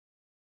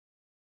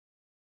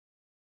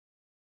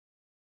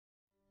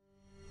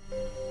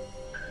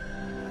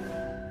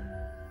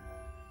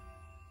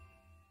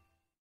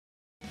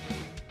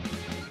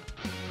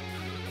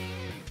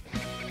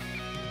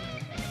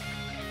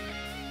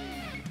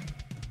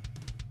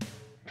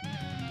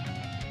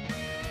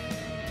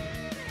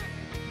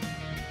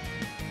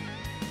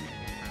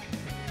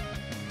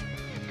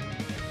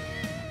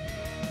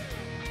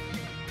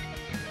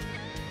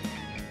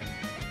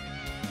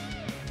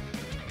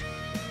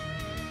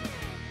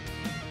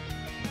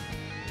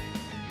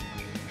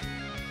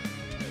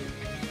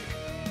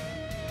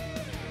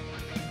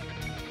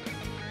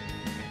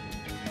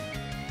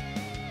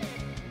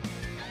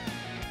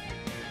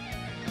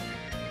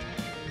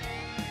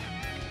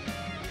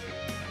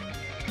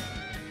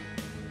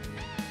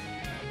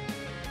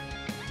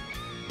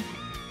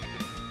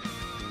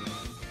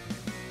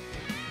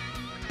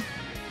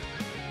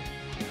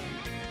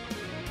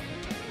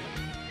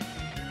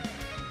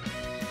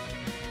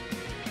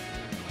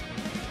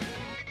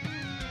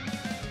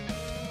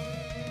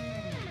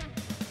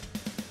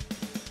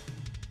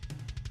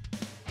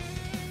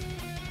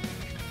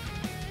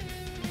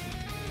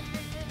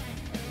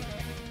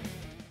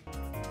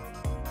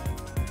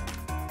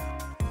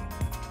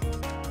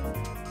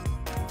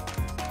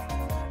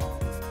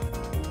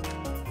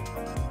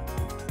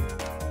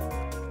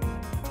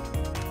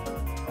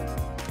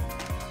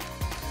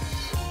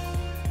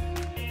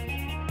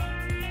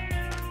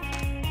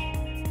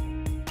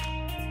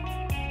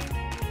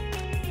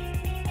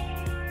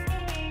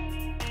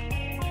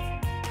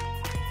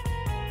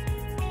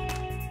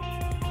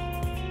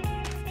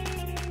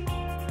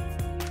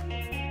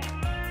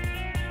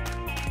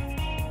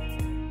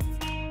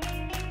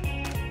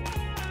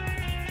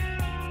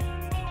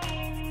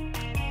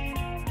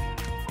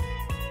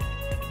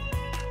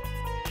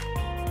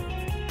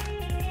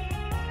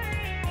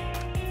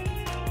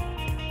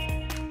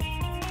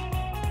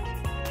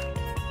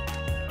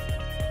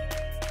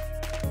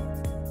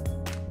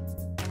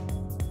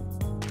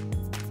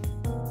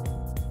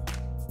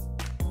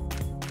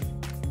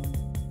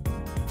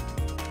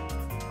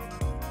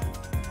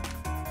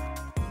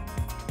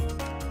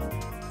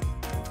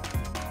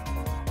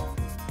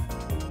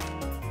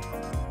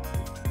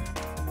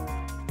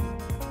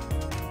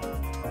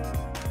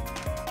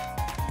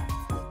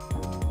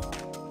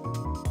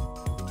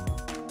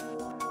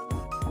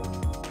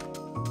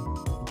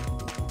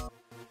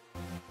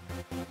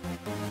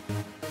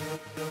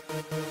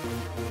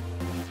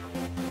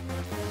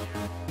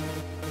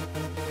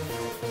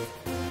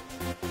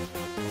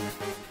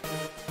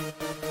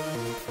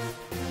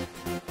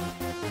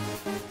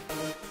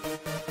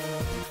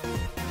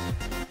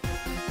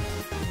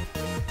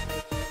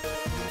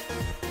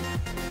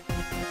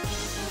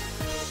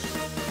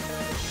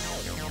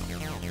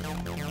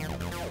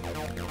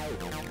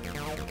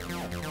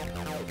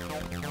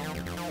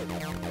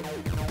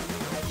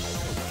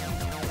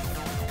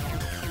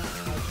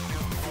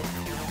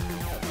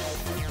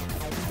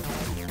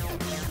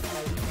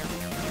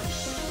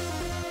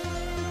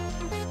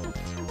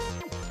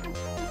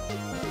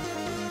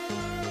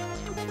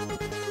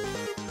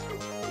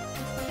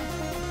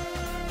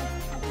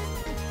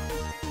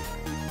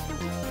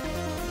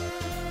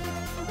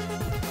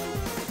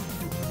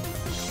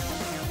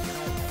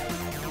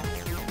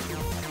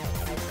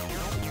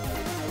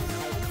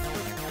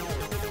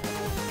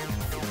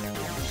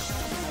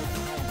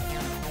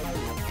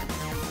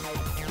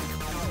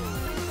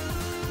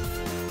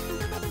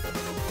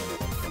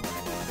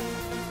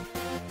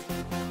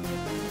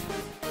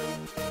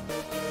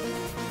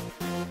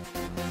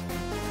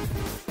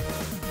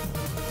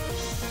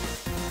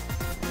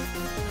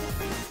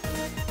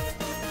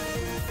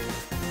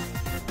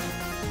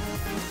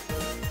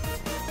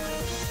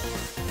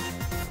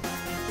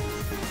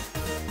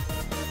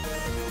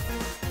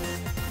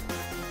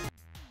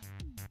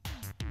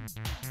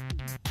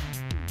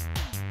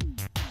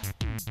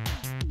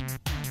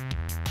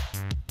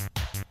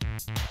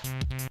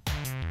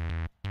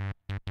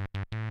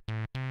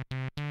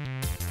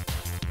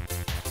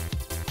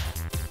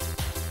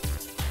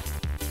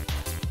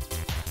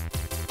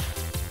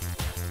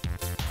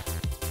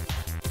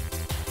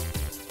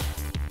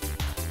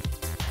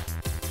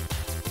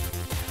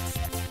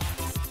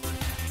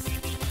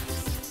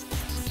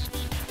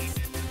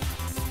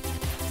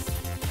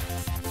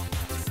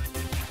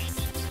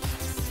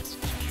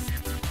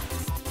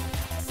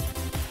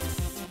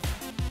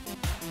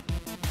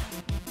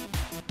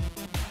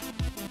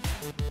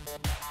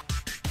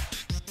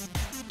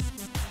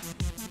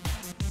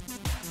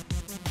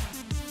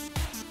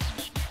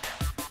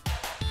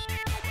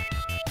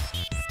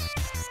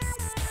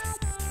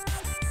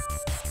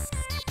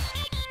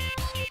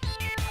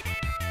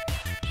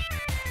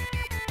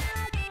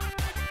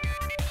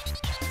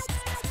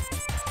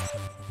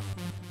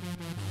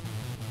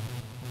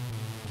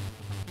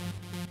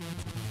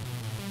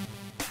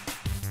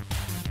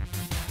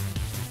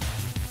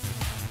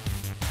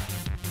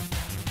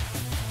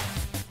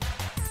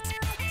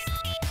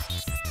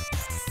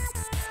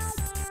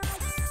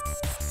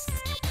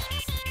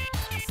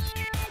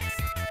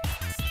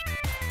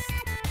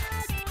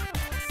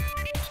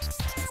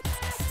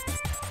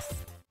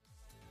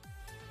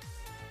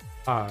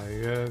Hi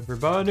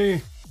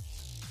everybody,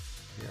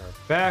 we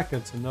are back.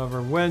 It's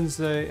another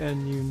Wednesday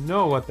and you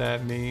know what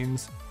that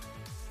means.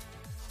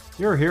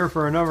 You're here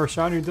for another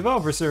Shiny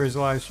Developer Series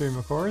live stream,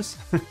 of course.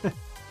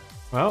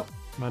 Well,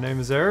 my name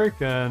is Eric,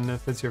 and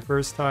if it's your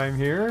first time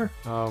here,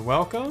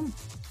 welcome.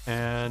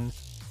 And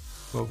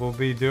what we'll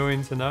be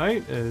doing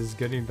tonight is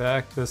getting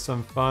back to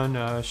some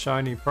fun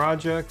Shiny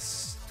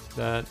projects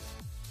that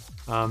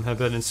have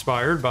been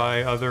inspired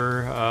by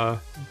other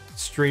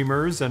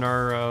streamers in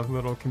our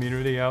little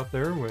community out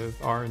there with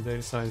R and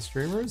data science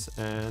streamers.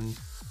 And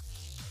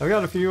I've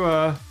got a few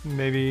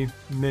maybe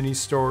mini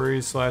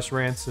stories slash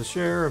rants to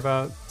share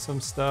about some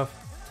stuff.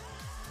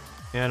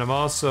 And I've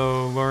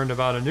also learned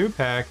about a new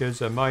package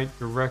that might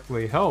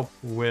directly help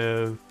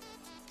with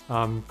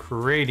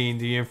creating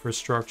the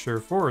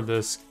infrastructure for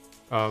this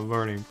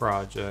learning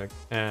project.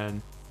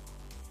 And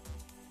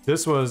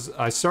this was,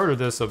 I started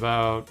this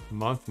about a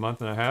month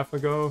and a half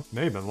ago,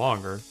 maybe even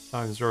longer.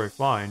 Time is really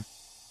flying.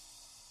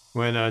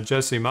 When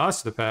Jessie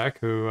Mostapak,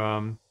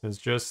 who is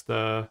just,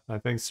 I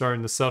think,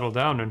 starting to settle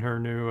down in her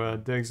new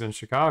digs in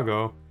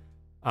Chicago,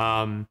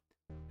 had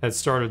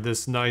started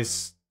this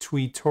nice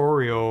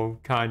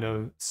tweetorial kind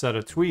of set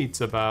of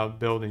tweets about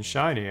building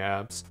Shiny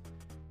apps.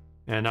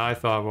 And I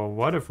thought, well,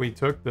 what if we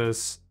took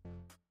this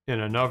in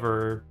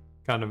another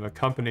kind of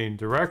accompanying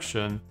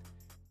direction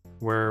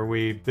where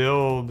we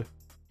build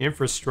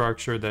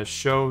infrastructure that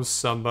shows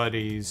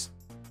somebody's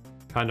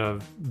kind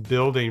of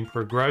building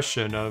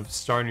progression of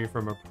starting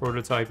from a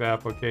prototype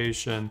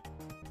application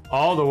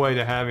all the way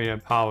to having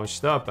it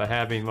polished up, but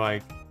having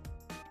like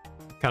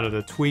kind of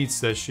the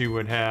tweets that she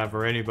would have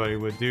or anybody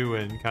would do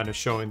and kind of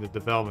showing the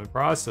development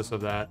process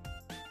of that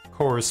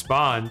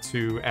correspond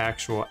to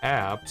actual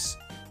apps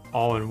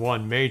all in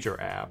one major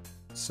app.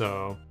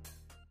 So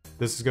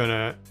this is going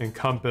to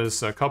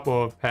encompass a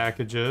couple of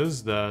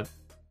packages that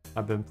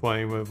I've been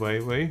playing with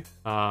lately.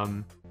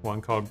 One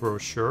called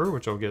Brochure,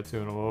 which I'll get to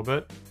in a little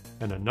bit,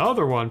 and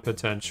another one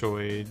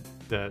potentially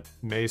that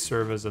may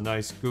serve as a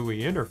nice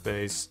GUI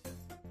interface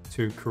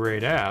to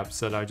create apps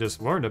that I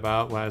just learned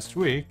about last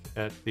week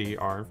at the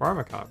R and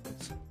Pharma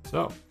conference.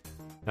 So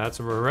that's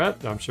where we're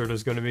at. I'm sure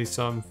there's going to be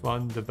some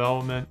fun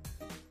development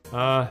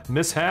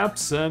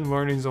mishaps and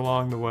learnings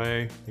along the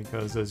way,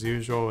 because as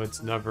usual,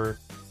 it's never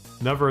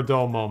a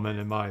dull moment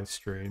in my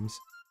streams.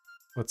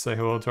 Let's say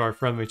hello to our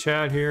friendly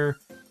chat here.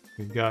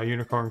 We've got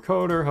Unicorn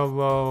Coder,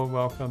 hello,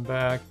 welcome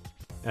back.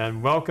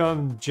 And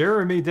welcome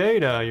Jeremy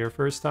Data, your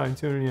first time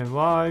tuning in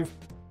live.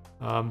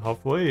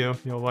 Hopefully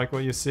you'll like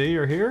what you see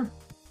or hear.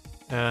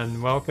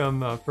 And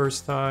welcome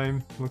first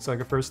time, looks like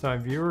a first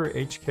time viewer,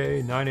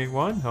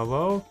 HK981,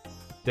 hello.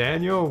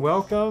 Daniel,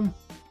 welcome.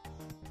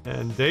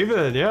 And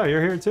David, yeah,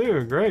 you're here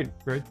too, great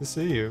to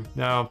see you.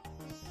 Now,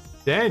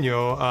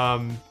 Daniel,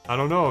 I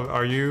don't know,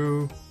 are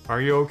you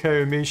okay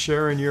with me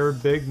sharing your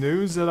big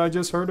news that I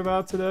just heard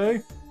about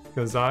today?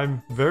 Because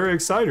I'm very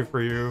excited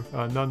for you,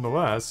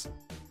 nonetheless.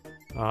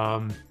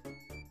 Let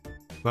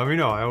me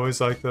know. I always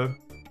like to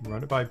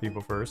run it by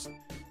people first.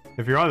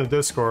 If you're on the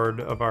Discord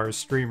of our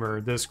streamer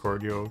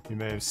Discord, you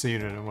may have seen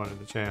it in one of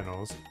the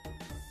channels.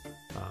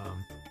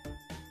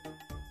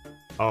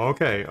 Oh,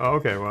 okay.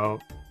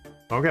 Well,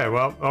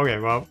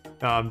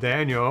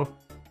 Daniel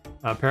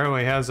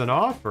apparently has an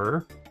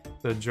offer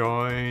to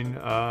join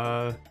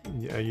a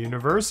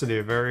university,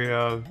 a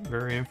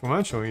very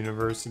influential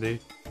university,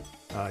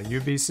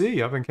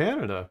 UBC up in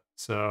Canada.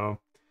 So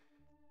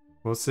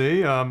we'll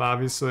see.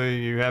 Obviously,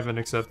 you haven't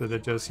accepted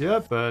it just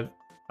yet, but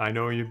I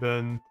know you've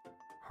been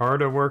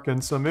hard at work in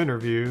some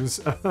interviews,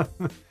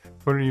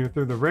 putting you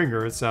through the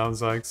ringer, it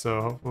sounds like.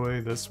 So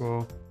hopefully this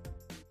will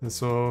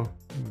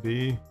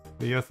be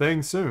a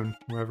thing soon,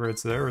 whether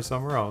it's there or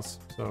somewhere else.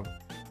 So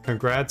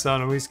congrats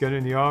on at least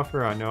getting the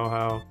offer. I know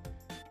how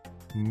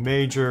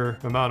major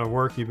amount of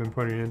work you've been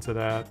putting into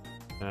that,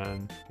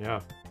 and yeah,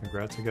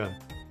 congrats again.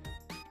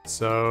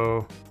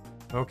 So,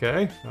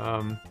 okay.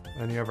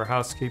 Any other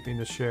housekeeping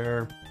to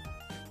share?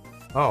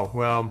 Oh,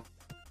 well,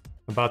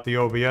 about the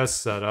OBS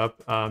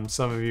setup.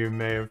 Some of you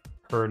may have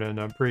heard in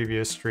a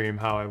previous stream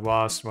how I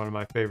lost one of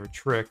my favorite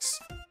tricks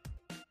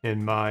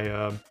in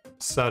my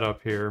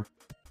setup here.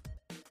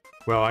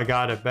 Well, I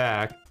got it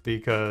back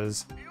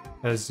because,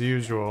 as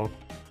usual,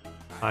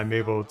 I'm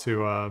able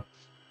to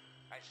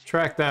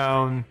track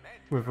down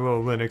with a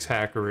little Linux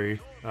hackery,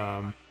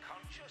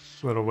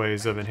 little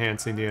ways of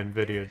enhancing the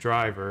NVIDIA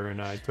driver,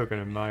 and I took it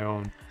in my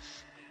own,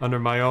 under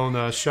my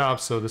own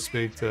shop, so to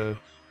speak, to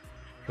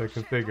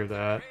configure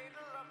that.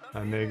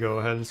 I may go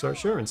ahead and start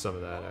sharing some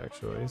of that,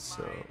 actually.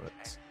 So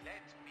let's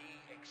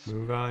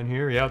move on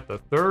here. Yep, the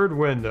third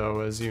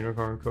window, as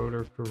Unicorn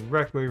Coder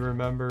correctly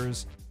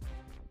remembers.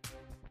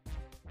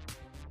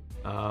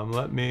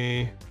 Let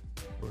me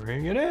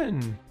bring it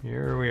in.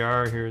 Here we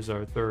are. Here's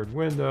our third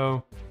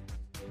window.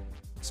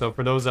 So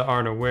for those that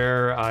aren't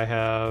aware, I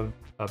have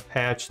a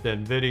patched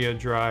NVIDIA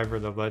driver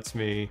that lets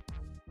me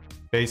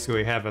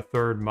basically have a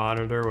third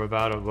monitor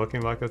without it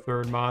looking like a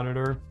third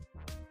monitor.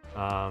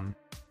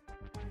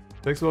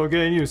 Takes a little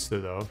getting used to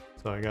though,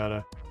 so I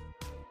gotta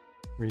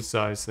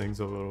resize things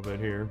a little bit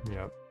here.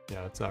 Yep.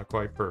 Yeah, it's not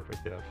quite perfect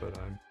yet, but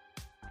I'm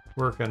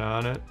working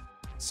on it.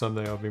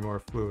 Someday I'll be more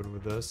fluid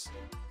with this.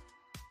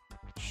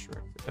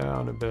 Shrink it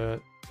down a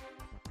bit.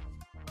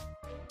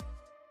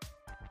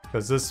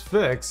 Because this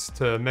fix,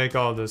 to make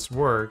all this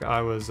work,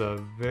 I was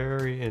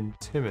very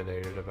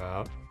intimidated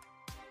about.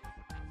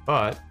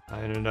 But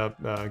I ended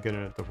up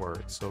getting it to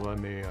work. So let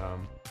me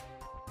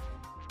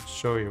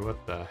show you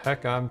what the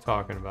heck I'm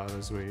talking about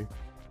as we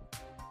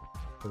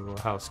put a little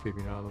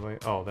housekeeping out of the way.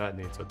 Oh, that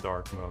needs a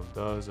dark mode,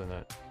 doesn't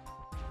it?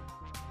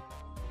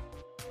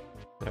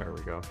 There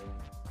we go.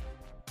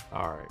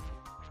 Alright.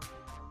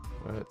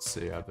 Let's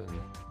see, I've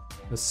been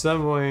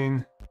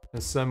assembling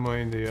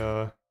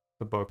the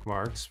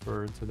bookmarks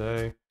for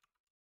today.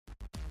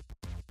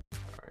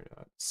 Alright,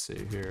 let's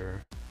see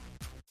here.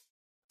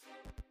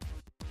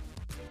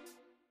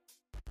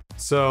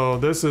 So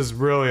this is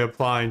really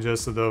applying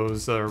just to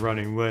those that are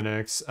running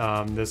Linux.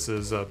 This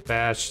is a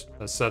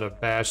set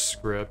of bash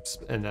scripts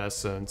in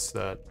essence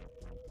that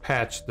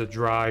patch the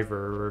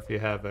driver, or if you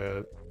have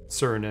a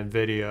certain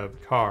NVIDIA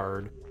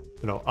card,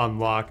 it'll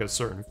unlock a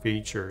certain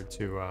feature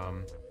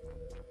to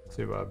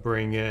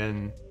bring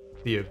in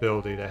the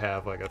ability to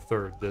have like a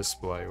third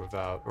display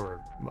without, or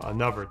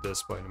another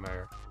display, no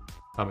matter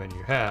how many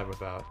you have,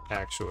 without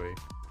actually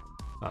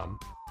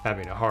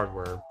having a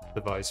hardware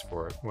device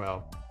for it.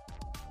 Well,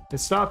 it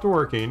stopped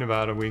working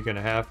about a week and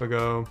a half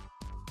ago,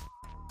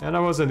 and I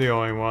wasn't the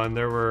only one.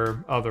 There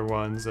were other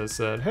ones that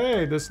said,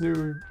 hey, this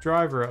new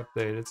driver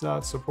update, it's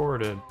not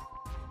supported.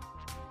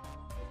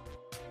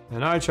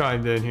 And I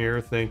chimed in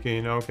here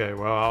thinking, okay,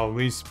 well, I'll at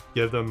least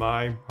give them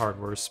my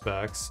hardware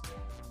specs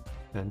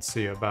and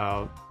see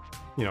about,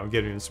 you know,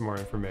 getting some more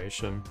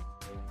information.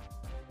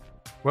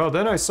 Well,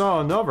 then I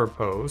saw another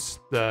post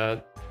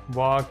that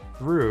walked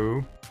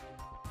through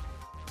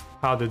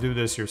how to do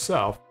this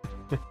yourself.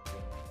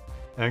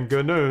 And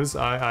good news,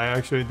 I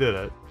actually did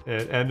it.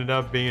 It ended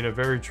up being a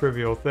very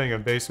trivial thing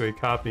of basically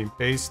copying and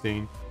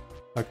pasting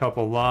a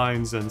couple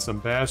lines and some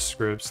bash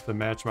scripts to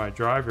match my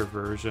driver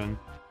version.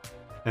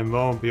 And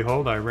lo and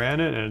behold, I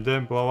ran it and it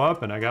didn't blow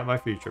up and I got my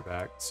feature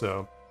back.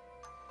 So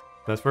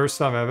that's the first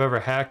time I've ever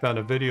hacked on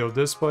a video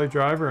display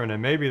driver, and it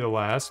may be the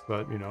last,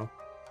 but you know,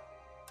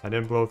 I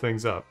didn't blow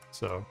things up.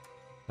 So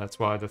that's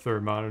why the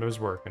third monitor is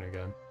working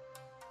again.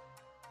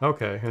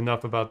 Okay,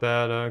 enough about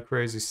that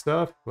crazy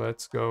stuff.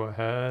 Let's go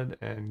ahead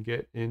and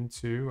get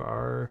into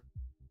our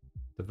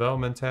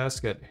development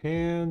task at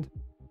hand.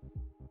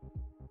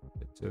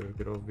 Get to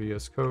good old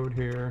VS Code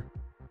here.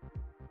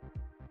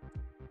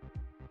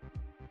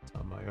 It's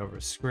on my other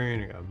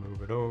screen. I gotta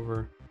move it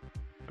over.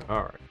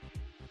 All right.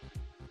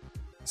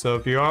 So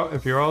if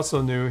you're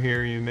also new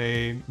here, you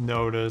may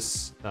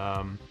notice,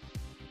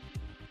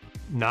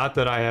 not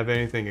that I have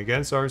anything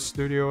against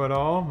RStudio at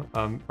all,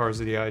 as far as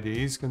the IDE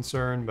is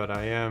concerned, but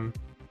I am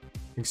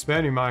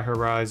expanding my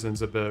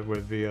horizons a bit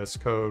with VS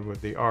Code with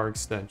the R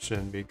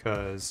extension,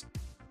 because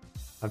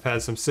I've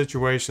had some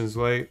situations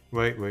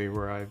lately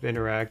where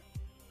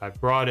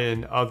I've brought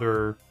in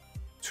other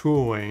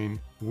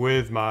tooling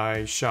with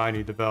my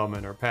Shiny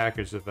development or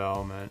package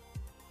development,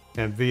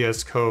 and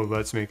VS Code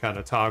lets me kind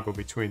of toggle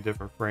between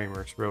different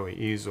frameworks really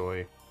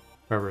easily.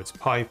 Whether it's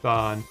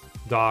Python,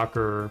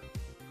 Docker,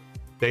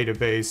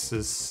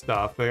 databases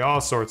stuff,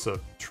 all sorts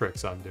of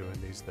tricks I'm doing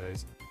these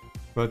days.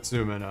 Let's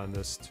zoom in on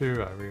this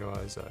too. I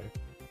realize I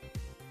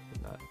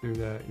did not do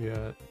that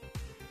yet.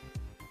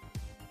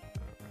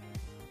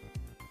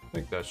 I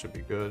think that should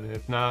be good.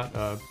 If not,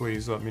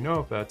 please let me know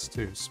if that's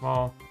too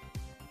small.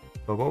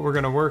 But what we're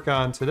going to work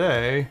on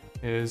today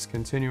is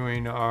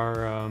continuing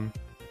our...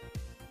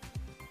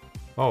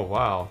 oh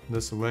wow,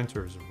 this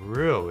linter is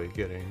really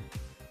getting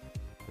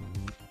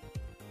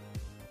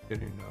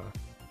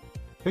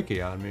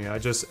picky on me. I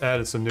just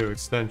added some new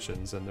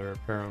extensions, and they're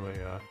apparently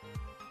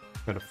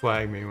going to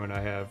flag me when I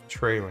have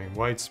trailing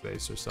white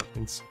space or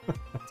something. So I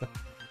have to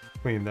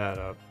clean that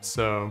up.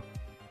 So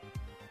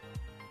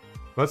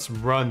let's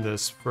run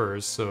this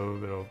first, so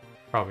it'll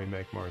probably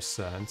make more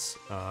sense.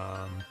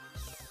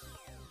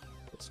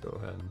 Let's go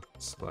ahead and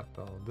select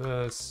all of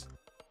this,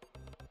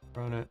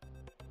 run it.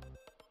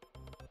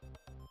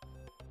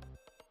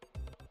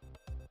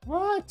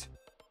 What?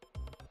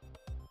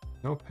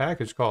 No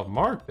package called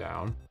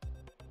Markdown?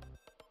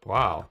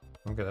 Wow.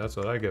 Okay, that's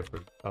what I get for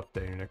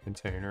updating a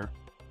container.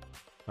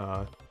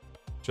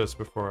 Just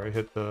before I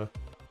hit the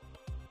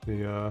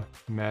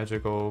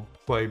magical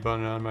play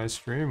button on my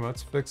stream,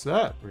 let's fix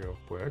that real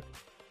quick.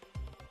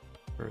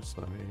 First,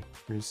 let me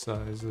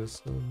resize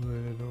this a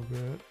little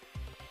bit.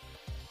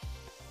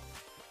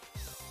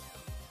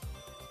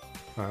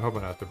 I hope I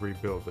don't have to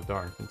rebuild the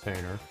darn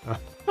container.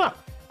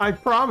 I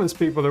promised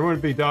people there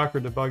wouldn't be Docker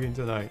debugging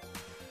tonight.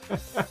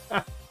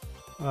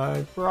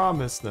 I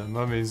promised them.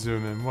 Let me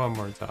zoom in one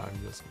more time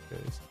just in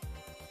case.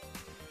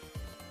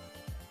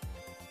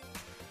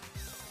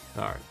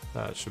 Alright,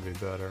 that should be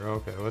better.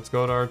 Okay, let's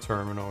go to our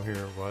terminal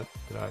here. What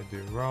did I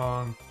do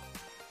wrong?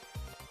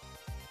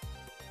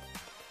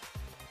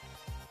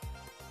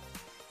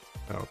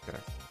 Okay.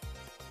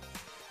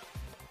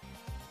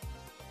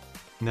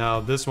 Now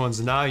this one's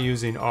not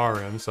using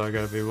RM, so I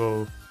gotta be a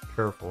little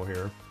careful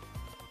here.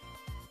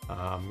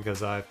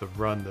 Because I have to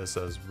run this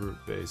as root,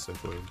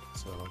 basically.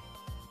 So,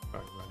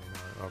 alright, running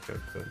on. Okay,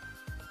 good.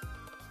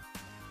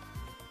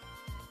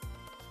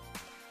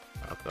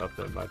 I have to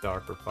update my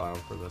Docker file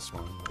for this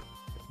one.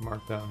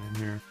 Mark down in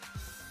here.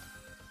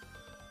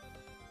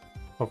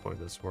 Hopefully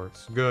this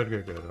works. Good,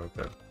 good, good.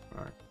 Okay.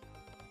 Alright.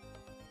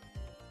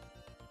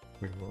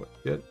 We will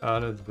get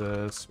out of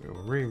this. We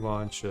will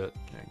relaunch it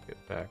and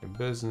get back in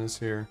business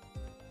here.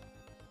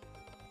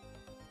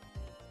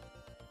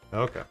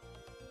 Okay.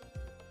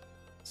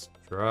 Let's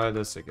try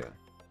this again.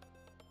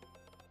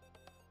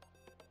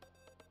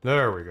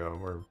 There we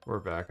go. We're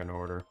back in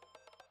order.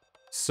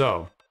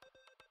 So,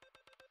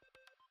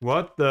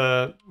 what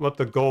the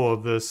goal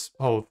of this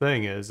whole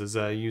thing is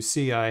that you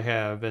see I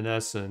have, in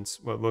essence,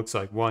 what looks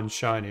like one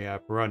Shiny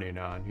app running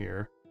on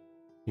here.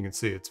 You can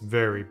see it's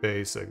very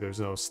basic. There's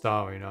no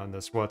styling on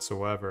this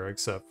whatsoever,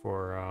 except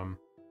for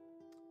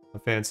a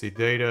fancy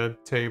data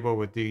table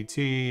with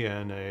DT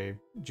and a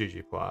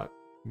ggplot.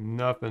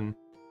 Nothing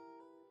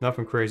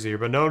crazy here.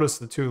 But notice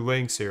the two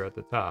links here at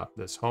the top.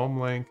 This home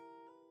link,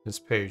 this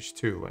page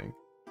 2 link.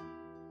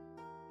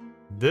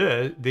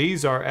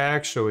 These are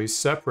actually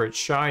separate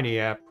Shiny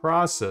app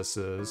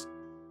processes,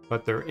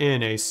 but they're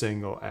in a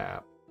single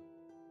app.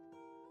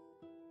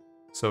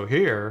 So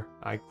here,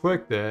 I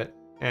clicked it,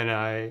 and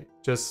I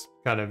just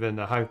kind of in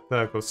the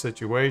hypothetical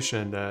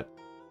situation that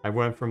I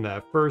went from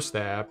that first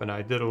app and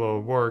I did a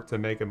little work to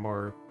make it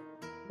more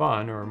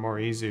fun or more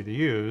easy to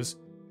use.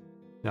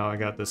 Now I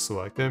got the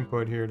select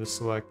input here to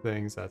select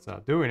things. That's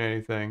not doing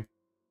anything.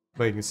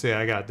 But you can see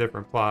I got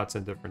different plots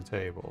and different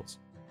tables.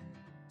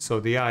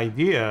 So the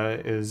idea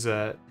is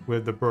that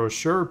with the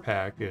brochure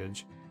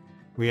package,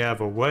 we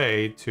have a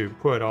way to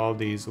put all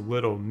these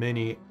little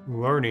mini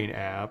learning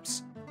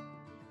apps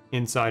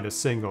inside a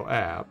single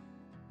app.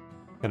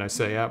 Can I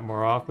say app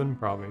more often?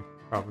 Probably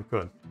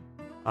could.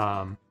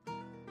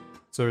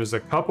 So there's a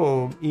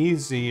couple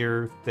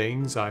easier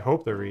things, I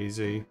hope they're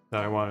easy,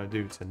 that I want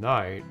to do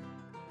tonight.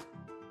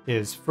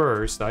 Is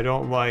first, I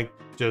don't like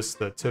just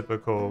the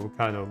typical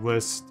kind of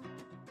list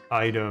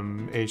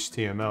item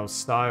HTML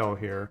style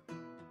here.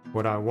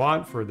 What I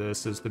want for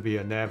this is to be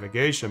a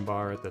navigation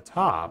bar at the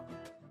top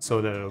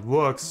so that it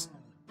looks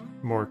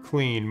more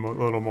clean, a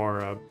little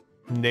more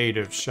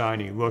native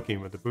shiny looking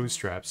with the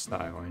bootstrap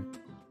styling.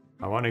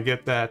 I want to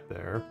get that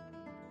there.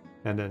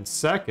 And then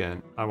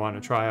second, I want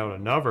to try out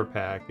another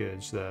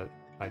package that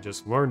I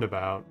just learned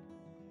about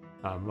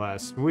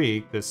last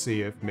week to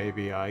see if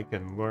maybe I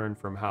can learn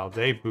from how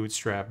they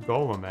bootstrap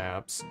Golem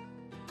apps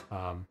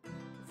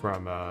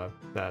from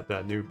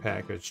that new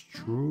package,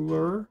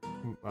 truelle.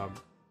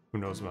 Who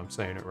knows if I'm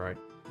saying it right.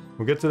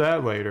 We'll get to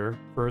that later.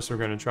 First, we're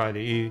going to try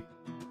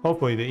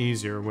hopefully the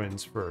easier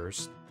wins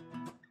first,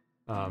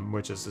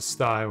 which is the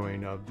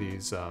styling of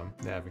these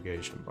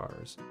navigation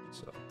bars.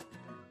 So,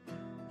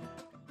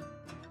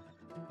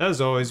 as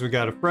always, we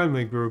got a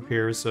friendly group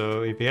here,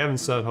 so if you haven't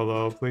said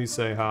hello, please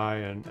say hi,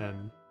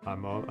 and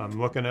I'm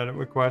looking at it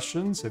with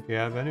questions. If you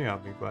have any, I'll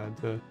be glad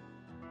to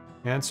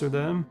answer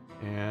them.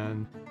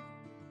 And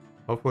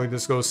hopefully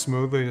this goes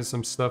smoothly. There's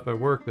some stuff at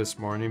work this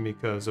morning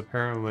because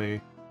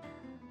apparently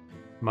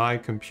my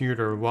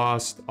computer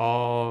lost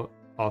all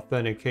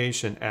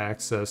authentication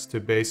access to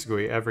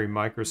basically every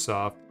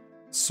Microsoft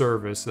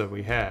service that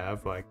we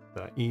have, like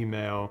the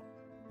email,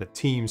 the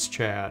Teams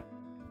chat,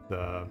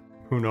 the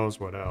who knows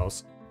what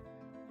else.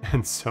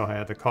 And so I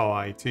had to call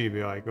IT,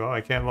 be like, well,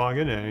 I can't log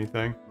into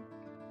anything.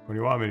 What do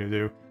you want me to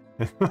do?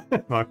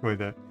 Luckily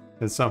that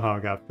somehow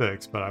got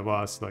fixed, but I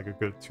lost like a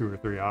good 2 or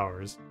 3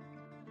 hours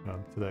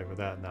today with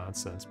that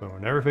nonsense. But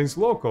when everything's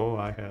local,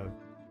 I have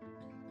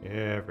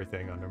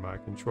everything under my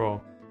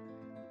control.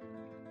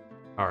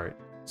 Alright,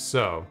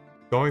 so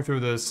going through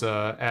this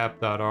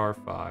app.r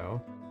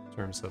file in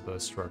terms of the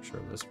structure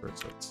of this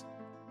first, let's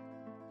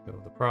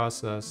build the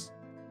process.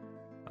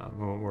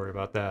 We won't worry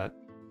about that.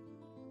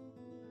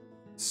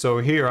 So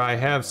here I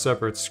have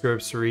separate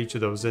scripts for each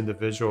of those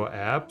individual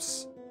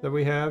apps that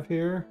we have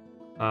here.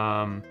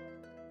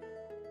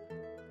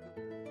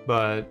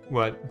 But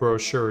what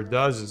brochure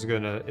does is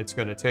it's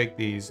gonna take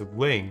these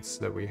links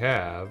that we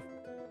have.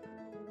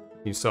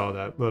 You saw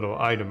that little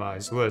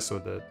itemized list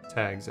with the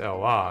tags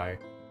LI,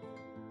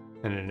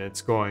 and then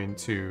it's going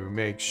to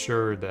make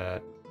sure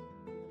that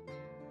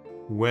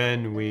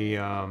when we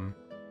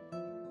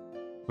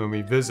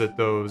visit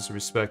those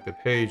respective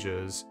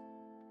pages,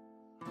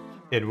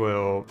 it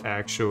will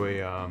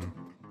actually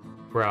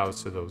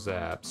browse to those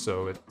apps.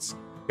 So it's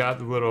got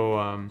the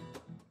little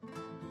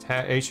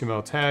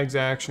HTML tags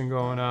action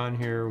going on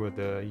here with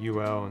the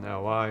UL and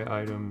LI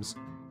items,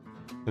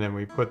 and then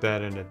we put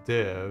that in a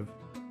div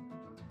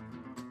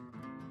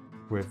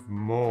with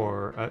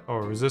more.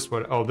 Or is this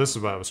what? Oh, this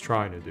is what I was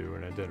trying to do,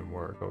 and it didn't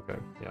work. Okay,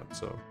 yeah.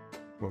 So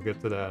we'll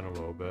get to that in a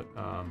little bit.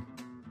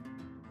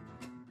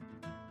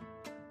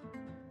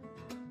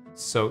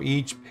 So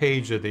each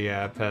page of the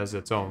app has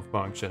its own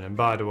function. And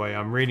by the way,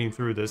 I'm reading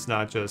through this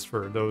not just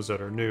for those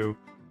that are new.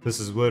 This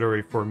is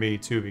literally for me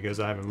too, because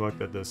I haven't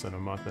looked at this in a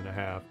month and a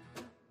half.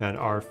 And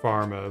R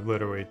Pharma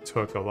literally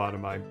took a lot of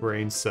my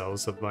brain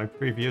cells of my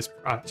previous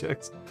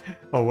projects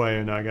away,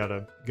 and I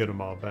gotta get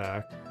them all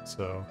back.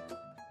 So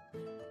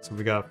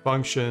we got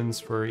functions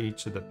for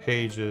each of the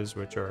pages,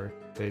 which are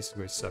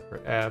basically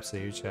separate apps.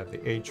 They each have the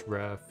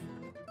href,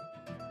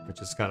 which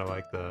is kind of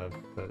like the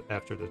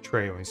after the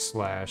trailing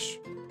slash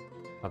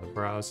on the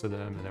browse to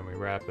them, and then we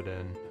wrap it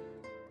in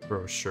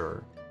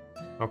brochure.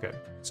 Okay,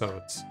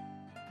 so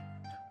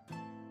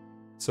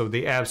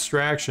the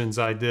abstractions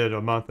I did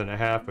a month and a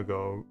half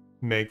ago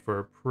make for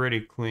a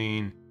pretty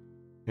clean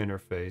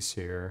interface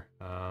here.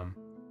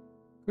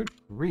 Good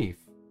grief,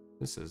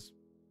 this is...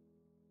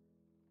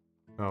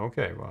 Oh,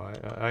 okay, well,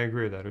 I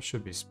agree that there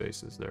should be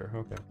spaces there.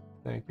 Okay,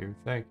 thank you,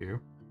 thank you.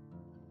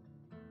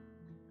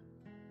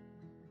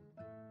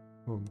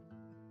 Oh,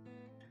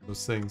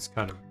 those things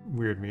kind of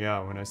weird me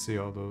out when I see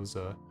all those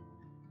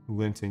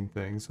linting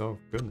things. Oh,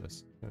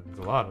 goodness, there's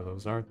a lot of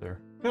those, aren't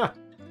there? Yeah.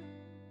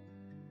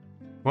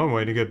 One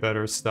way to get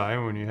better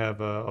style when you have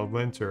a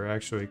linter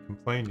actually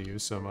complain to you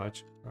so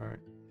much. Alright.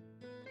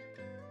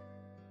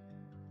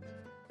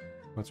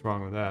 What's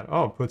wrong with that?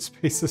 Oh, put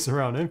spaces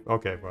around it.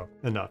 Okay, well,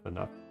 enough.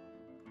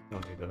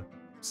 Don't need to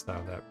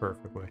style that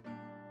perfectly.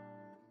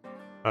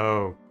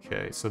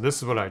 Okay, so this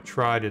is what I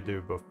tried to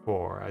do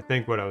before. I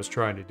think what I was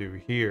trying to do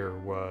here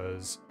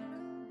was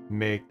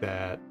make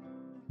that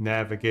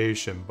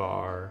navigation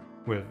bar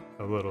with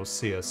a little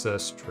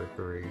CSS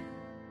trickery.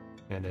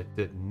 And it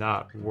did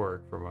not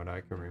work from what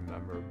I can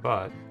remember,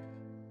 but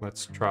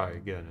let's try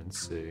again and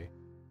see.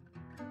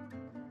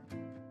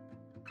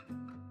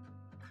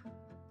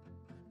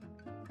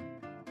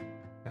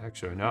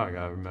 Actually, now I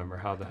gotta remember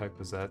how the heck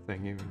does that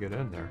thing even get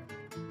in there?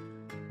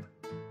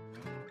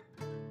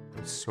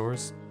 The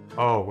source?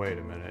 Oh, wait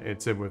a minute.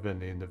 It's within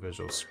the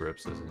individual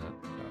scripts, isn't it?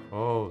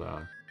 Hold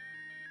on.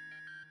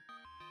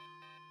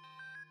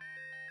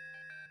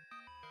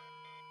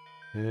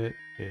 It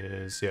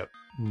is, yep,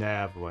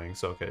 nav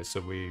links. Okay, so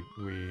we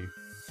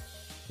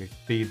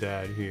feed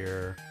that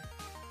here.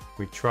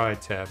 We try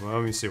tab. Well,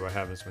 let me see what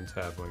happens when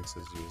tab links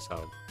is used.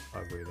 How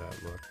ugly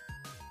that looked.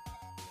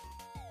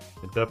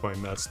 It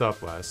definitely messed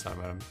up last time.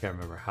 I can't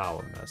remember how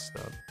it messed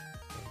up.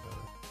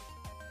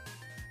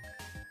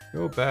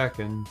 Go back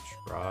and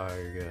try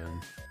again.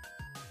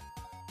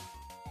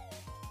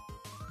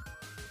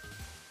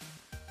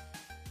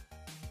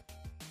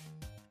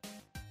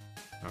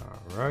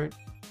 All right.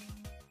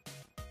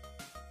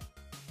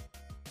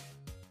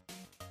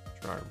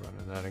 Try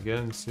running that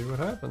again and see what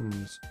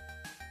happens.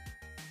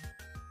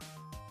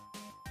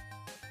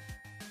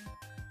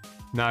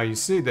 Now you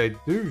see they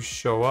do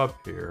show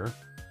up here,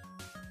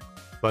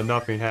 but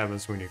nothing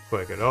happens when you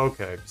click it.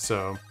 Okay,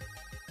 so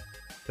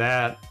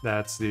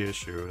that's the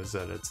issue, is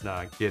that it's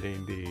not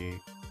getting the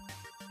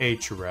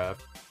href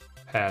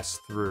passed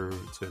through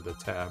to the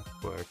tab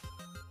click.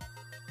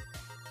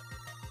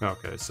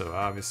 Okay, so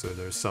obviously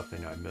there's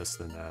something I missed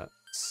in that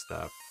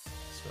step.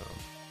 So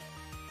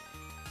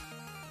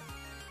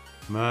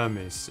let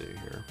me see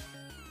here.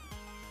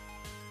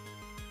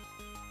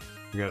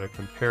 We gotta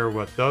compare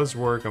what does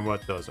work and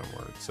what doesn't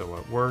work. So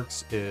what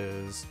works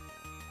is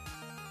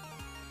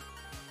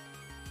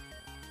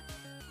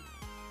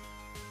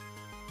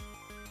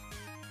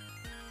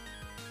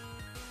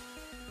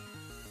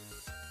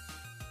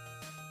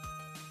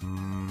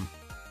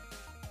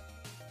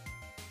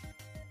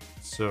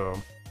so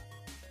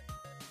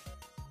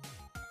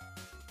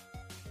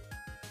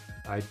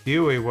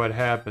ideally what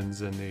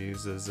happens in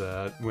these is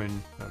that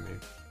when, let me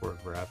word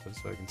wrap it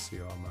so I can see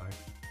all my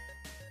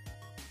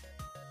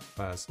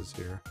classes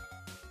here,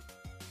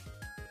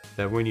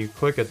 that when you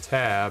click a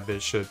tab,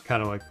 it should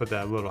kind of like put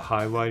that little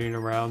highlighting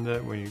around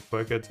it when you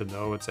click it to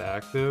know it's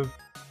active.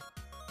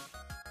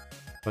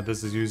 But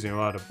this is using a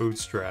lot of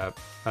Bootstrap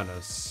kind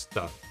of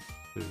stuff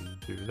to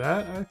do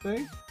that, I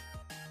think.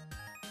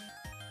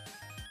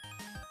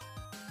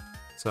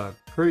 So I'm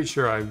pretty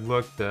sure I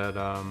looked at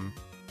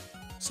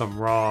some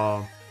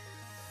raw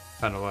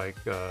kind of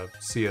like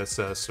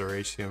CSS or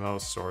HTML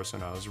source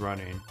when I was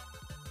running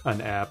an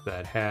app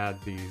that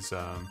had these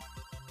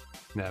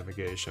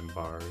navigation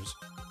bars.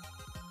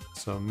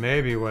 So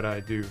maybe what I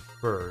do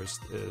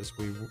first is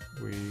we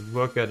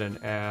look at an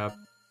app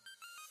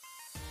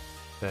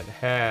that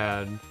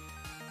had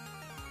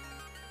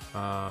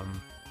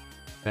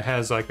it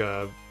has like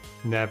a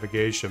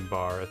navigation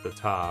bar at the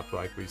top,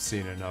 like we've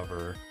seen in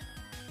other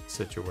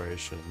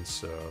situations.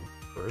 So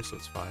first,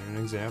 let's find an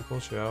example,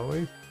 shall we?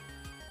 I'm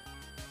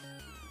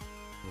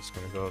just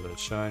gonna go to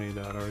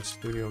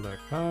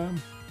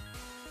shiny.artstudio.com.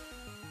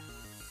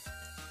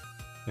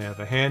 They have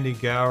a handy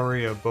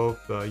gallery of both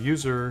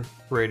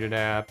user-created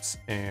apps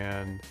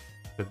and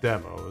the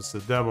demos.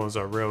 The demos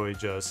are really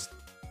just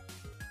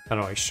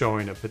kind of like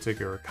showing a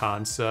particular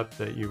concept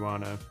that you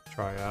want to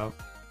try out.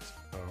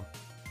 So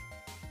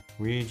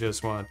we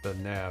just want the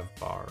nav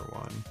bar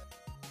one.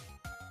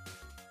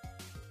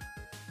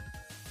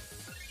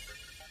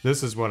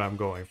 This is what I'm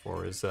going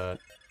for, is that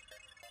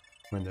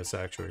when this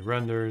actually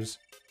renders,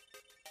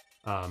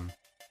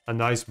 a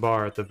nice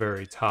bar at the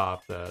very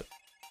top that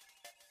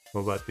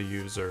will let the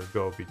user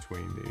go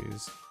between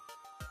these.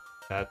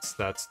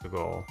 That's the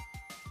goal.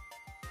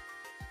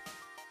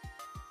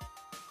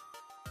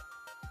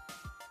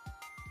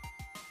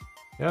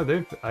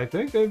 Yeah, I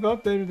think they've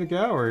updated the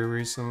gallery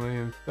recently.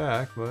 In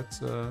fact, let's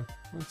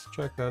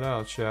check that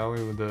out, shall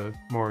we? With the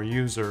more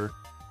user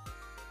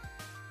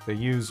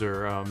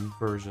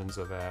versions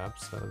of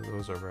apps.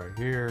 Those are right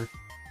here.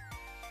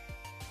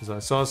 Because I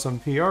saw some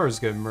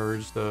PRs get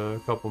merged a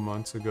couple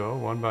months ago.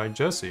 One by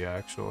Jesse,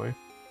 actually.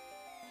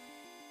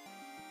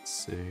 Let's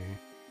see.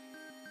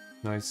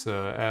 Nice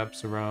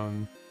apps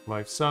around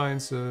life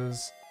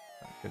sciences.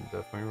 I can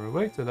definitely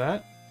relate to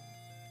that.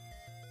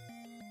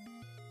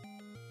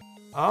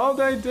 Oh,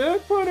 they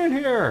did put it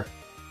here!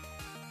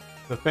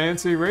 The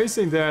fancy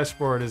racing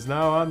dashboard is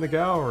now on the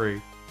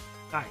gallery.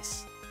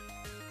 Nice.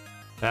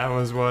 That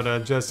was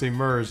what Jesse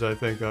merged, I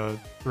think,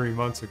 3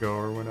 months ago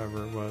or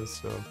whenever it was,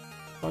 so...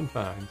 Fun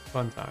times,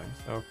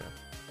 okay.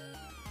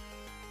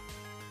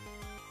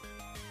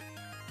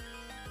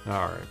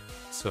 Alright,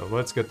 so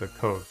let's get the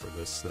code for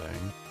this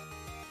thing.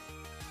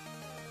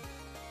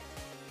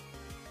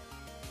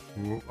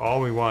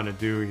 All we want to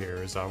do here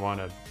is I want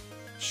to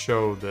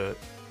show that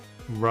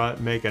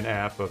make an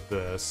app of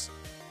this,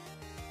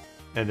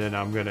 and then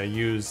I'm going to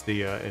use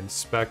the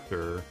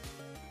inspector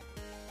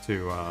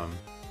to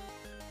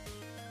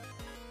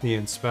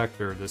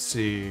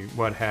see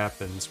what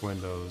happens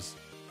when those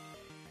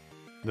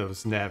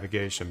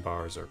navigation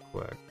bars are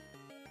clicked.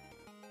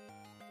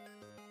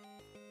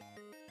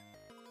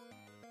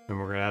 And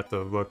we're going to have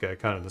to look at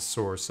kind of the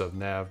source of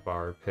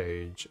navbar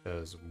page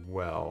as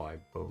well, I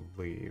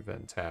believe,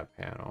 and tab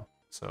panel.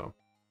 So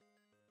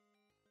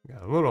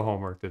got a little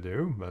homework to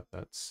do, but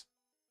that's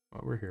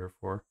what we're here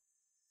for.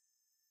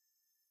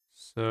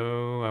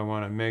 So I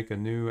want to make a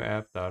new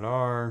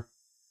app.r.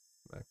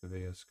 Back to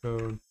VS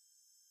Code.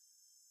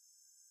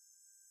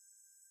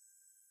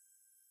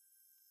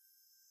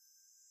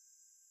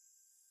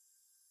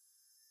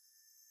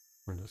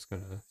 We're just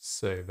going to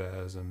save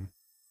as and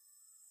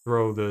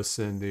throw this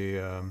in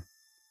the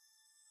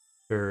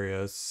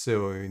very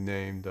silly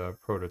named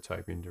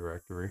prototyping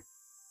directory.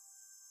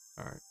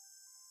 Alright.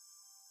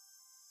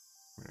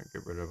 I'm going to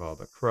get rid of all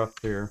the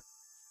cruft here.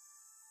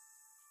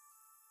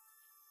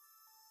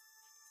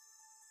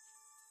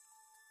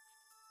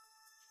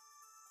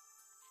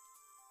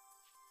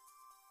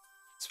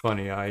 It's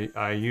funny,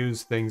 I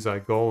use things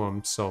like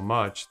Golem so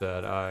much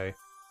that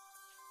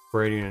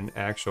creating an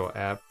actual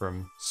app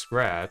from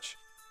scratch,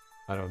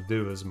 I don't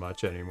do as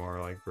much anymore,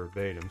 like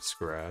verbatim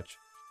scratch.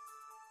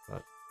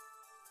 But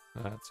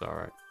that's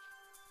alright.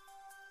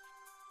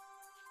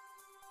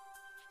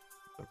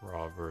 The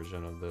raw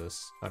version of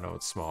this. I know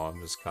it's small, I'm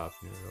just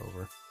copying it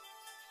over.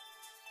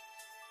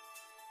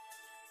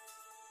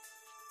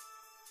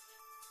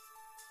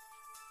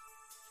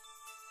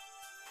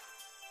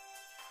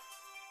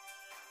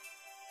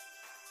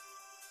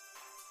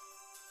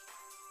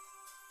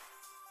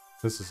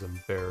 This is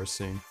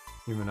embarrassing.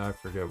 Even I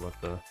forget what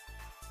the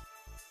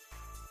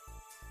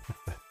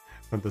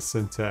what the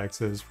syntax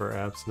is for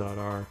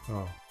apps.r.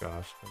 Oh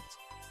gosh,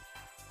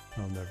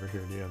 I'll never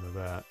hear the end of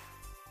that.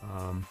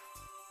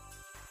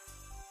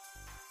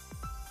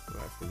 Go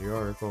back to the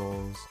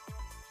articles.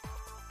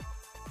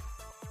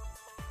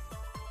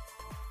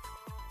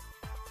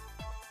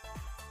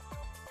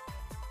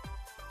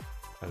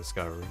 I just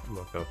gotta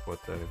look up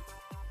what they...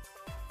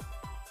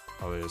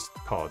 Oh, they just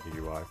call it the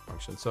UI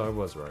function. So I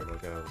was right.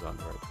 Okay, I was on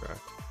the right track.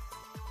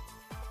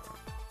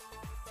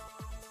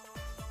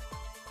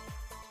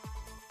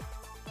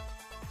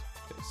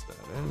 Paste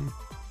that in.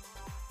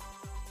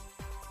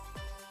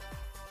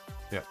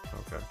 Yep,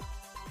 okay.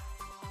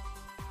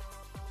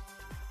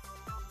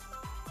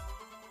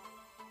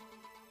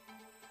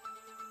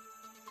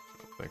 I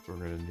don't think we're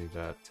going to need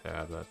that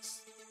tab.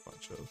 That's a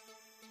bunch of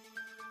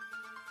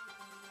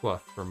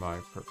fluff for my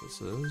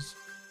purposes.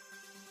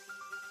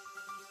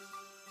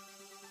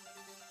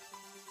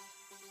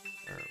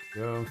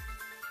 Go.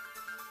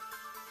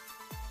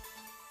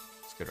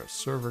 Let's get our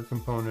server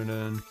component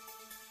in.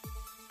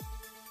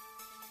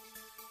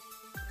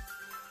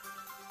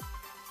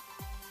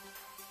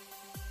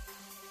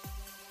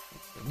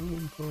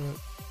 Input,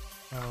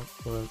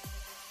 output.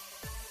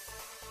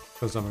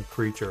 Because I'm a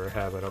creature of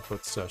habit, I'll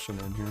put session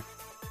in here.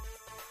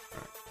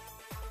 Alright.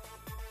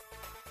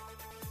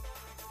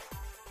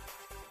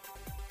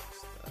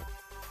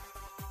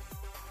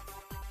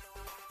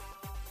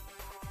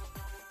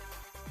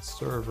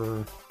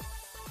 Server.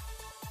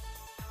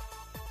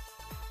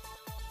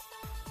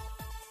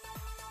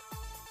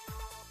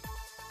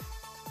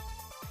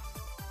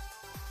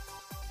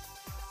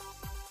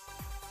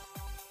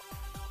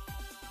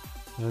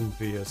 And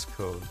VS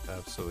Code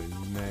absolutely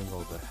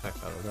mangled the heck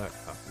out of that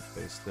copy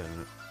paste,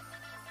 didn't it?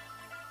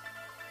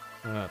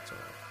 That's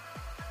alright.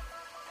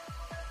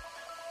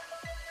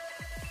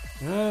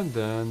 And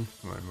then,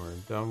 when we're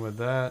done with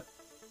that,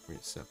 we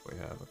simply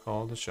have a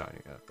call to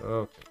Shiny App.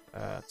 Okay,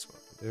 that's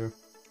what we do.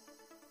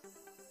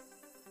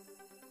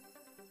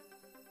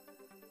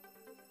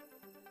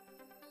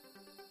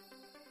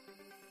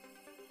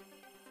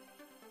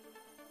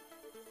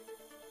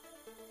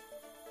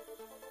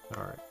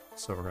 Alright,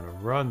 So we're gonna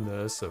run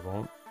this.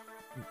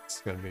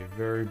 It's gonna be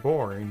very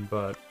boring,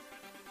 but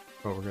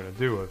what we're gonna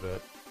do with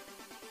it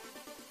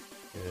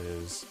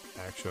is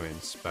actually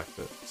inspect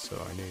it. So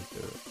I need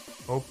to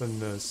open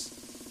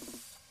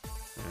this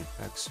in an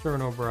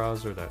external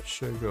browser. That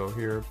should go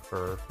here.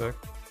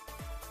 Perfect.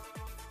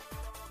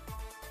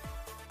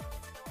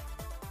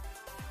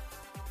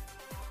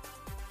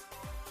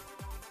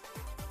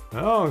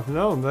 Oh,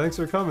 no, thanks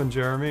for coming,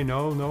 Jeremy.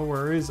 No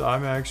worries.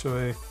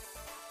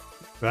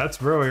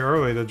 That's really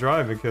early to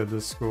drive a kid to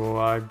school.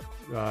 I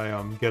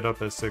get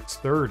up at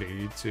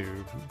 6:30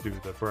 to do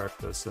the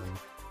breakfast and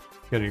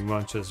getting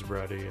lunches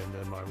ready, and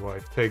then my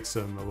wife takes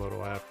them a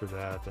little after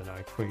that. Then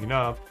I clean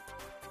up.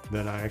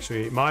 Then I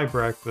actually eat my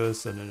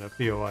breakfast, and then I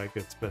feel like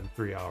it's been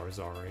 3 hours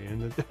already in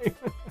the day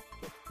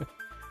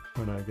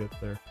when I get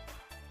there.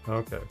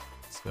 Okay,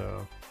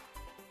 so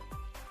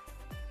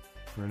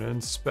we're gonna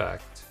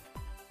inspect.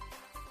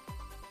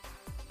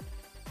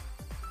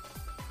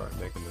 Try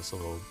making this a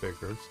little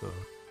bigger, so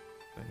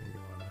you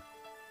want to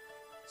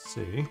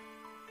see.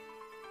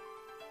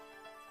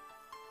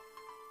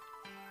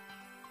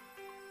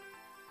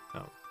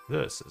 Now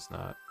this is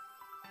not.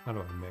 How do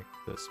I make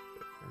this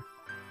bigger?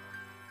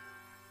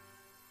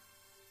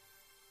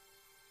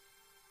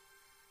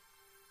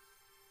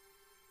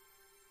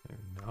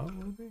 Now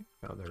maybe?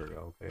 Oh, there we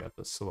go. Okay, I have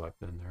to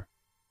select in there.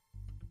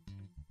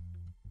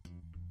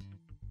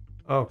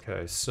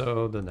 Okay,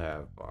 so the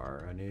nav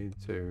bar. I need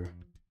to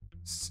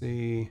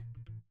see.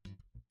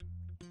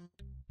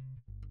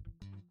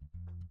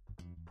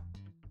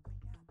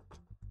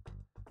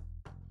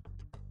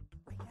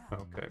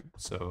 Okay,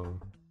 so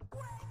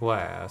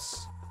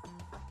class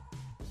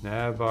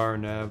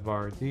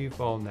navbar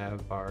default,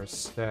 navbar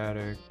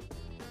static.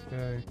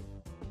 Okay.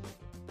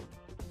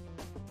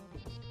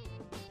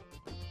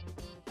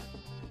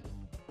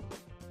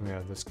 We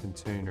have this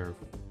container.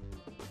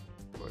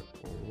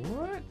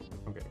 What?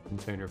 Okay,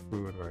 container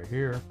fluid right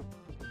here.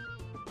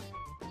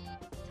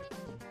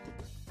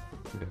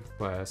 The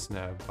class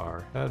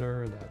navbar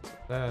header. That's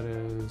what that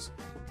is.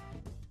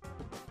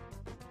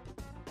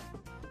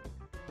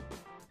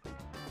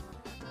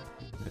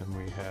 And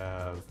we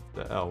have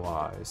the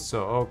LI.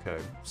 So, okay,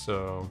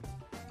 so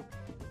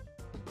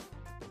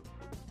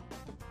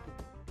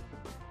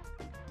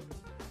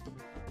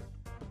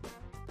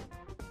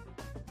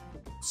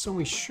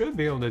we should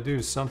be able to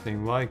do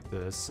something like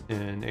this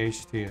in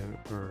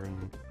HTML or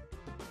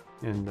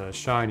in the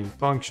Shiny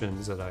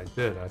functions that I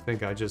did. I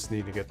think I just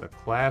need to get the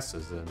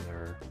classes in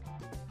there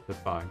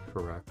defined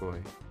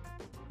correctly.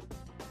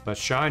 But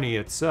Shiny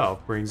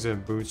itself brings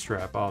in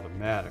Bootstrap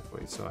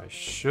automatically, so I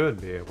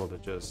should be able to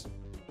just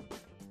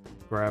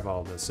grab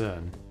all this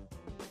in.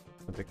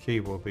 But the key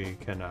will be,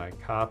 can I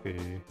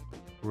copy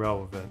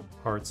relevant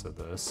parts of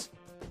this?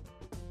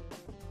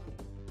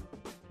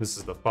 This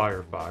is the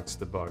Firefox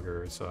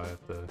debugger, so I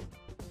have to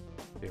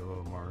be a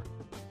little more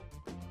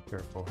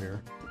careful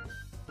here.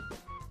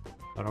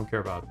 I don't care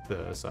about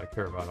this, I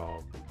care about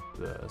all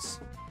this.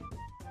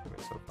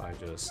 Okay, so if I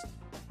just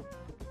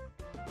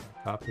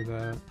copy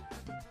that.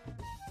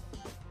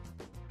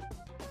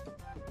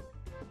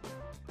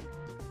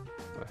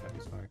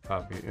 So I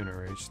copy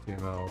inner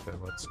HTML. Okay,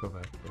 let's go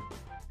back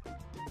to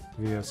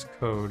VS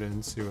Code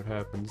and see what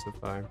happens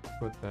if I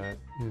put that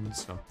in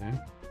something.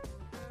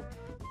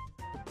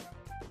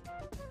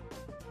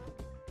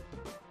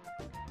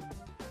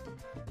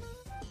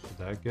 Did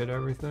that get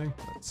everything?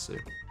 Let's see.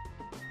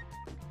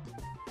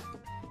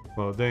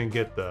 Well, it didn't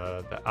get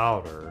the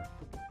outer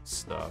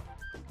stuff.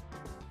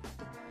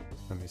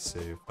 Let me see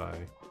if I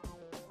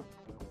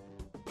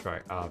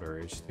try outer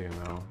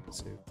HTML.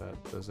 See if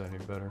that does any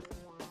better.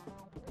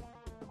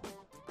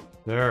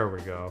 There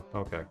we go.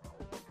 Okay,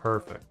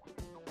 perfect.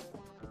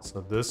 So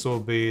this will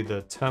be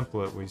the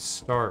template we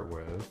start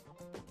with.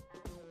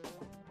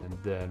 And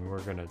then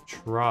we're gonna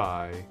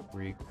try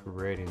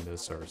recreating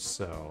this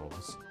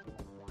ourselves.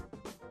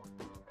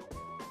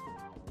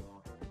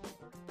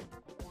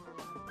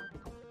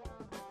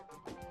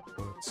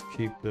 Let's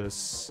keep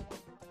this.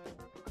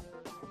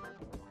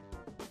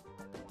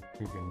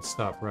 We can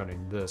stop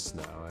running this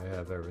now. I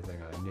have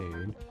everything I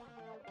need.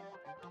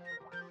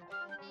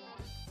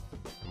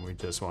 And we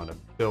just want to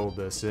build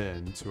this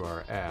into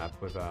our app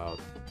without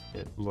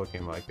it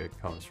looking like it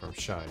comes from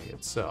Shiny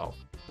itself.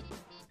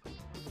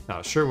 Now,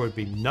 it sure would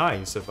be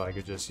nice if I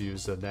could just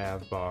use the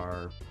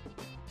navbar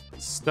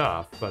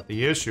stuff, but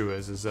the issue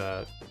is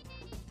that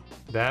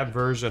that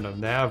version of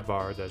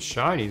navbar that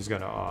Shiny's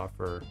going to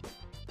offer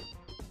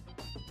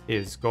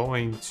is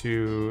going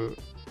to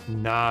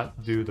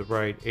not do the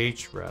right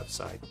hrefs,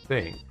 I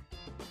think.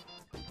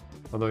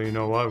 Although, you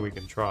know what? We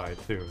can try it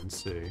too and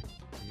see. We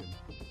can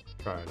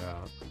try it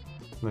out.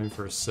 Let me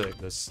first save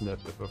this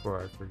snippet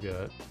before I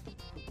forget.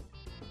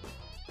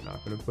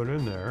 Not going to put it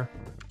in there.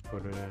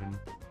 Put it in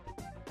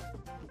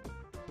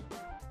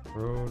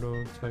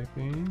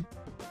prototyping.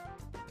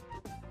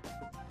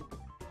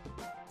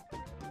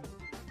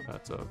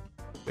 That's a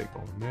big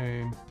old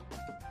name.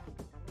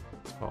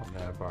 It's called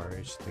navbar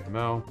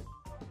HTML.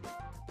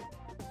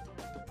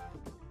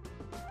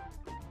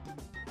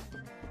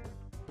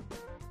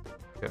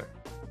 Okay,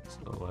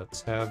 so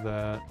let's have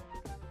that.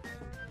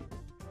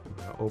 I'm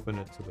gonna open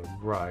it to the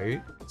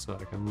right so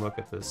I can look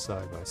at this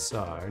side by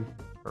side.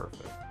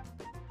 Perfect.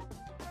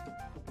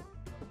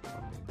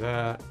 Tell me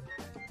that.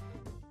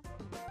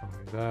 Tell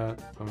me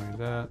that. Tell me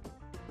that.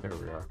 There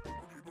we are.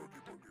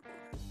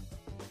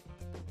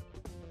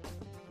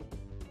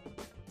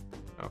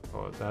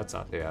 Oh, that's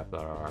not the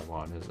app.r I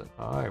want, is it?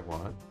 I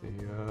want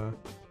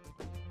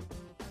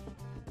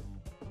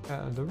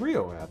the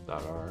real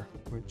app.r,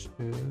 which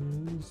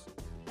is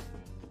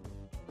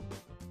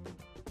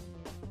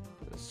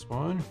this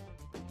one.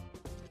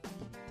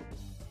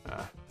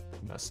 Ah,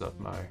 messed up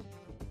my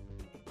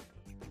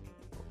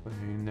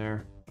opening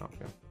there.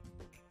 Okay.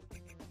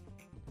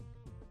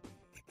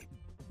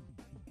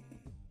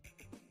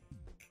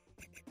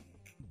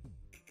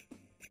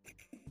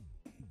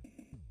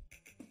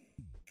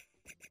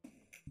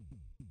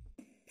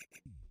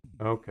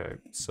 Okay,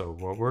 so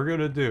what we're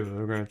gonna do,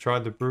 we're gonna try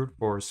the brute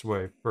force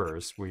way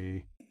first.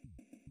 I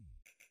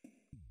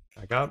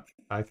got,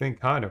 I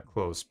think, kind of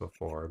close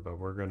before, but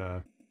we're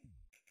gonna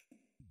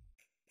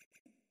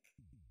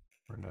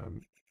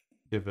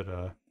give it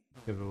a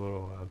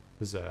little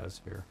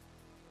pizzazz here.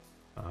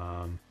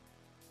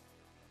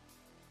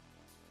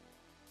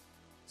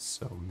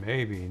 So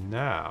maybe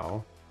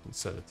now,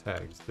 instead of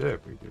tags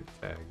div, we do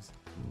tags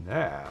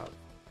nav.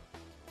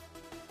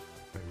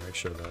 Let me make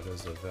sure that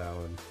is a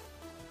valid.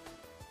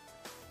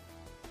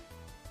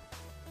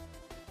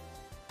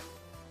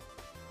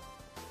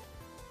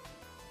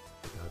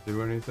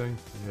 Do anything?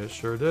 It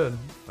sure did.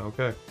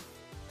 Okay.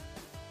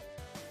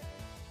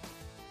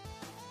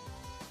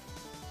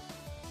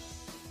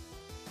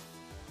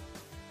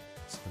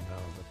 So now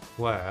the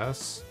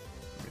class,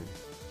 let me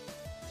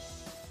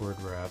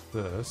word wrap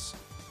this.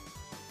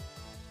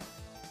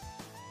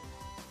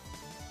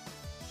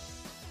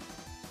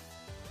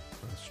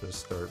 Let's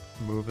just start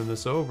moving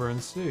this over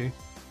and see.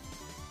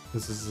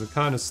 This is the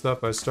kind of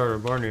stuff I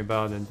started learning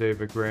about in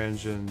David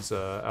Grandjean's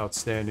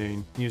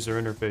outstanding user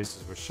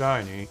interfaces with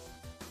Shiny.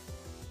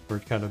 We're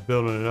kind of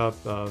building it up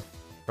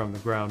from the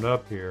ground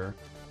up here,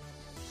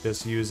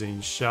 just using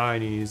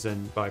Shiny's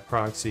and by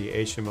proxy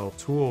HTML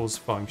tools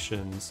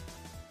functions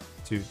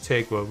to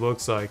take what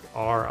looks like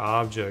R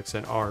objects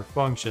and R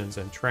functions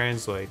and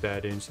translate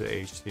that into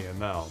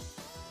HTML.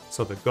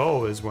 So the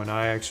goal is when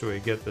I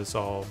actually get this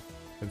all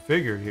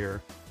configured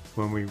here,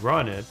 when we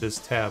run it, this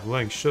tab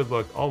link should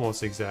look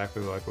almost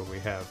exactly like what we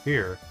have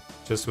here,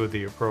 just with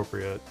the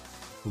appropriate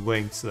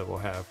links that we'll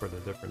have for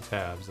the different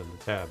tabs and the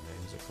tab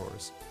names, of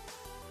course.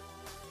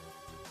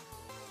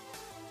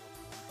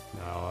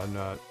 Now, I'm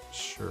not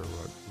sure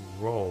what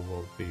role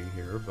will be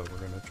here, but we're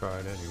going to try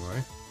it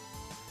anyway.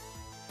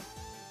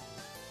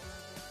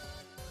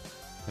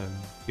 And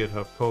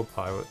GitHub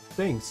Copilot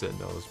thinks it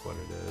knows what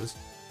it is.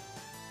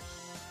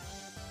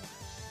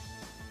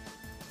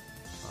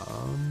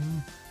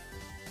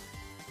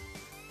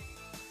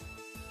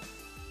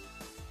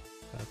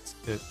 That's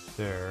it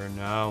there.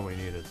 Now we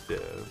need a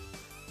div.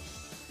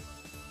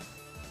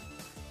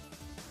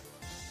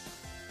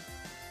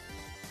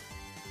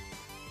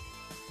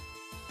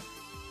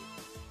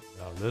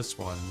 This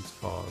one's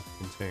called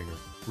container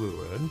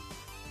fluid.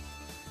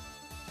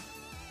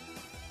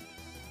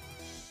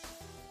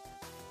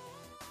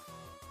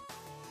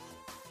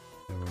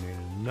 Then we need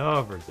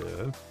another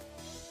div.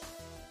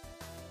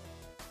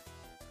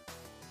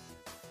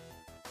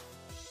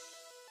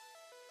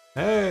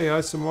 Hey,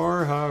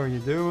 Isomar, how are you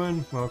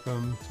doing?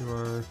 Welcome to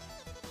our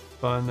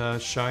fun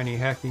Shiny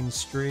hacking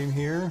stream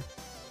here.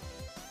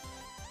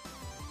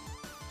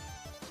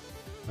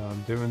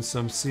 I'm doing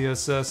some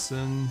CSS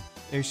and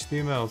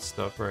HTML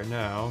stuff right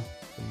now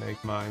to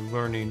make my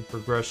learning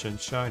progression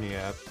Shiny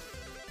app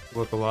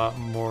look a lot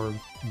more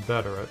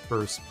better at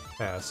first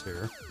pass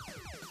here.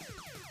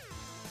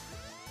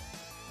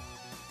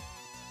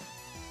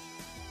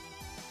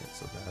 Okay,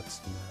 so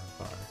that's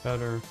our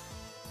header.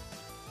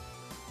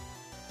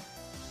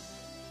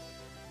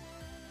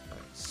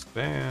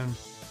 Expand.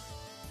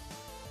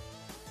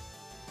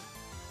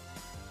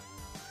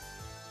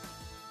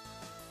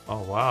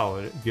 Oh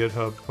wow,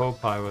 GitHub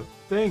Copilot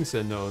thinks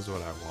it knows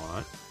what I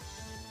want.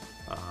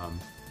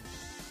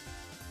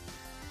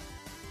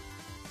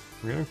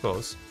 We're getting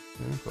close.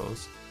 Getting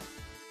close.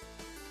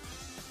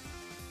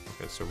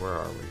 Okay, so where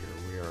are we here?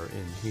 We are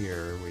in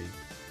here. We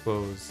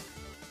closed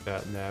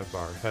that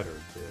navbar header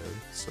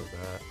div, so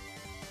that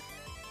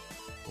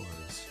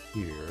was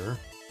here.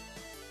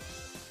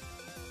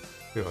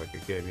 I feel like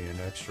it gave me an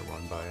extra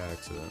one by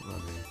accident. Let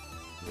me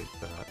delete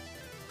that.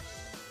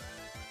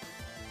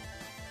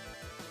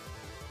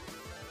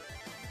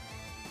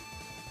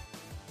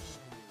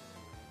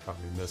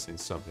 Probably missing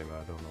something, but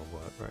I don't know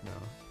what right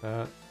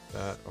now.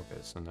 That, okay,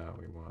 so now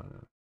we want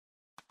to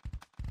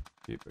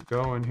keep it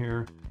going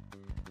here.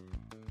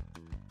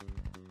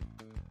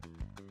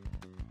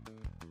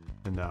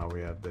 And now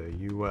we have the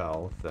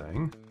UL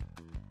thing.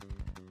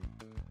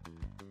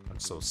 I'm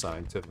so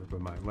scientific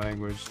with my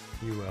language.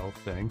 UL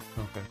thing,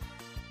 okay.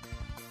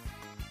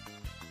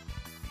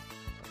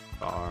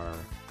 Bar,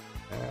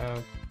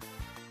 app.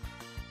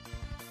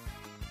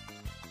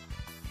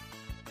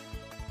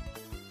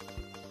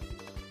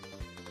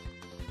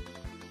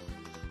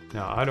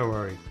 Now, I don't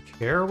really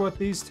care what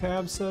these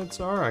tab sets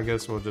are. I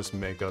guess we'll just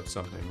make up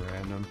something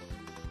random.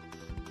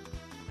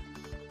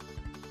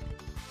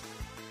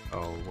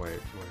 Oh, wait.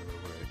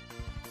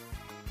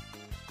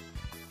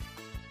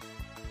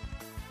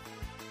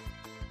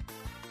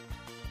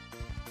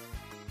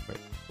 Wait,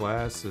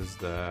 class is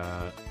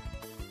that...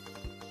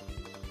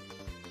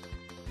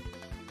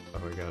 Oh,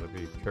 we gotta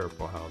be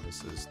careful how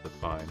this is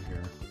defined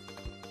here.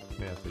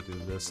 We have to do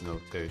this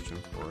notation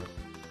for it.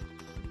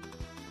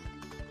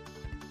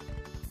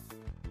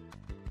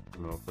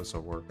 I don't know if this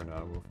will work or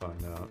not, we'll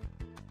find out.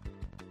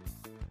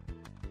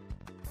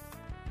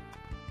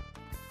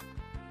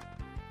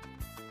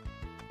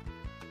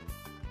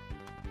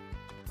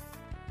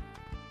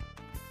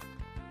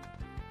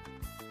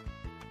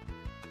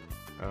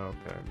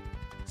 Okay,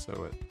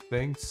 so it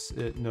thinks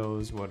it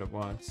knows what it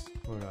wants,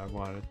 what I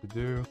want it to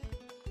do.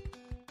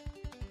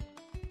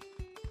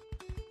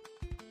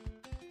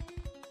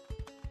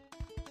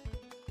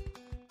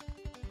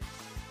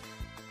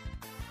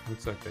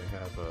 Looks like they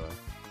have a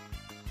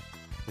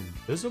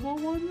invisible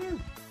one there?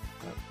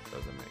 That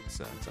doesn't make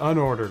sense.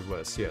 Unordered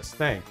list, yes,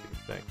 thank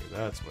you.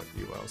 That's what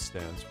UL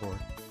stands for.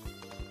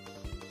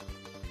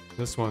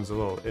 This one's a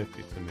little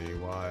iffy to me,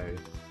 why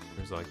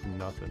there's like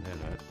nothing in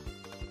it.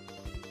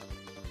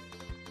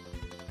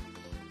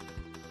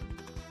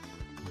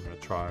 I'm gonna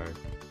try.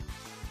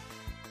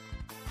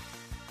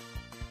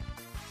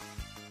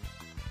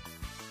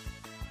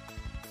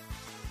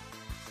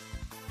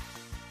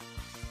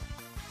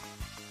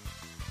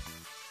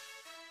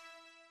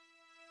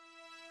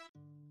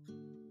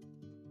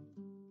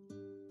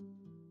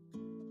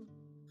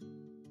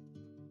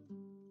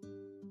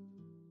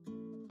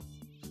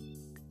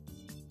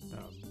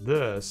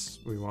 This,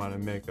 we want to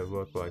make it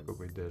look like what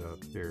we did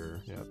up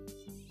here. Yep.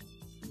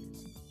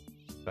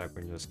 In fact,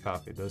 we can just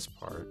copy this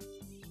part.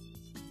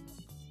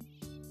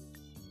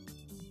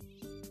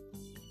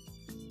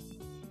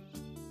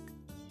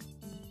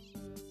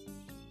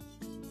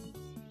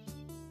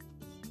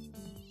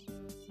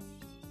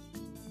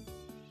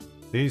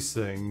 These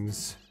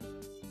things,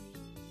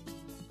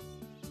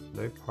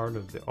 they part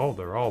of the, oh,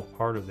 they're all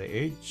part of the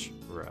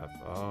href.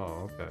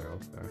 Oh, okay.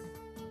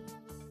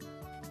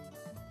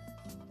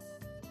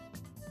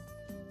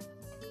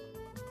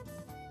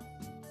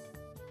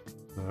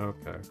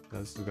 Okay,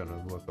 this is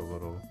gonna look a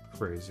little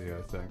crazy,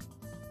 I think.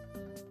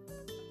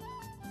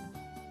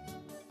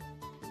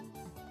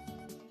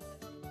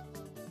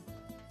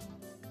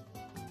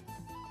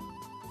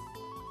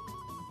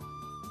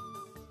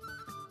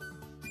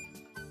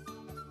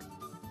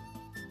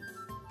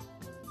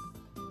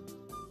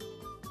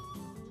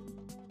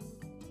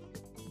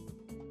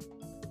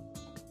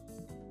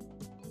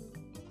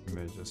 I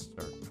may just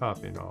start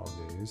copying all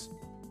of these.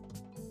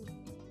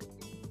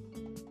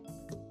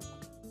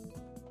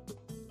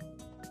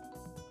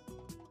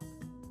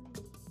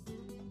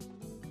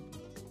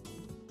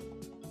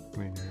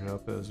 Cleaning it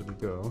up as we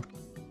go.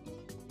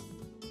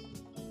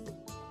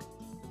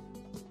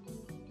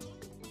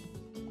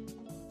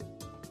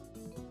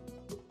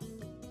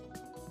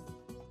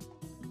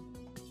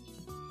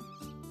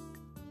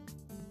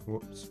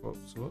 Whoops.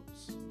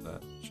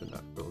 That should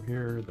not go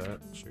here. That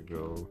should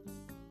go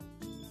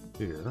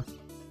here.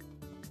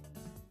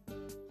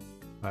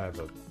 I have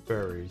a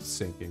very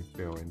sinking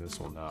feeling this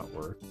will not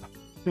work.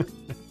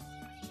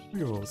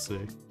 We will see.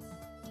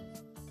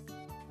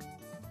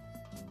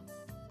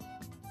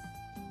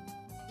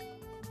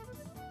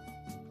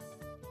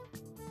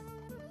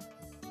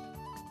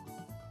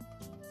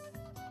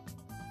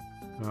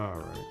 All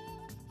right.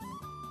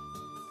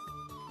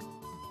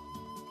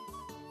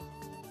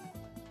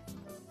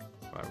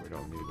 Why we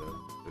don't need to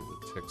do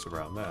the ticks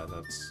around that.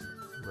 That's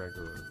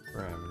regular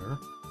parameter.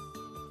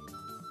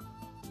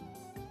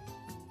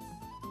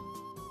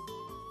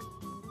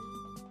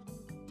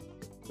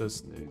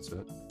 This needs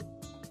it.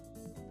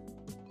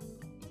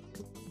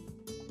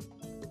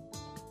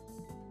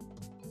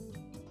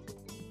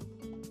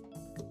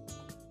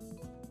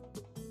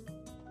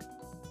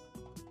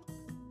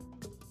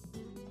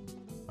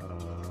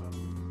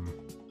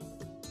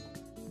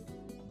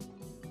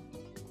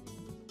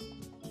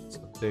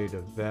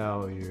 Data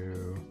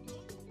value.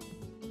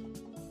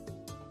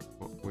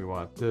 We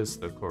want this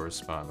to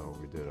correspond to what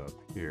we did up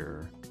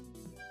here.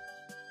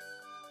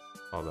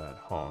 Call that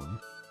home.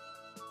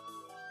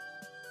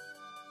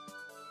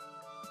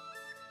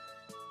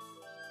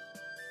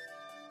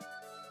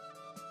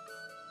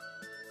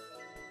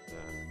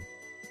 Then,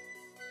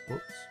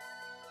 whoops.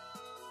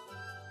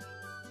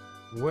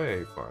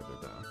 Way farther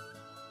down.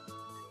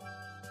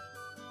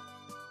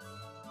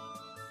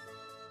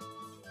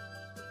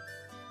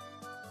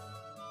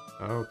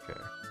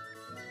 Okay.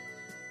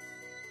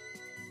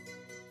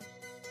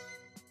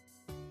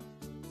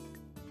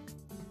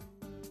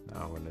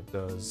 Now when it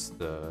does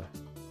the,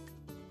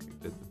 we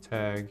did the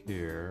tag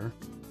here,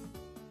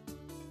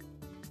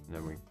 and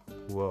then we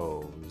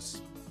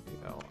close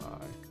the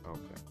li.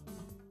 Okay.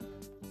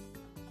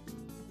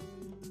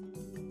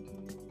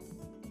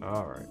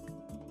 All right.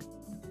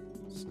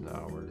 So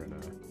now we're gonna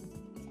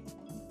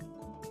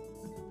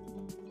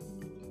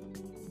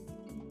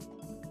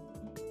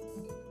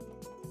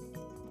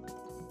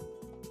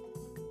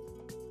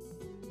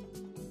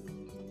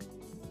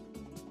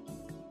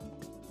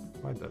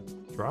Why'd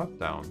that drop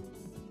down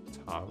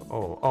top?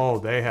 Oh,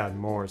 they had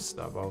more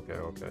stuff.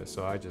 Okay.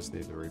 So I just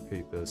need to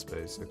repeat this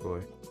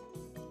basically.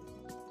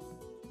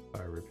 If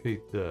I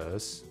repeat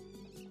this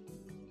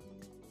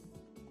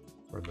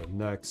for the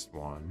next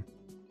one,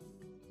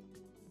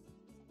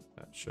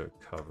 that should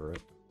cover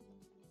it.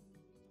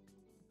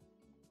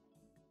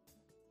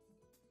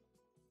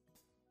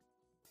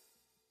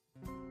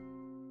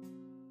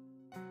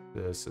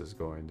 This is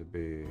going to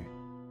be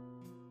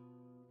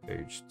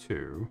page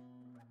 2.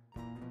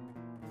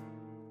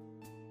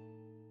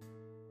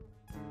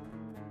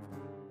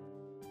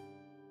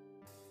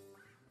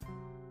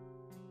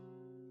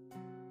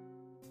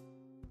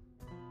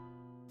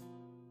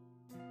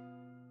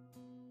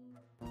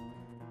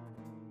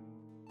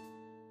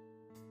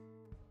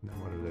 Now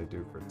what do they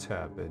do for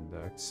tab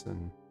index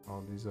and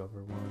all these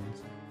other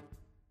ones?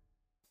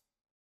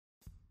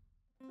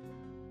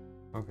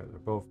 Okay, they're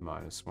both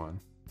 -1.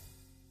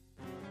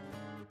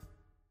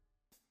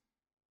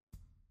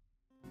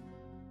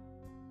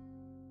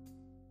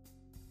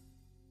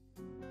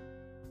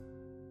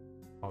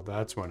 Oh,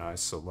 that's when I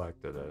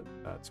selected it.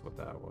 That's what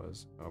that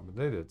was. Oh, but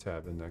they did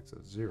tab index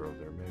at 0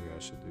 there. Maybe I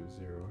should do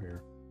 0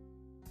 here.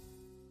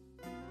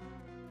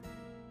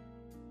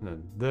 And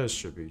then this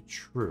should be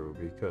true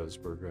because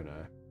we're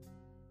gonna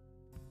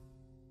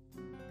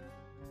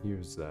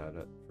use that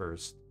at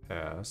first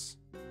pass.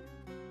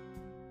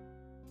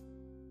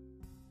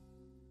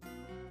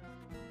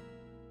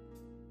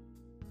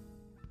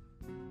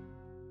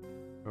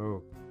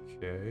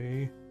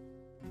 Okay.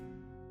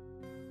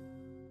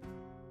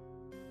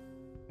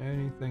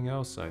 Anything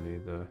else I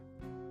need to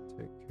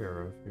take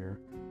care of here?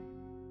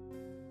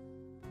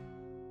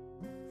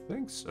 I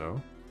think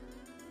so.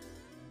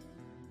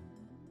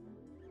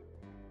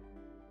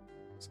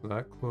 So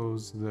that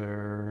closed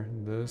there.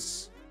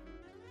 This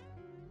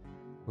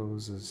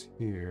closes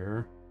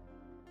here.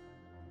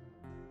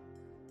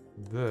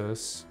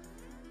 This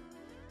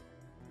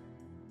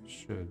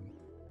should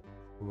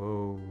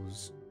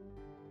close.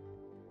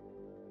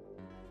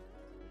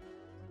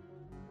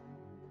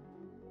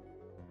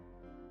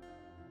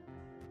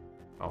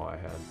 Oh, I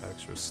had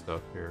extra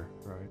stuff here,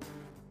 right?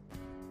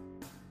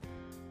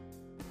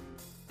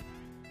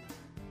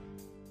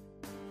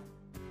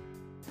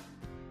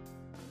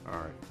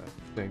 Alright, I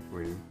think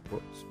we...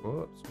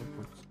 Whoops.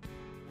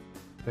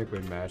 I think we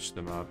matched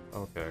them up.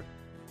 Okay.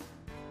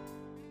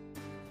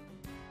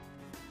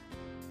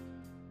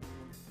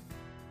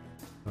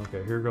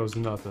 Okay, here goes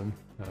nothing.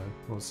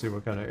 We'll see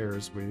what kind of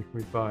errors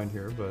we find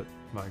here, but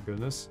my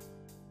goodness.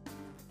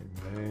 We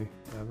may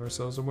have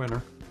ourselves a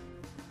winner.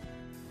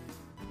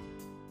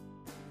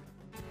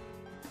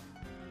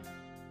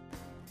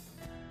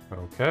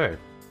 Okay.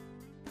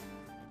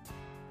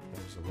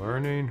 There's a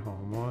learning,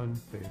 home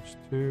 1, page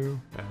 2,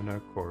 and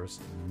of course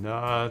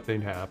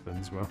nothing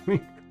happens when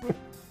we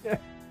click.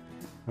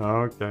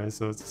 Okay,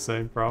 so it's the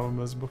same problem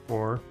as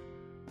before.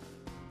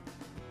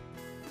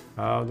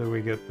 How do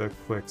we get the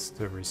clicks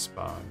to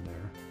respond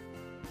there?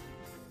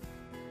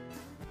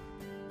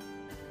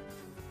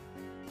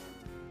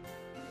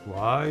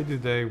 Why do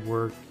they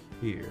work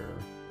here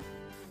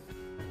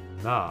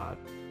and not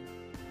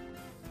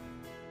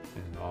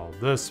in all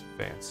this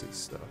fancy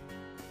stuff?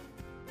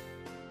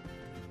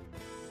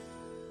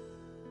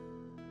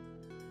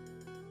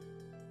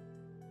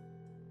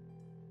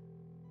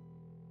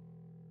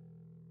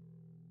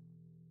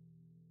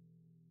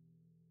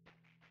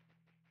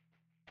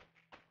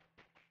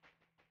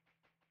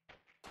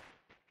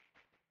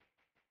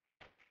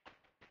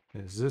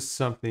 Is this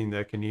something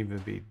that can even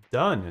be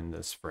done in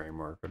this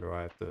framework, or do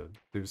I have to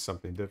do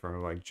something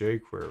different like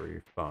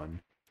jQuery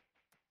fun,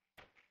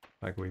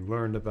 like we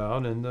learned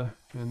about in the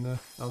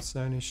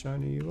Outstanding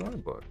Shiny UI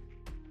book?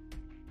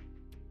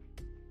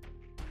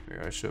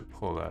 Maybe I should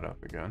pull that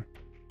up again.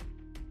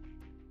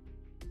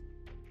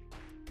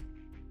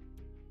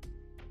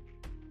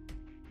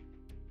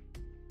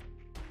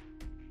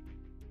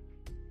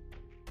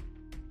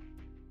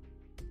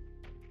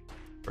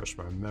 Refresh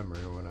my memory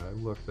when I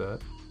looked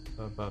at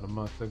about a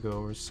month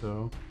ago or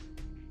so.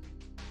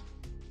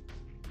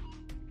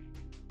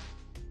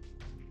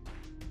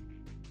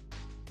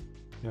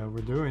 Yeah,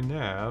 we're doing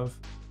nav.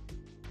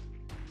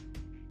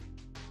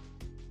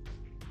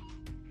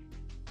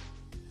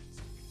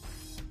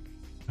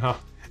 Huh.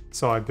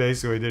 So I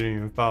basically didn't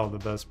even follow the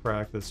best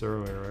practice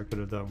earlier. I could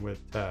have done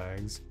with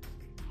tags.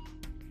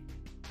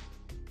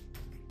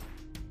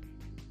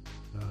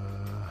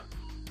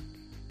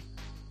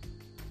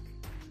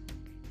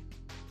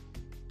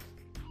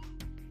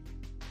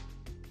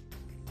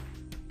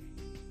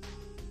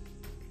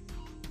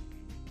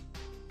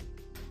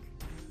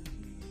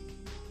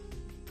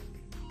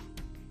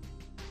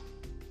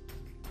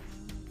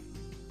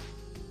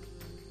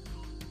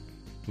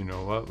 You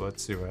know what?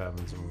 Let's see what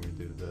happens when we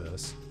do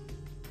this.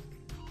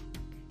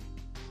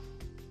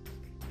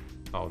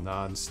 Oh,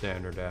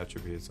 non-standard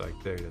attributes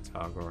like data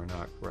toggle are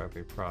not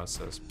correctly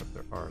processed, but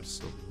there are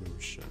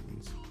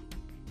solutions.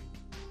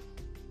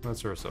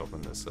 Let's first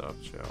open this up,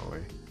 shall we?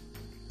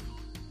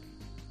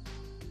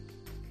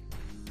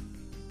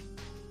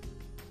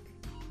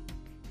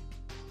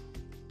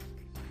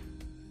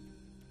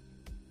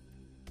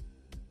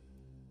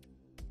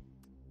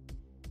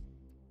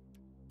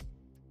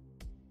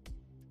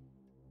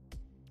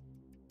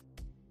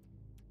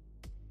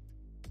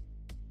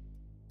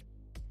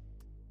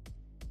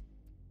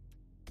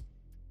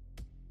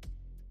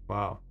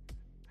 Wow.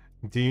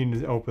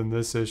 Dean opened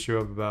this issue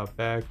up about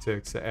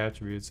backticks, the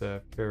attributes that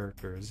have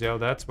characters. Yeah,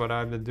 that's what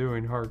I've been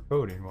doing hard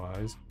coding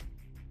wise.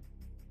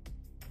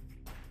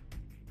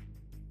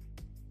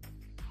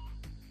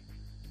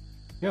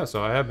 Yeah,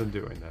 so I have been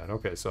doing that.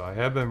 Okay, so I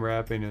have been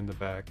wrapping in the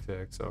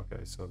backticks.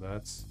 Okay, so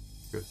that's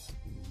good to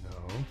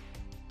know.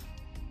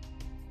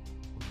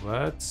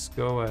 Let's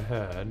go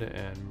ahead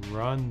and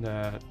run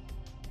that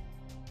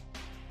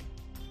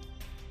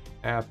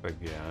app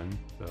again,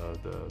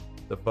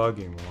 the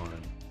bugging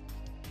one.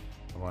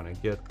 I want to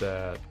get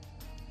that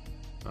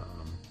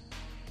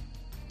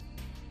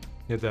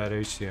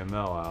HTML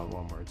out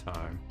one more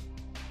time.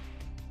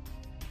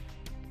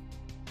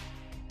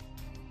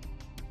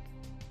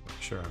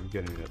 Make sure I'm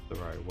getting it the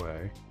right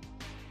way.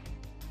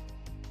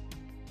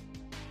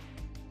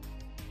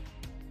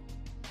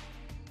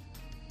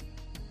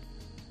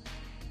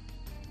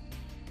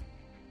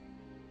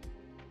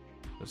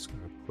 Just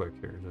gonna click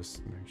here just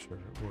to make sure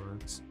it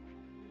works.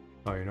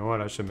 Oh, you know what?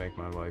 I should make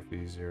my life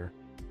easier.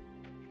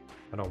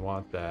 I don't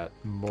want that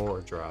more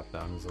drop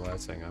down because the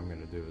last thing I'm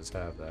gonna do is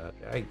have that.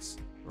 Yikes,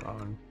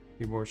 wrong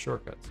keyboard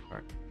shortcuts. All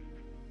right.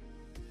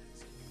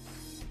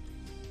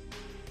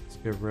 Let's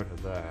get rid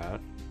of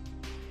that.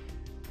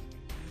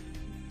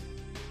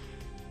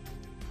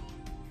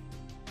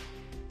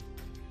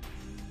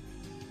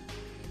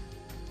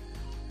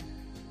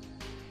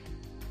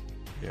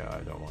 Yeah, I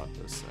don't want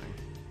this thing.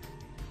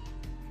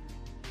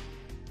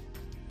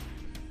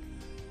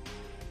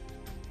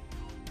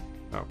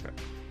 Okay.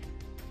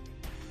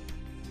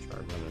 Try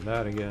running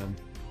that again.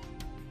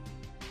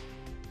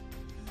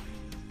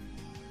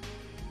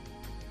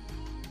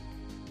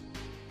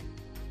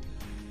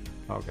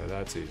 Okay,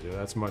 that's easier.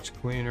 That's much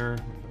cleaner.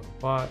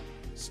 Plot,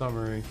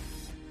 summary.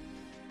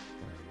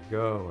 There we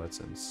go. Let's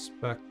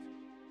inspect.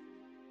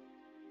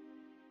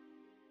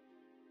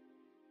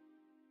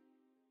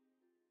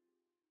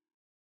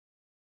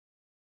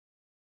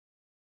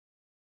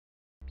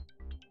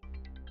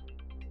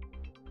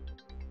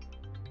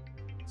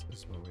 This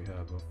is what we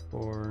had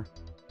before.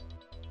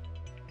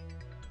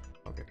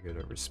 Okay, get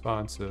it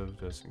responsive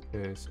just in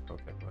case.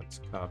 Okay, let's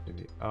copy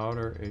the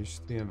outer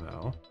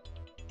HTML.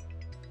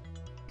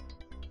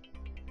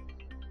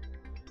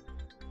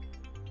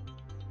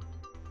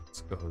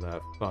 Let's go with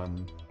that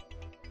fun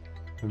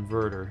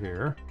converter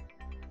here.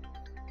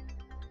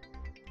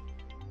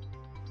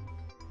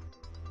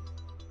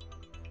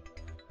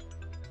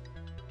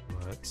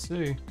 Let's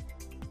see.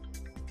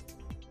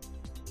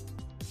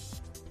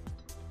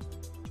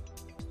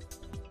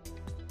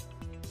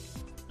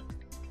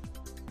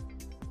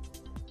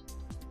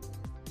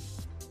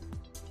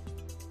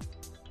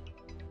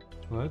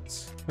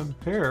 Let's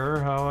compare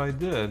how I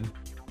did.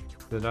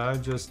 Did I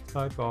just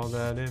type all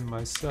that in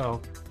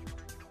myself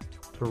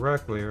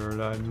correctly, or did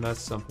I mess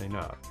something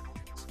up?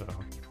 So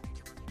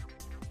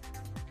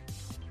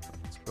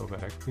let's go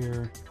back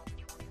here.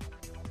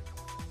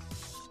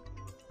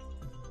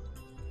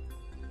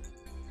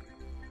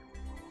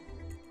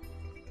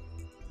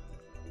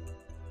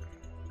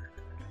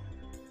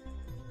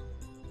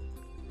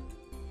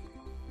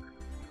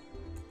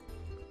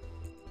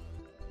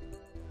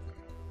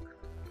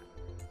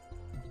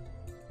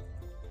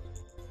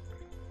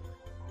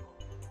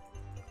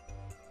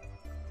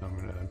 I'm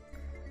gonna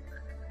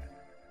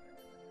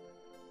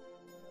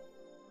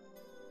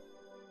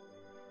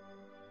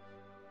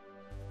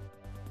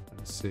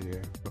let's see.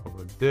 Well,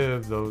 with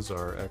div, those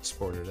are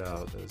exported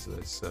out, as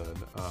I said.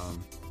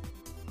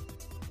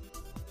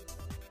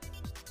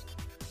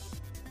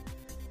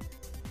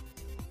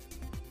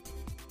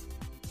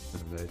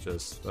 And they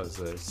just, as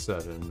I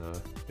said in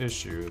the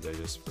issue, they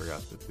just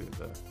forgot to do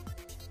the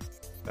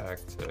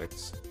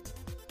backticks.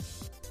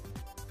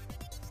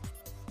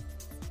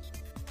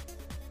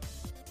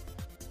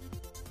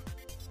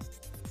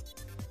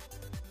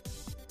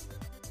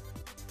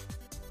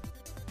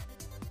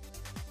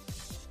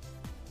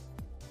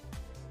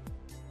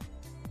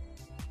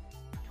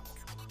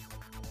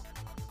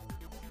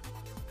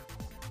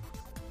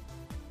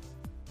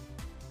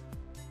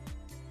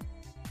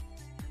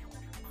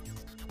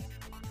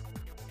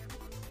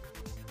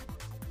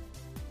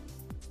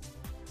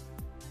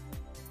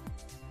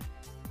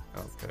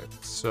 Okay,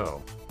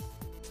 so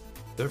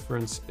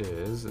difference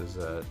is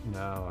that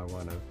now I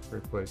want to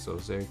replace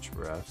those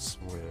hrefs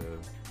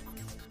with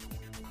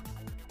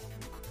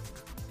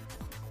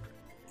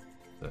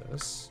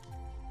this.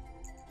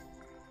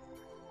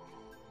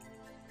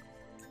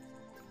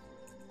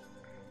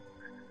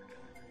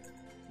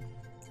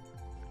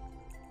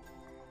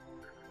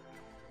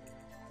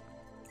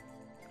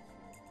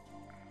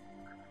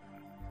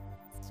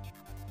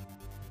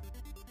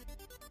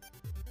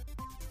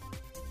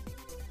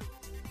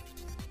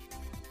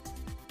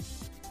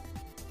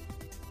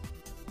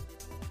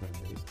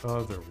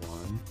 Other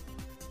one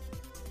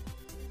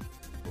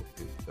will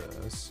be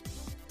this.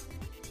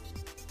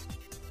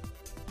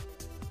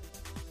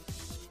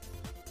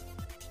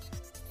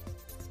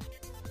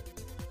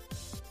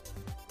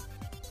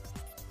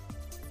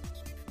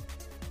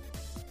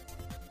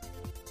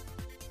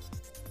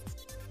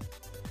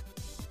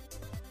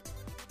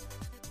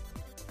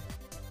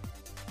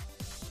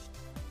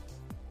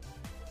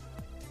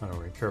 I don't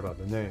really care about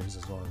the names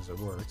as long as it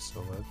works.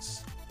 So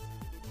let's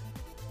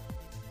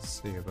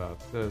see about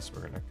this.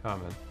 We're going to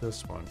comment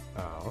this one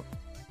out.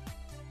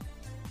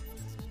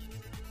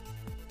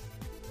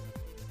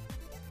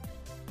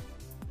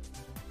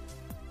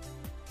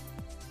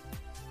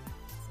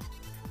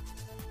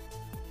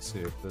 See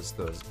if this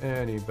does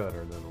any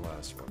better than the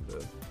last one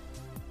did.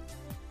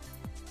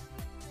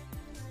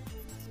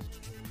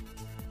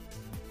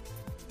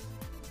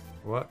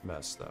 What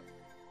messed up?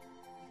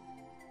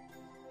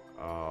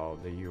 Oh,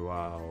 the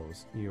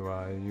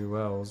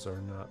ULs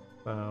are not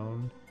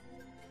found.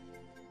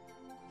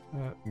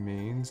 That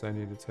means I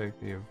need to take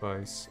the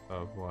advice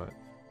of what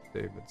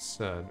David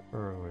said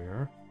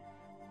earlier.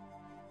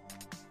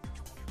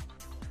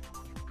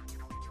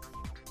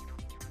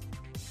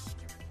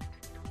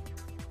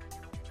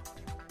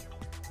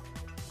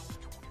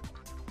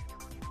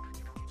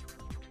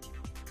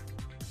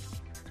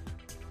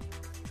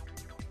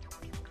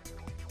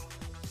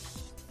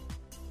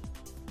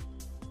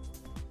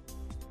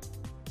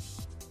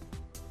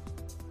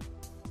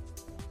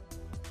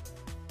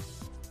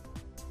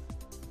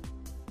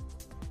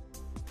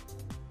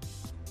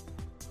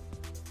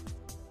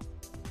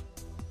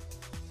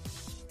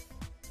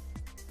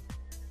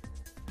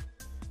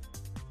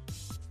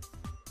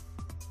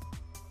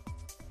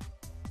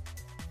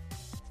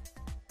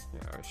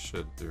 I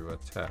should do a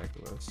tag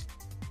list.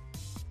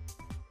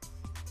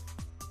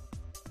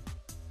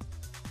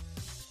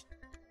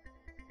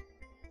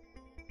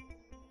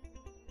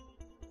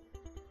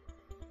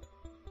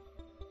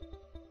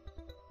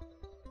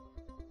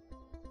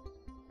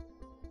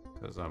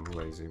 Because I'm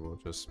lazy, we'll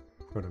just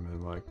put them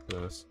in like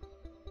this.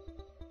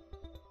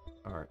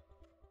 Alright.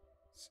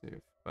 See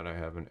if, but I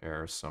have an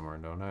error somewhere,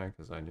 don't I?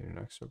 Because I need an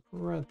extra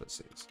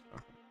parentheses.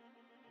 Okay.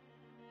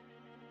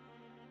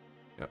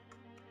 Yep.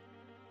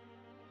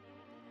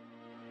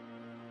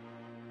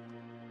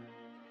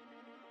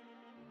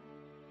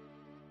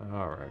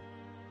 Alright.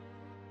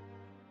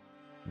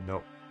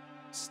 Nope.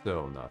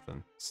 Still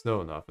nothing.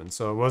 Still nothing.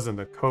 So it wasn't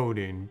the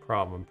coding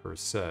problem per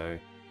se.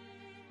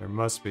 There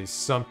must be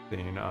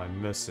something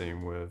I'm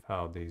missing with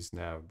how these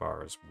nav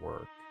bars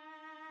work.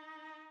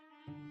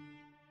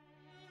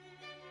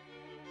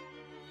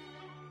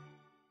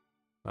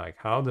 Like,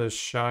 how does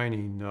Shiny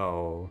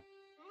know,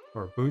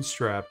 or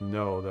Bootstrap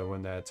know that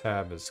when that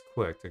tab is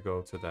clicked to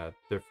go to that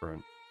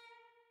different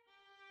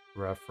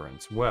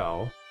reference?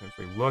 Well, if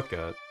we look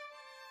at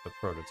the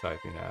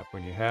prototyping app,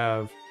 when you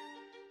have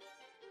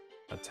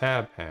a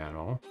tab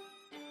panel,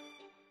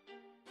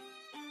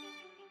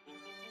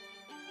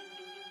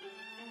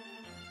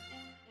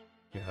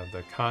 you have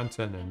the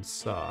content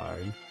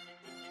inside.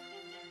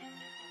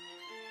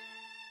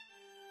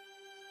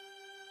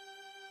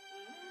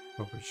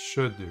 What we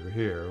should do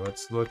here,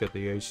 let's look at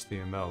the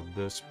HTML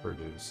this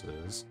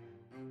produces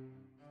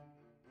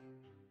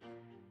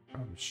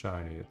from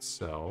Shiny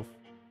itself.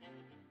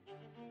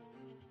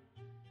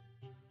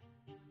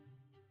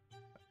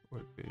 That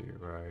would be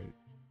right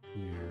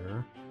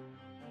here.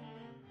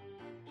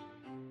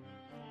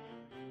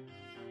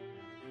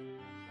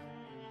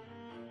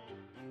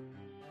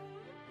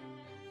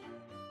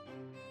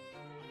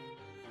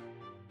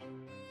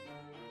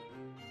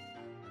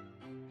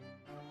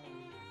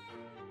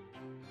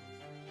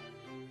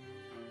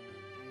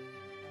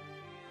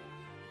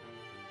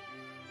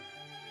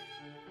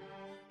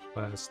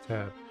 Class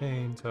tab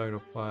pane,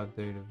 title plot,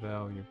 data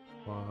value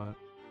plot.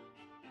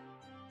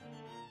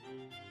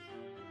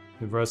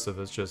 The rest of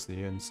it's just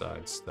the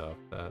inside stuff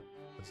that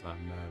does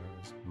not matter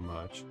as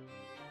much.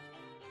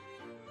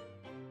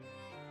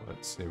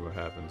 Let's see what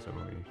happens when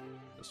we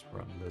just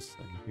run this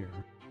thing here.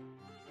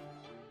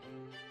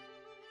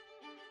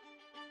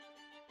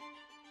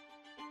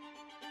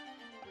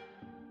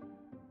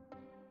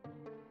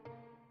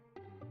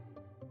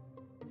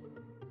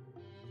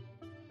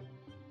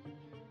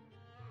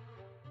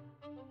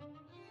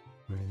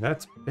 I mean,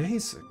 that's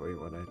basically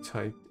what I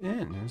typed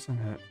in, isn't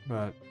it?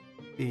 But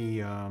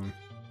the,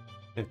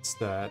 it's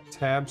that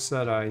tab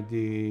set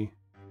ID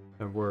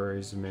that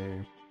worries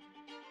me,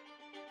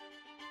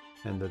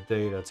 and the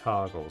data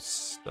toggle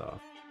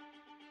stuff.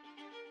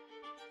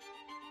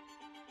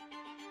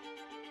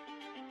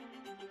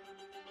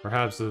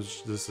 Perhaps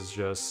this is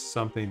just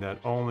something that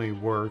only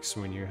works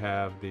when you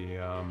have the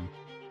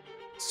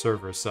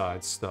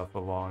server-side stuff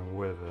along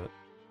with it.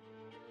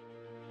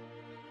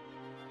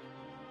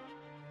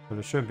 But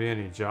there shouldn't be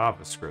any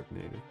JavaScript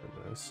needed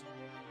for this.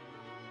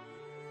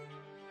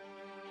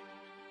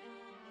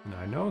 And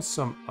I know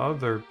some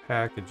other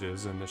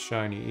packages in the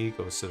Shiny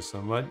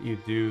ecosystem let you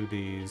do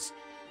these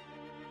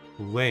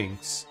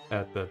links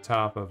at the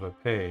top of a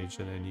page,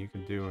 and then you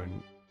can do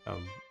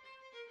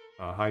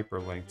a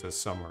hyperlink to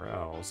somewhere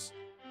else.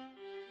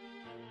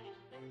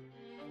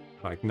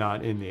 Like,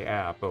 not in the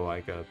app, but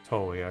like a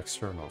totally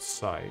external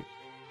site.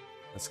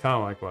 That's kind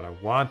of like what I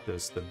want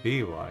this to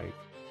be like.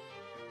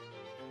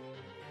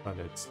 But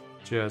it's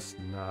just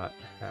not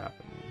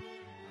happening.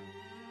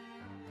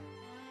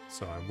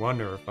 So I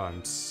wonder if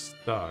I'm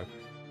stuck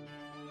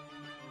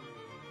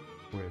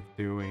with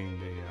doing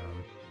the...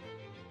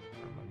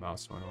 my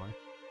mouse went away.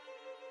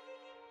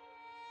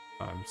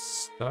 I'm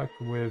stuck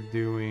with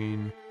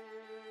doing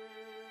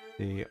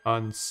the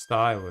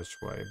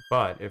unstylish way,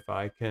 but if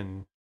I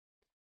can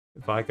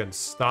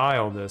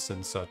style this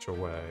in such a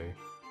way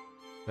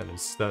that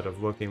instead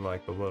of looking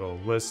like the little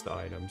list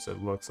items,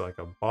 it looks like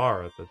a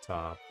bar at the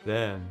top,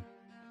 then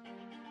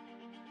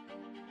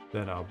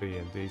I'll be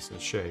in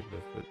decent shape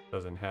if it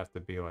doesn't have to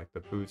be like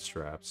the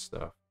bootstrap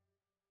stuff.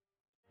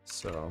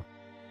 So,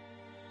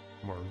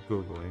 more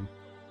Googling.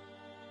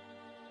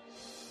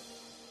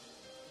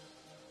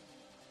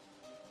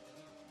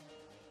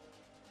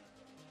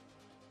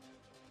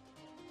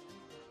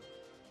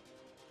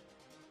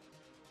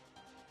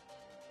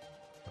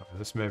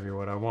 This may be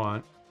what I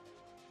want.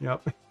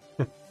 Yep.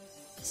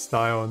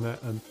 Style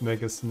and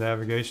make a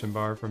navigation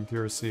bar from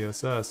pure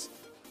CSS.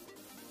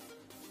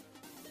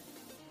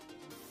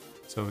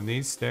 So it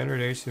needs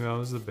standard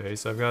HTML as the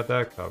base. I've got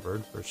that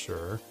covered for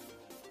sure.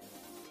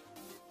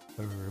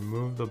 So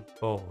remove the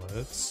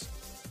bullets.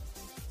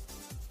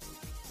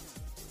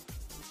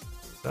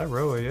 Is that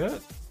really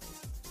it?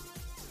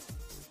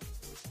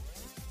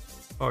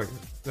 Oh,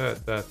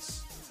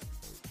 that's...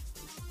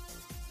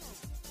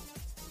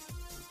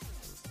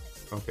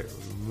 Okay,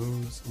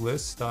 removes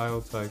list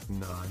style type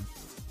none.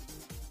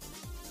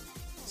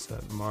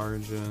 Set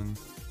margin.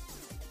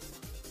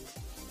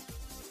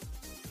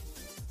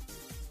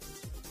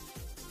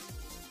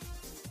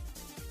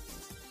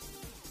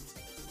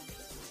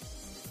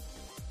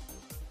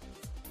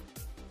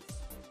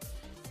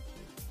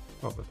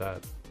 Oh, but that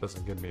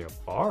doesn't give me a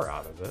bar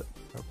out of it.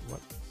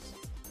 What's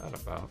that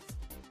about?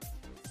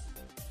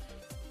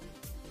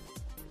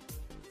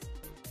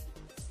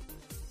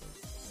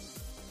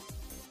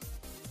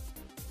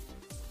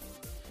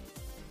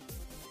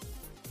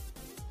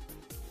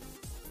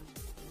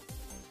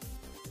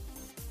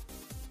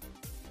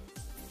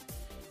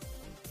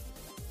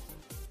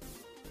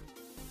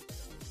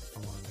 I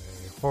want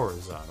a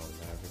horizontal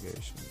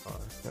navigation bar.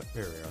 Yep,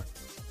 here we are.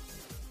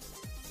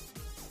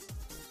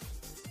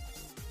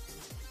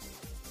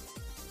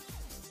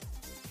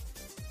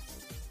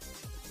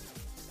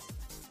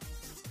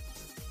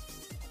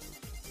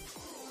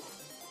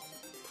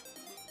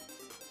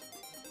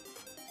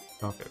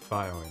 Okay,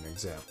 following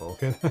example.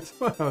 Okay, that's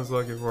what I was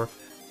looking for.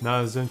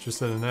 Not as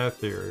interested in that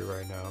theory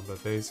right now,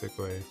 but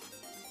basically...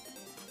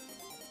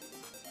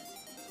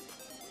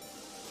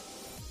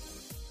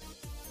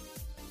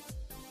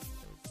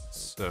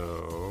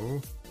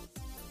 So...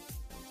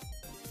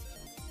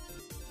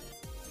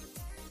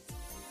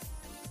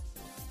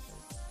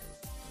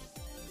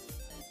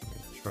 Let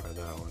me try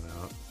that one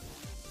out.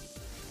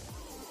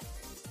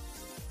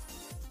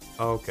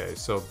 Okay,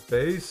 so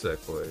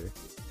basically...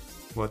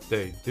 what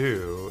they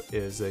do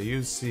is they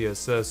use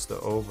CSS to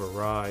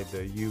override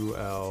the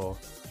UL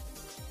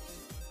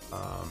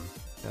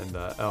and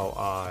the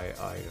LI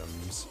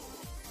items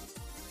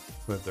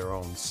with their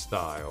own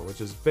style,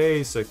 which is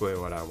basically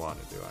what I want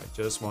to do. I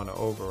just want to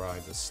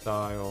override the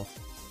style,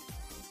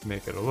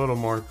 make it a little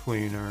more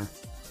cleaner.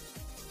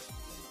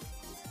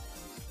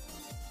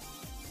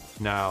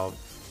 Now,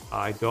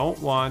 I don't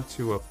want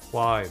to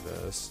apply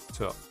this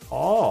to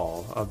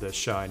all of the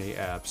Shiny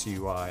apps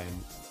UI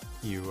and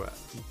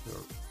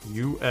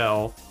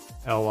UL,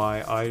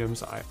 LI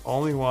items. I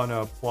only want to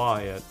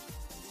apply it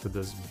to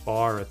this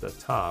bar at the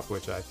top,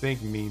 which I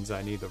think means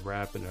I need to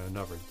wrap it in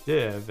another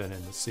div, and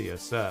in the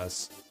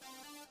CSS,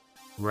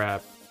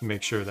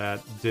 make sure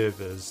that div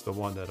is the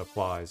one that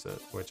applies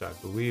it, which I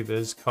believe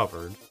is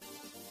covered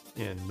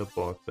in the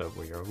book that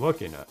we are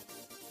looking at.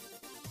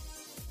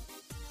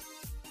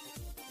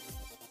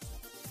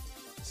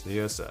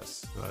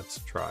 CSS, let's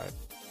try it.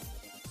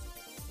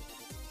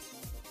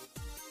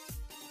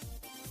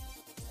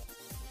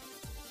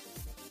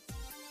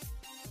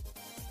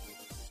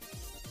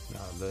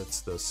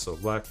 That's the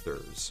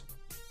selectors.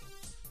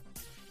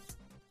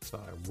 So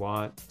I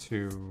want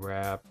to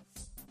wrap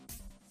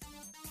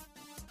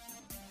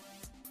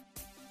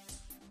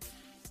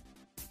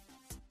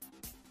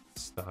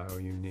style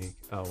unique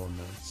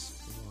elements.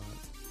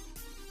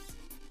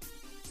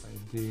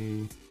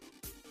 ID.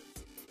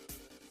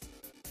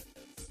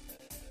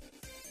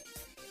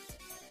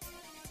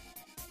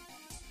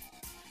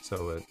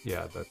 So it,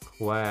 yeah, the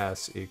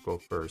class equal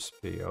first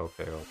P.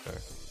 Okay, okay.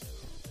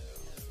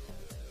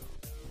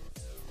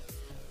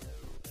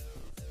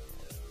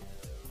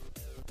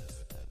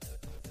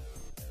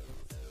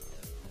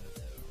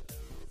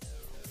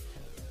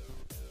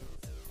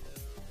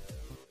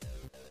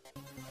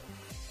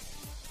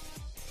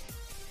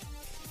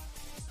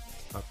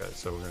 Okay,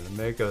 so we're going to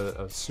make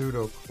a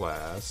pseudo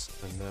class,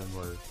 and then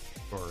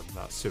or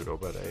not pseudo,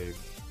 but a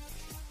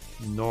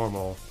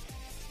normal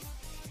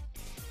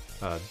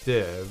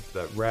div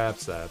that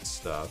wraps that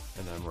stuff,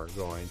 and then we're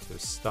going to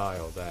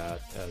style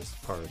that as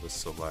part of the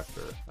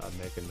selector.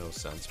 Making no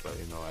sense, but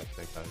you know, I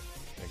think I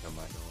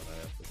might know what I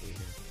have to do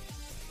here.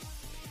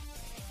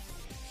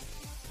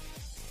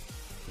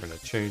 We're going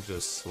to change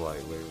this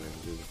slightly. We're going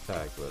to do the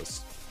tag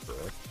list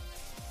trick.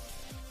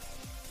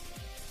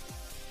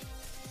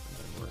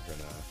 We're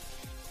gonna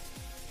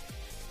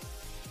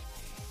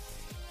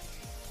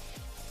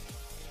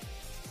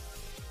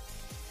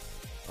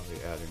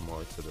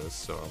more to this,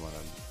 so I want to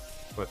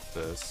put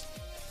this.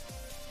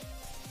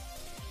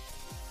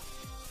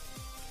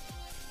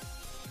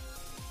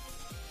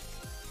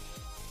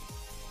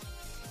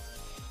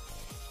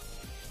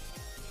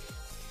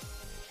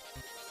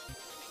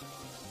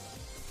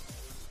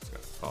 Just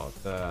gonna call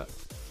it that,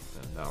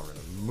 and now we're gonna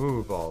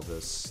move all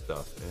this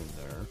stuff in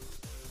there.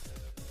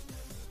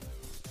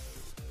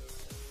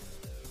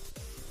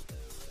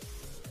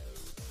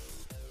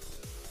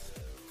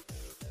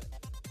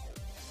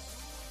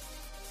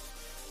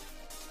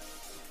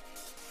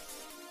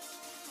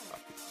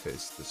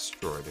 Paste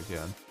destroyed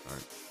again. All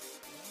right.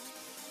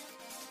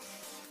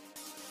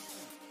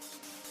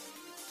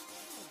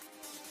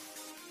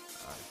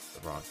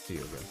 The wrong key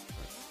again.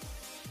 Right.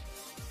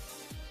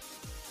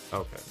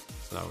 Okay,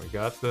 so now we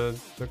got the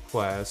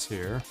class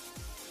here.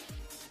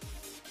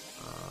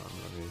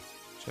 Let me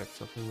check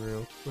something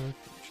real quick.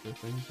 Make sure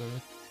things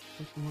are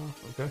clicking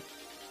off. Okay.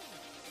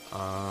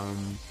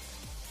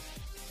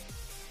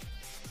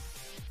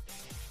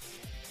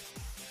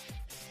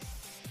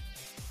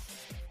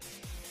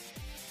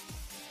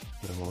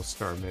 Then we'll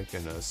start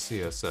making a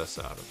CSS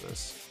out of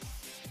this.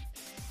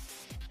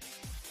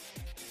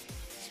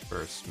 Let's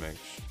first make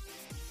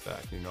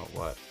back. You know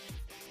what?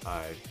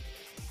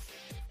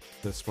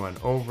 This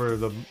went over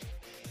the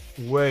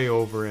way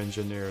over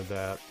engineered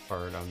that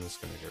part. I'm just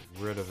gonna get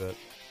rid of it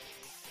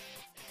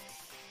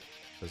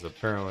because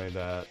apparently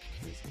that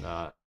is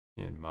not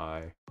in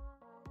my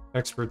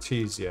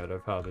expertise yet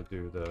of how to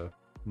do the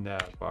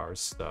nav bar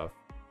stuff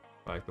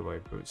like the way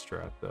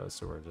Bootstrap does.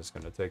 So we're just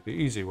gonna take the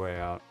easy way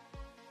out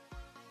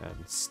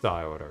and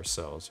style it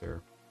ourselves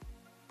here.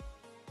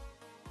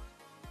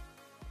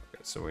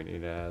 Okay, so we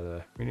need to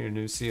add we need a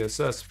new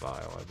CSS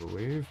file, I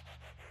believe.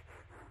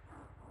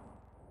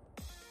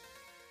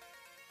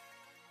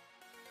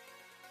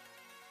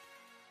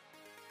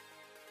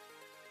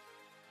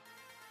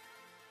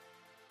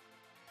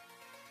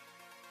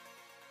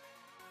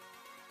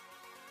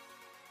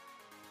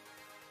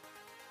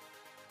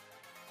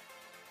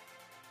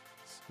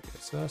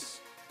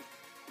 CSS.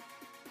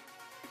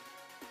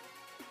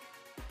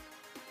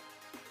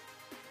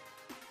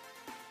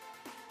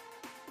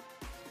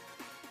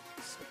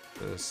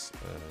 This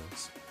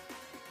as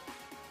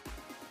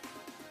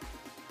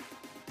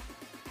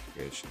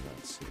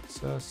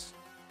application.css.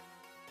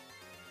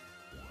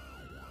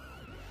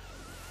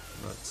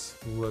 Let's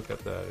look at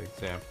that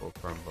example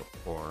from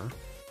before.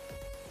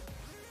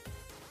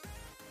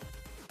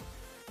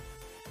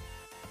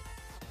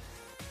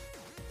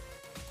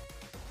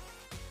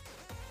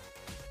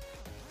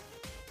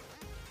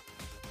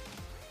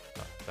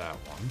 Not that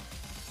one.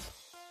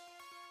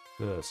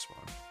 This one.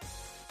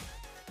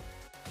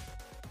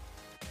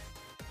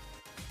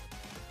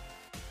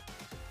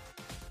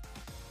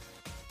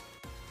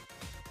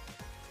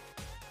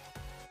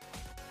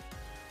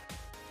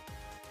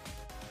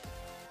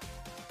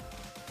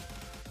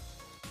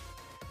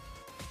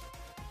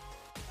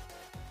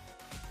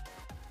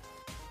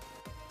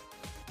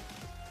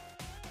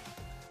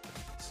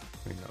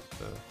 Clean up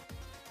the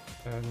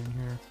padding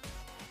here.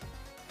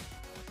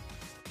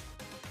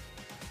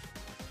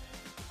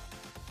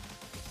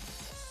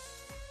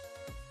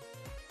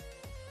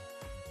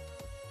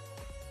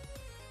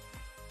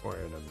 Wait a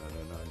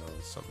minute, I know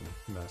something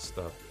messed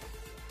up.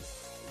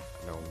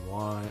 I don't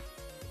want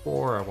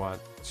 4, I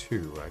want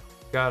 2. I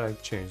gotta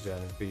change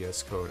that in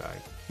VS Code. I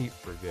keep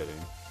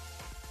forgetting.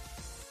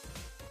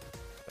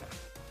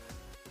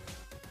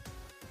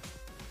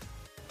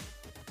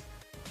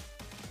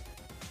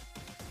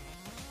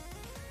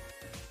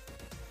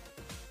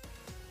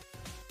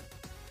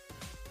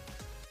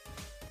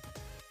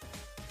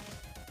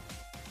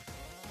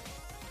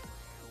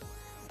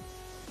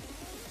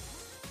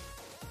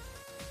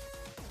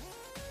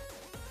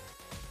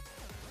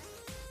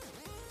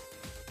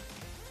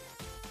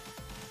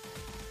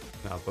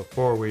 Now,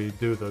 before we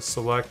do the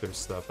selector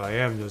stuff, I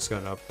am just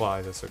going to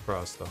apply this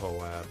across the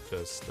whole app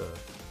just to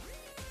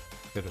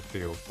get a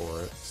feel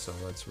for it. So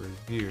let's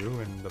review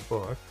in the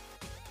book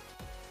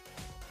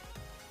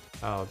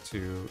how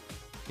to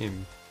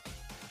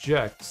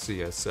inject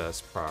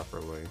CSS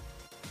properly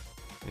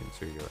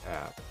into your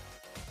app.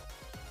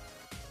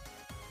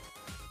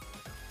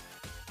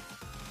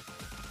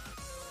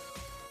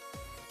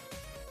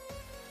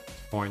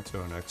 Point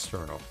to an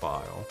external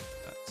file.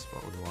 That's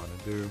what we want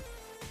to do.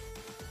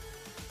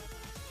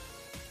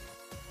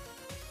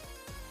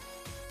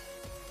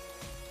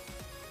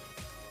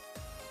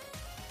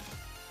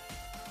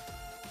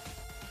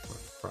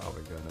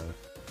 Probably gonna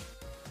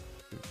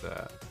do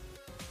that.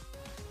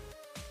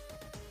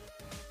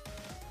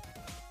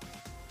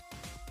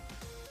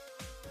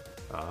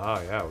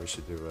 Ah, yeah, we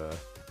should do a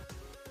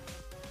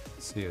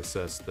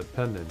CSS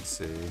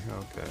dependency.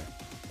 Okay.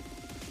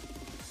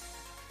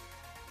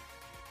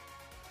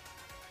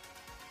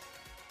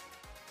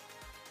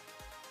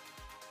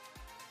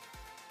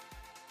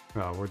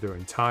 Well, we're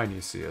doing tiny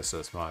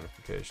CSS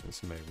modifications,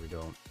 so maybe we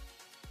don't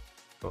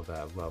go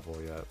that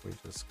level yet. We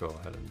just go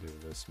ahead and do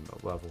this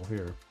level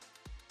here.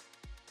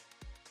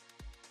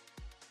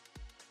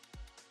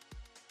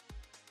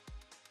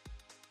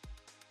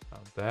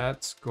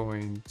 that's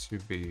going to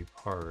be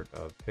part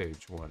of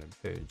page 1 and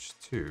page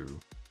 2.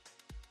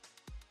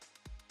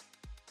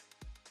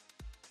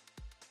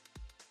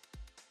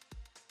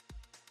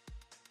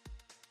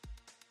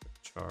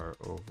 Which are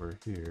over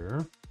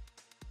here.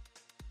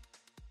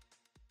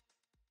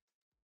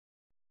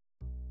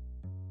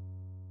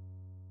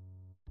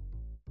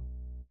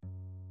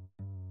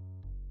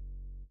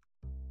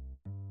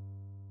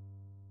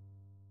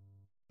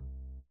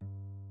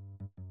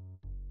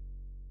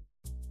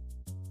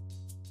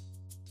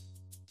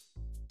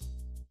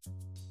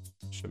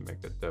 Should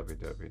make a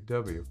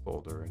www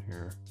folder in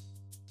here.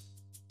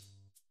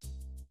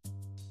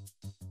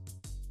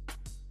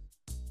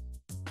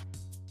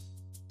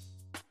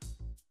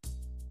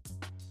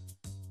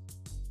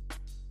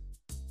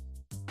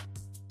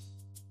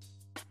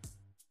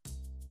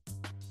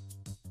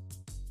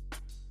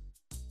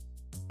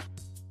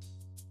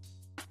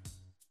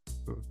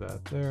 Move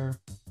that there.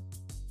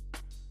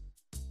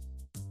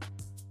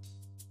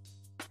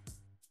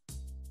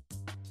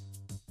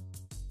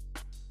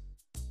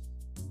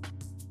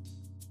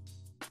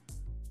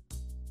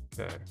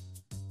 Okay,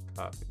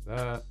 copy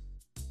that,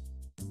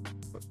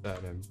 put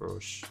that in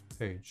brush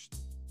page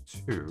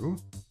 2.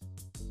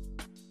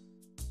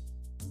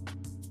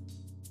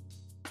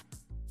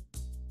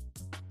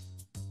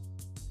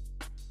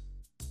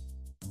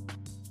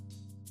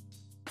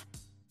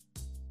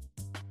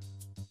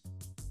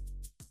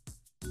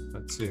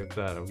 Let's see if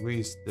that at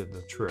least did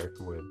the trick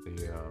with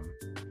the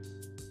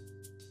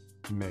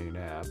main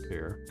app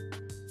here.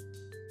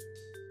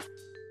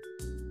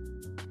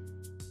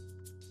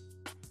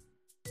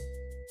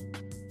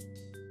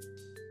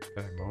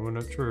 Okay, moment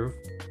of truth.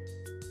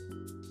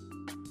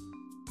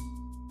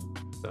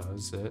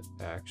 Does it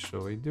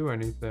actually do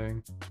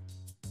anything?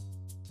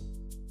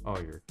 Oh,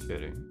 you're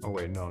kidding. Oh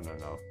wait, no, don't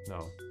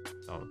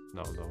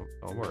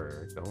worry,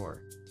 Eric, don't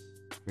worry.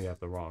 We have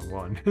the wrong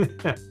one.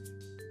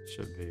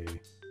 Should be.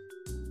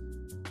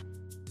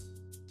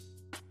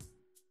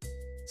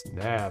 It's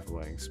nav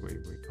links. We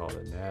call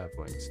it nav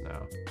links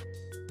now.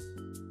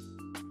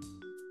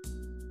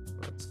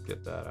 Let's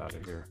get that out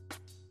of here.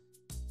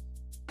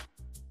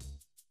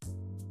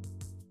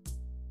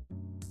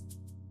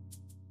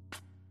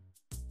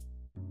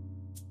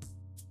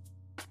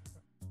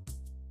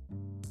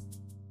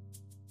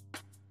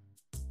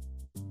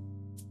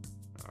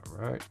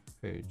 All right,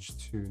 page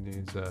 2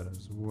 needs that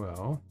as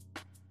well.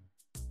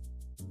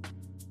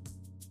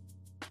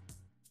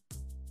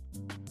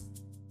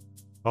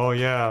 Oh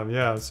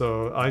yeah.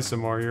 So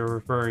Isomar, you're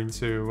referring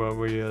to what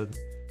we had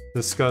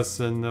discussed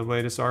in the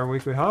latest Our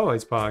Weekly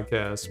Highlights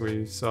podcast.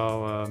 We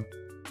saw,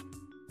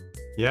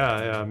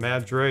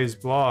 Matt Dre's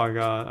blog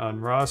on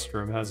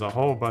Rostrum has a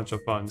whole bunch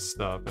of fun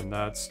stuff, and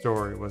that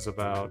story was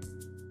about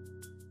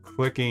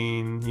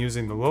clicking,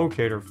 using the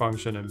locator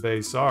function in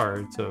base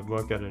R to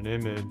look at an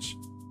image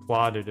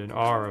plotted in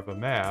R of a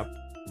map,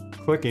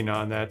 clicking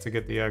on that to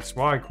get the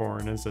XY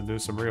coordinates and do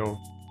some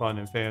real fun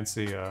and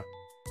fancy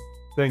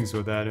things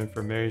with that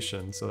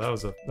information. So that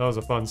was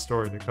a fun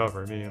story to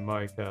cover. Me and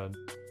Mike had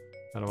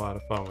a lot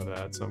of fun with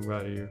that. So I'm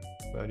glad you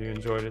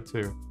enjoyed it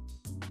too.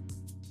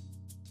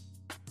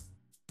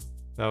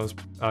 I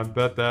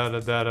bet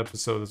that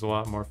episode is a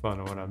lot more fun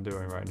than what I'm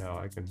doing right now.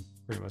 I can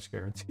pretty much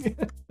guarantee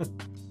it.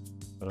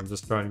 But I'm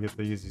just trying to get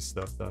the easy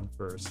stuff done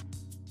first.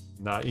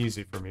 Not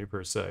easy for me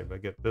per se,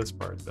 but get this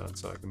part done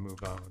so I can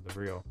move on with the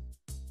real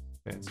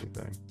fancy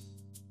thing.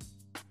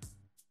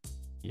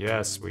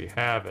 Yes, we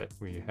have it.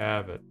 We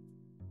have it.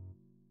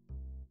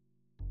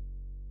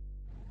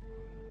 I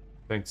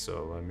think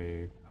so. Let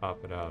me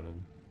pop it out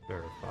and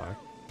verify.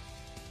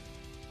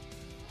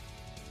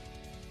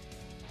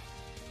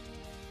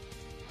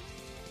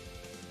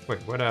 Wait,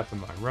 what app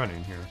am I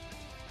running here?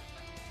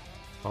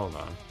 Hold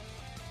on.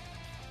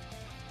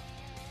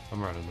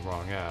 I'm running the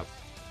wrong app.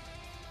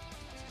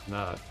 It's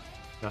not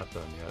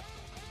done yet.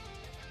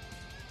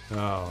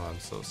 Oh, I'm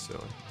so silly.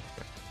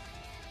 Okay.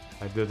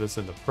 I did this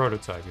in the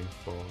prototyping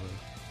folder.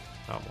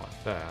 I don't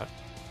want that.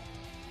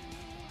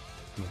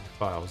 The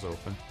file's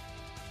open.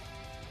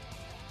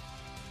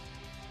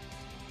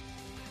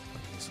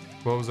 Just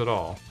close it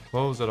all.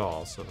 Close it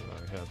all so that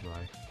I have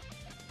my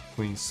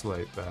clean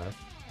slate back.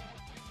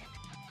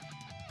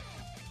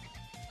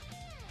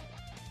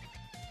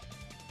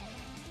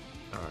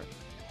 Alright.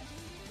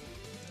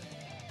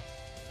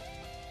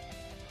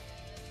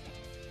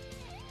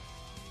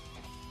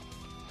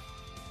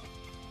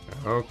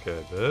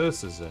 Okay,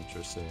 this is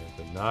interesting. I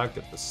did not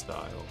get the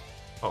style.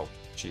 Oh,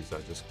 jeez, I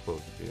just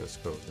closed the VS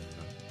Code.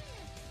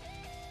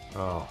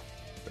 Oh,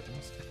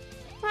 goodness.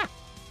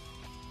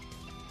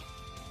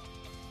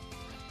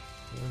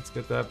 Let's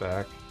get that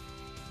back.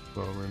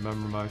 So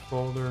remember my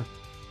folder?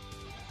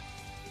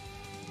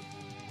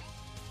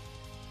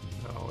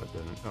 No, it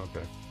didn't.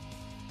 Okay.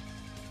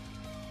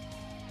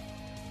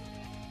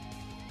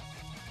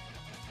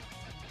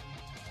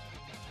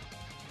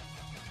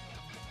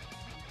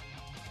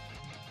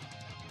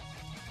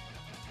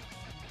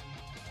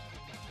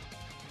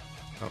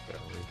 Okay,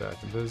 are we back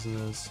in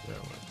business? Yeah,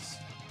 let's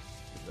do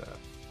that.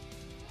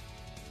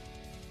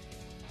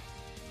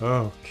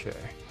 Okay.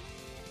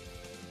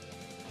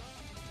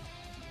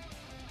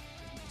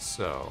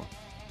 So.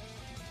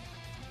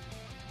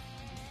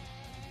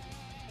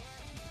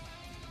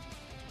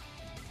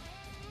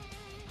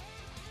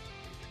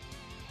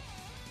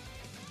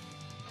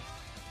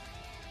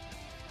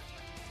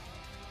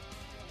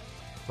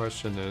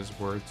 Question is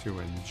where to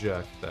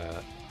inject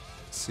that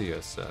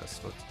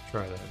CSS. Let's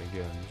try that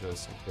again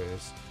just in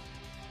case.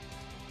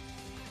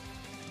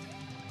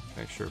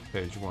 Make sure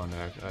page 1,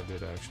 I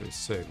did actually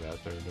save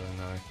that there,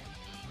 didn't I?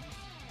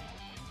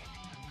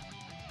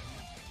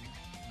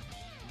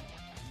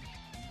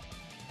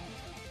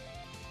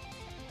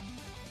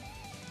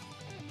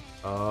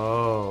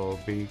 Oh,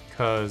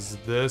 because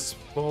this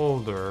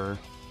folder,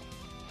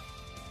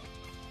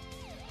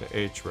 the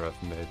href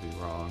may be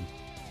wrong.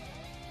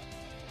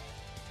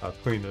 I'll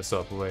clean this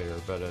up later,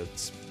 but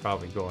it's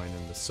probably going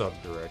in the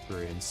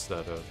subdirectory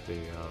instead of the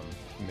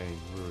main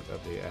root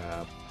of the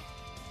app.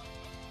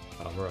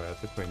 I'll probably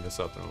have to clean this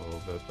up in a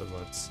little bit, but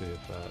let's see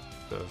if that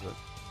does it.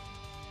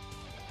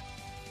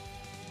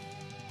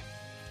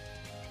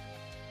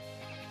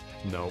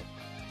 Nope.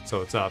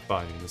 So it's not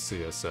finding the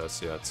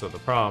CSS yet. So the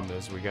problem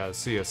is we got a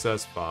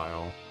CSS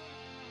file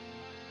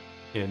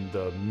in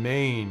the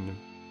main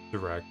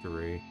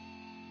directory,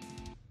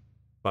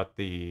 but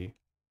the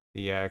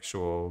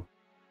actual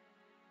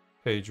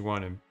page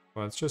 1 and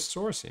well, it's just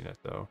sourcing it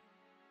though.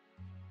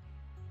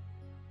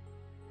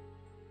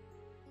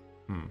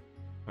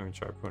 Let me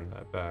try putting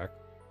that back.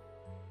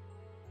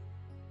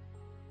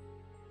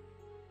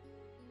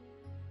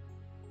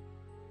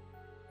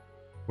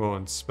 We'll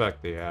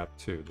inspect the app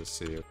too to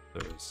see if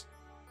there's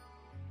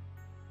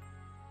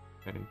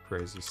any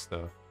crazy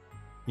stuff.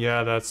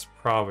 Yeah, that's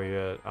probably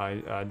it.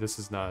 This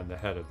is not in the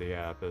head of the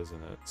app,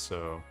 isn't it?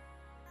 So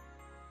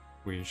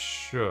we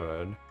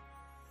should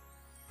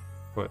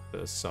put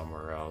this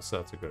somewhere else.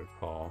 That's a good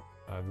call.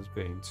 I was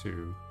being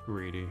too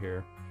greedy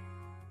here.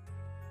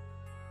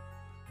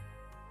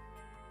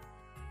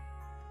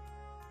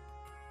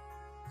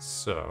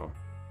 So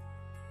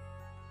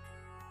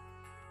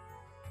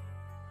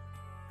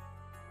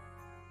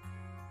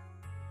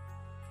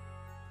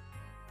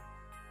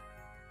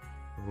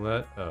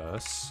let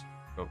us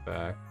go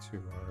back to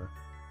our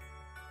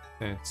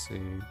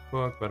fancy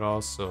book, but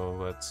also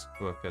let's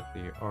look at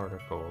the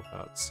article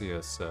about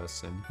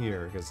CSS in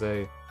here, because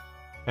they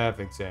have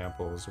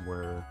examples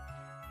where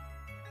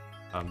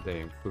they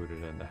include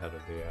it in the head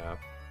of the app.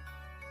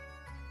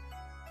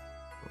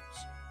 Oops.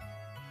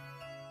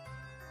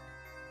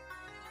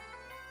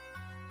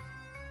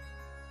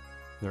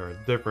 There are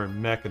different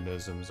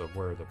mechanisms of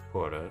where to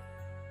put it.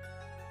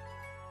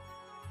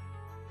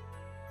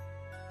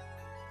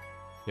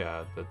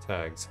 Yeah, the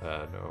tags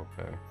head,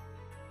 okay.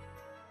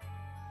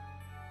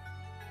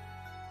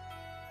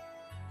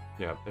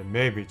 Yeah, it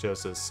may be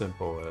just as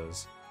simple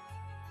as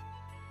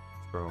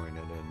throwing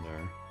it in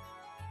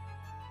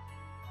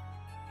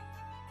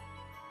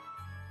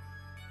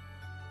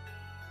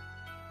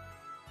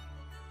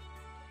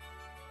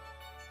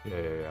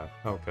there. Yeah.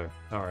 Okay,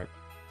 alright.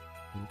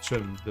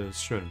 This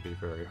shouldn't be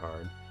very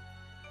hard.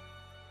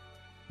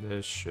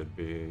 This should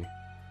be...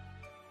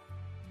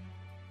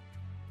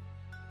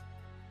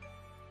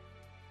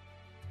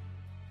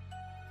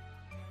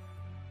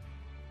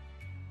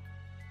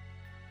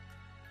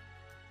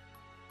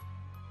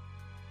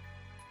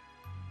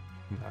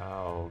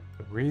 Now,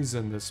 the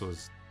reason this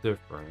was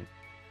different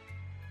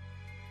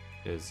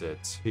is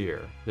it's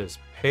here. This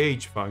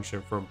page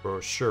function from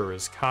brochure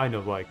is kind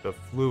of like the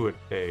fluid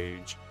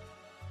page.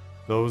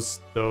 Those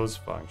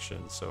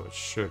functions, so it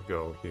should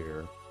go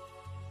here.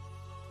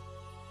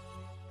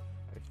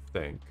 I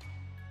think.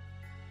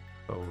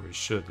 But what we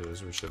should do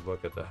is we should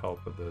look at the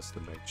help of this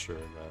to make sure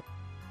that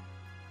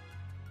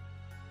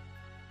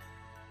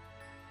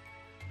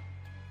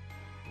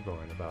I'm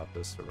going about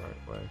this the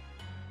right way.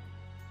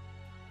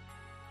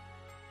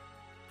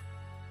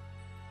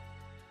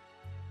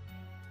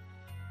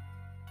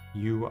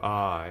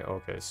 UI,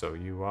 okay, so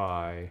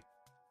UI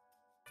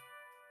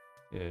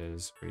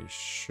is we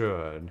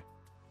should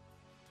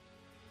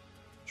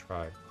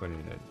try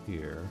putting it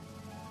here.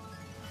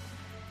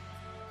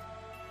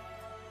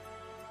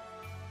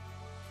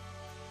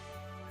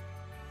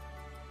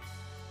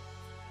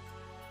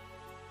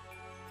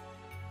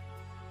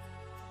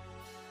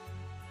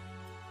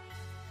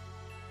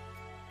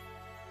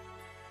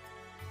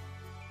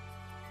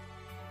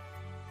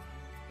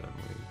 Then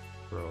we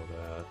throw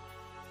that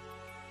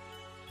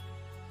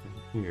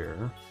in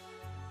here.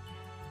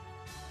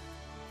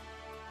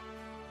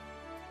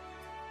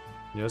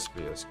 Yes,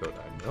 VS Code.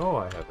 I know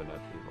I have an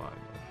empty line.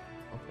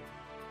 Okay.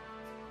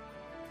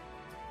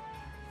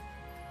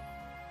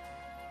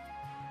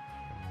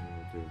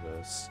 And we'll do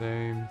the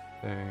same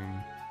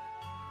thing.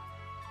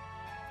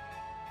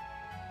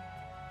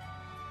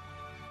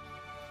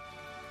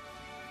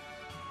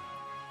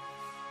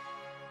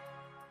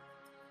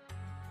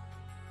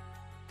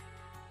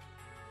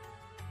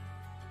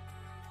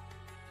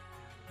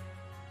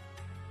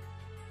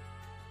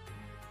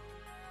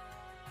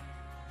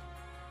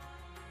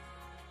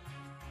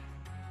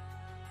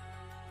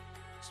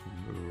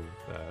 Let's move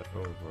that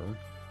over.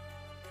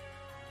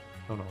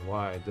 I don't know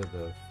why I did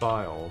the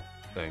file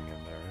thing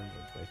in there,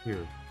 the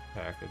here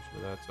package,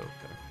 but that's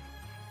okay.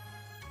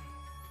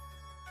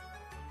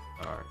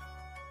 Alright.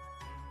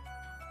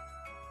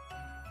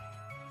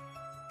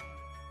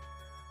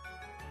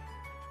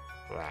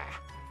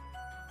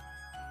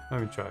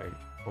 Let me try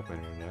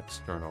opening an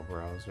external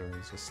browser.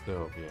 Is it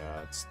still?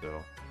 Yeah, it's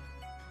still.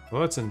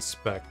 Well, let's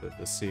inspect it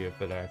to see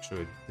if it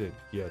actually did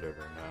get it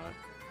or not.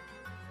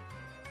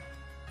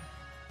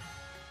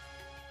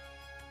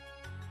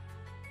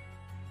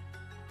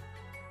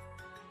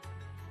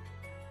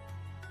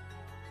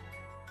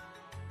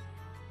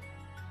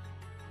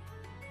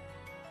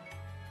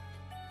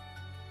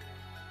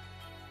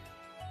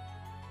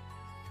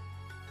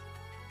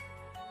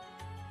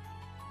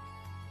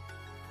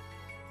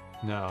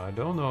 No, I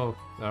don't know.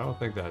 I don't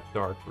think that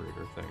dark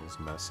reader thing is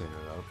messing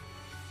it up.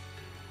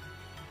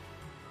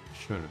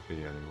 Shouldn't be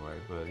anyway,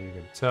 but you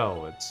can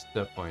tell it's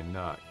definitely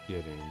not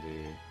getting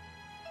the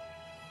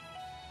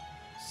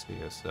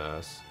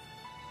CSS.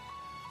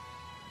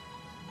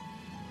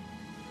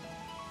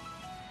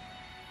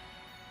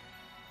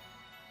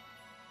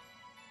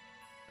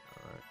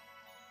 Alright.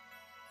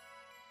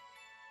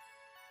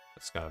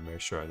 Just gotta make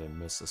sure I didn't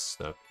miss a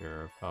step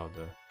here of how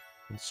to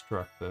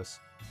construct this.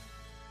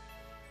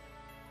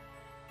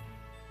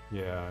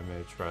 Yeah, I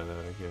may try that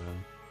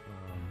again.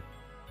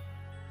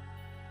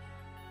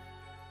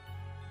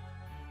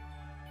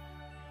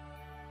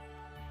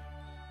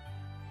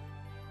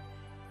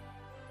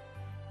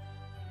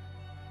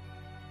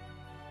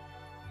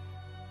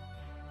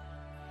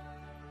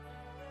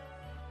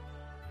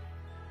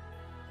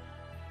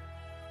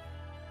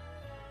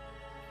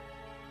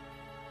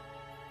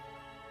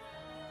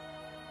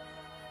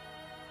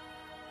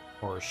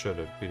 Or should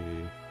it be...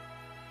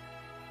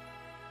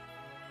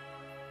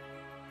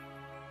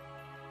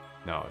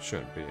 No, it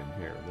shouldn't be in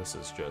here. This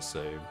is just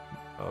a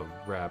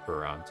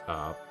wrapper on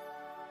top.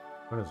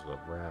 What does the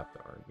wrapped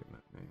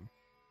argument mean?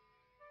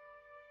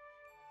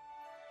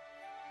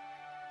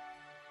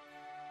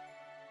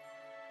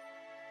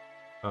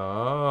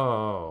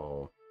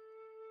 Oh.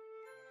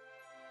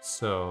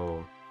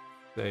 So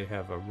they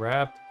have a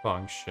wrapped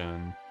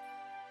function,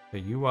 a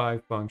UI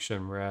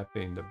function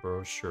wrapping the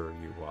brochure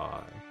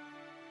UI.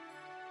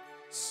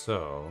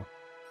 So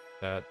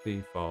that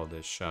default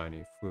is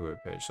shiny fluid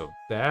page. So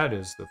that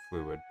is the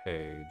fluid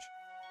page,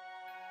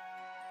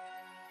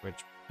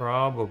 which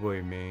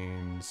probably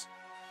means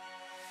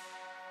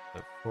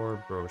the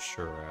for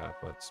brochure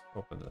app. Let's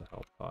open the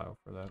help file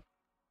for that.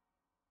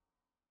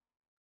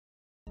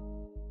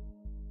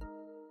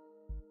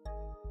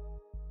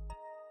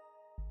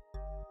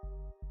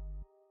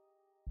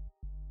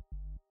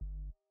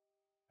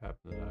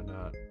 Did I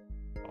not?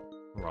 Oh,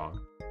 wrong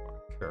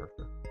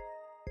character.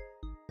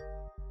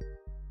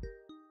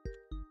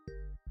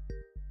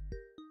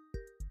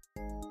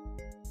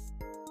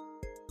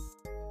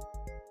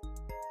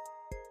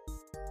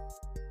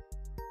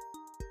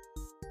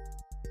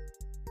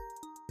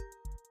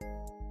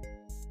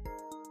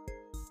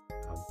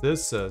 Now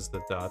this says the ...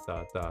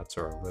 dots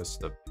are a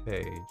list of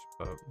page,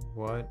 but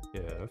what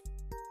if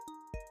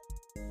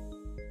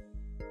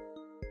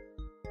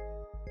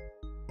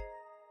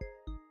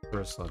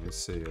first, let me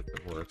see if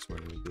it works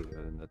when you do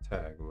it in the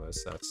tag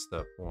list. That's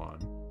step one.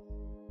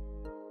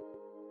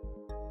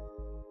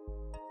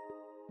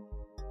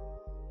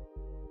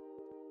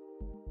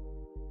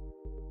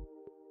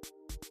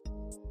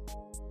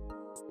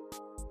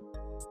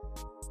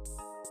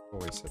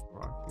 Always hit the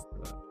wrong key for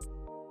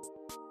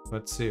that.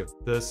 Let's see if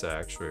this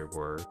actually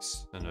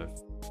works, and if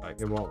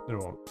like it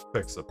won't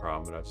fix the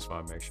problem. But I just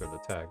want to make sure the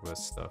tag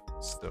list stuff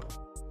is still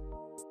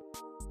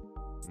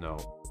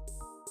no.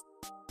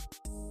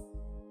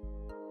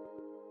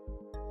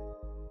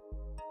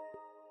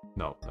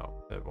 No,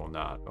 it will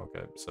not.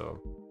 Okay, so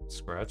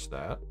scratch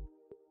that.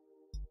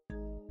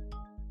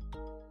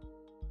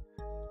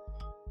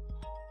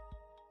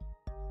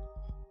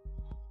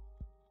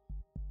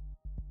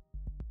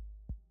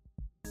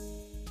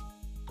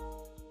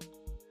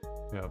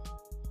 Yep.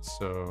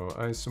 So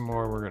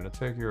Isomore, we're going to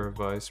take your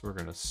advice. We're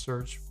going to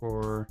search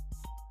for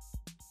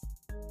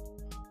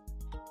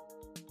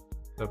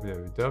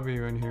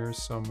www in here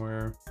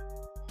somewhere.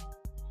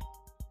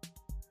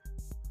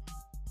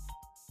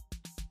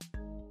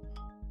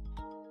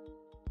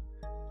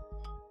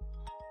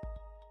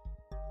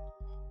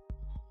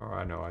 Or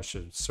I know I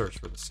should search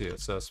for the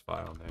CSS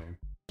file name.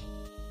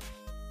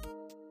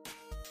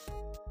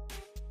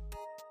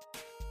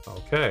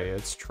 Okay,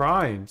 it's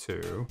trying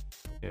to,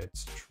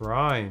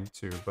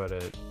 but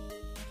it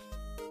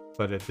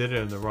did it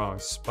in the wrong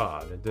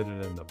spot. It did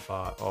it in the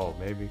oh,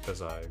 maybe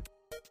because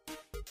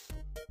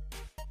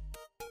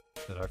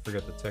did I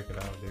forget to take it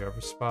out of the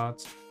other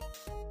spots?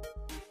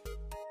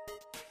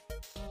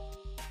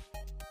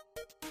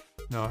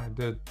 No, I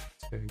did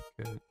take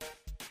it.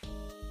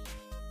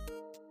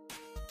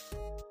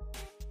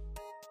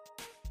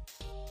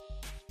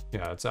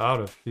 Yeah, it's out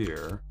of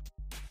here.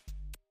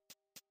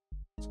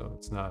 So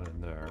it's not in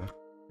there.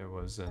 It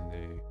was in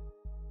the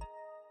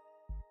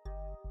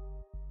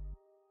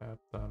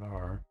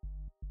app.r.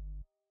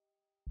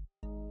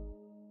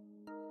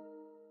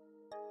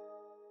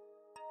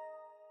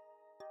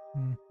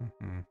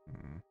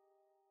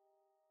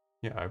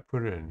 Yeah, I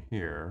put it in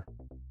here.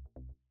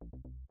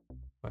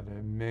 But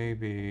it may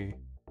be...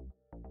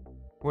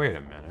 Wait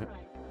a minute.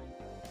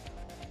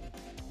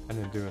 I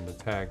didn't do it in the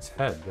tag's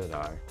head, did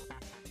I?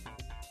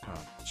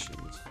 Oh,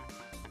 jeez.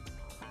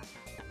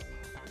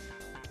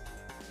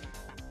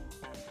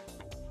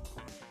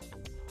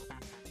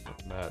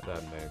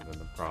 That may have been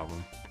the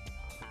problem.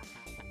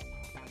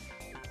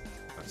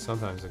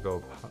 Sometimes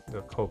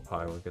the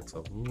Copilot gets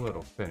a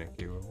little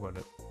finicky with what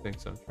it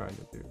thinks I'm trying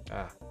to do.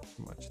 Ah,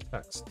 too much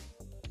text.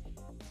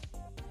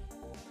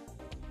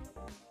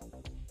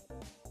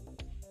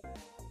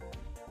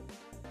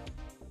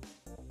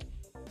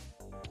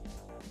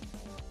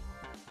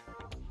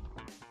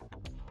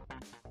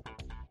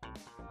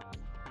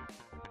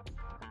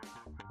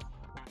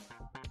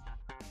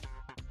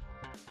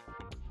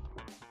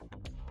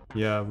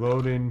 Yeah,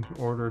 loading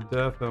order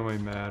definitely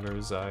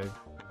matters. I've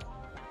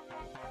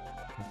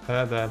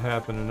had that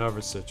happen in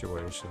other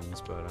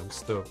situations, but I'm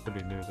still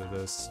pretty new to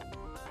this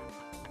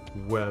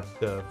web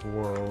dev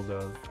world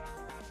of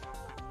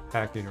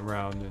hacking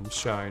around in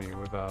Shiny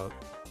without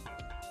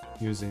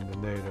using the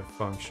native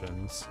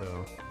functions,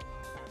 so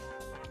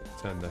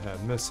I tend to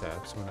have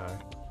mishaps when I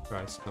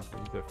try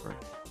something different.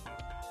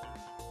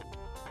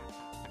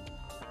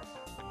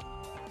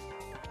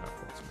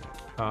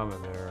 Comma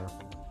there.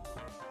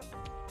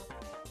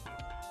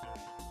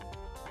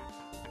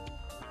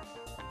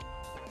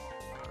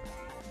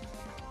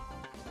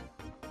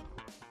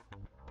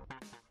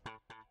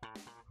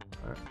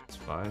 Alright, let's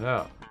find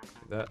out.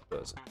 That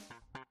doesn't.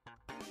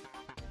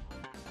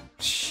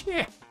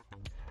 Shit!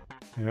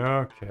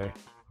 Okay.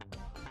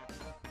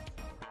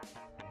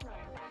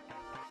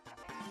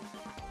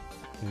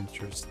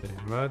 Interesting.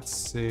 Let's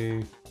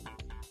see.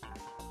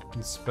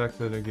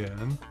 Inspect it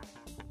again.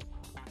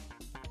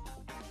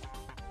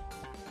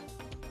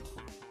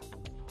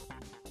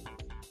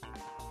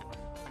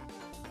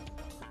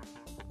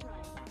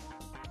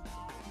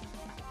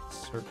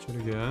 Search it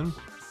again.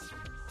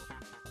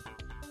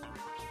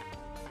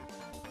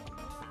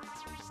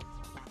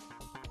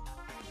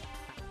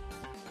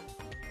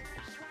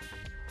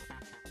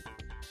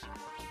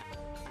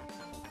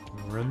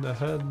 We're in the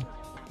head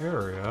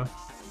area.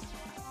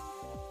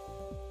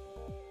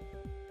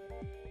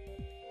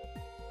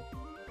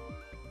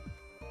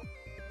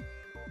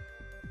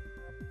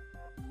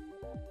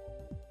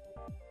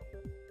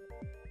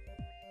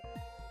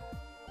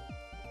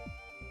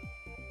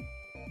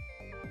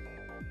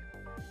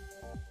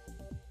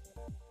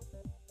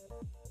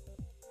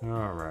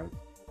 All right.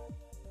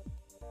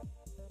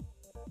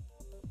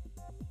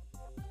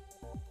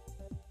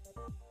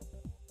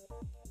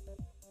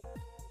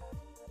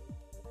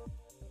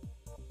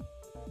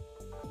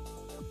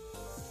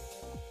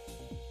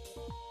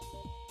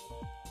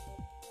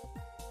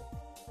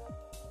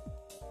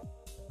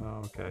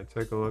 Okay,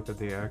 take a look at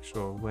the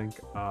actual link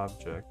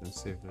object and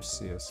see if there's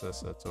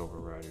CSS that's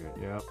overriding it.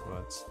 Yep,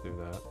 let's do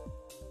that.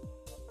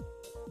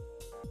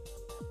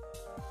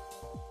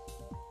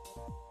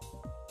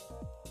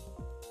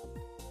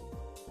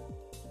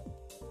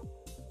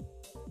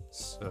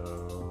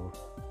 So,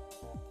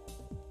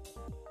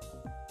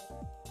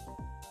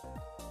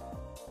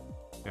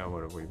 yeah,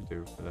 what do we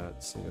do for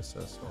that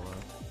CSS? Hold on.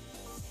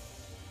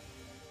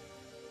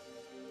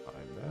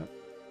 Find that.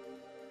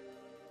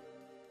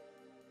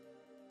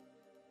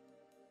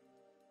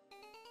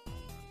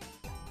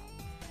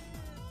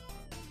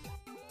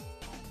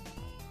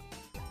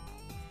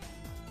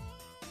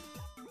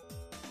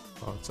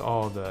 Oh, it's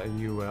all the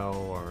UL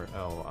or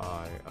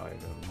LI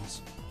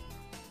items.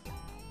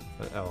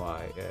 The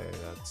LIA,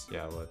 that's,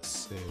 yeah, let's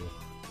see.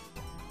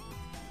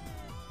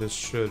 This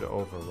should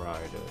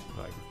override it,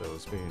 like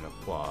those being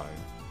applied.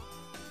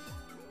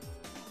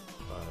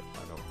 But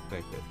I don't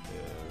think it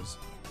is.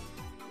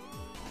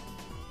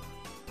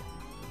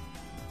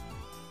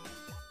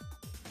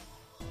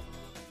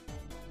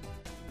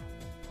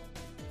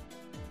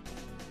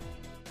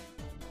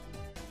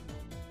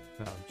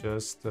 Now,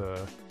 just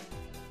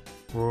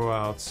rule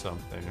out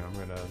something. I'm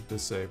gonna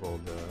disable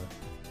the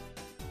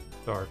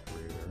dark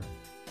reader.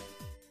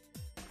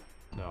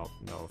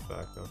 No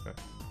effect. Okay,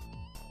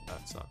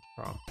 that's not the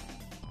problem.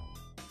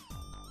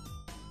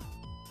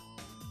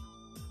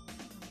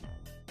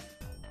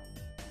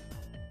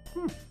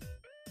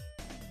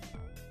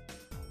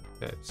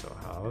 Okay, so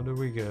how do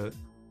we get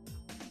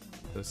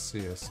the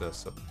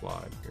CSS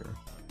applied here?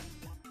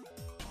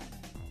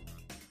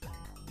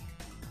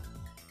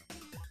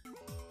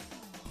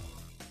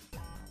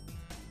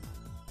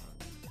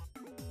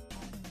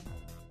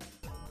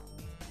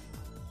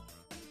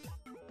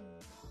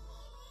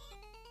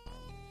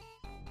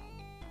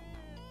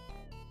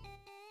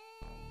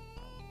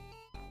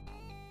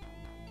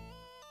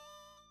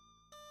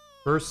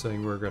 First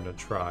thing we're going to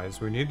try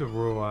is we need to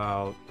rule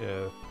out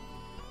if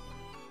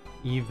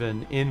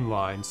even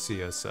inline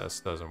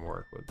CSS doesn't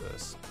work with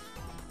this,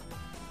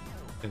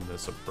 in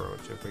this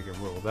approach. If we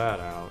can rule that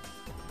out,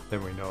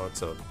 then we know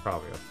it's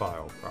probably a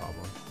file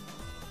problem.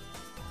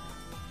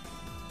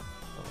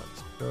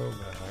 go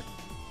back.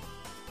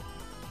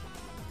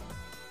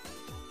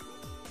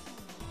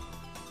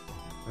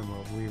 And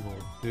what we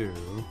will do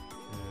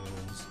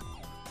is,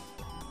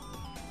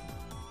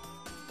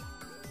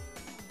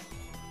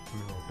 let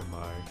me look at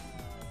my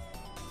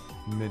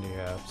mini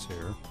apps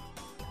here.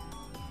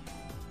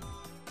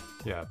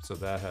 Yeah, so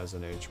that has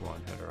an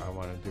H1 header. I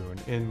want to do an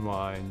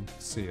inline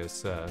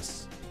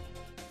CSS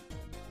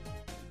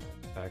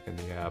back in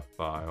the app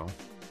file.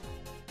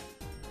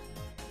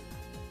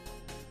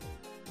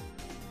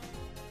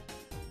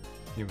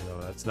 Even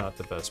though that's not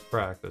the best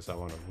practice, I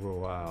want to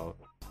rule out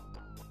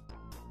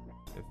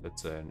if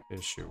it's an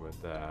issue with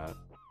that.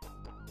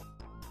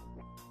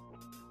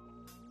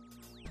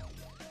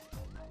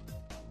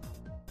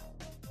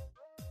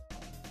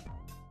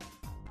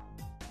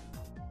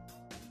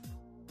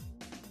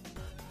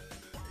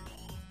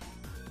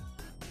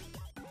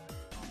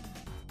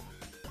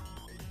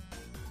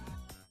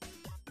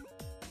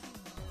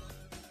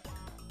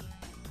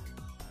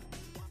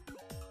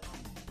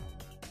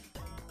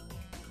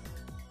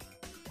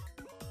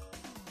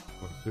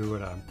 We'll do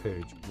it on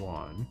page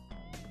 1.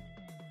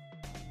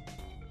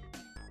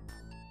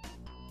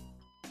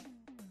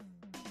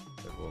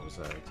 What was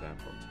that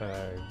example?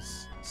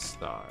 Tags,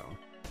 style.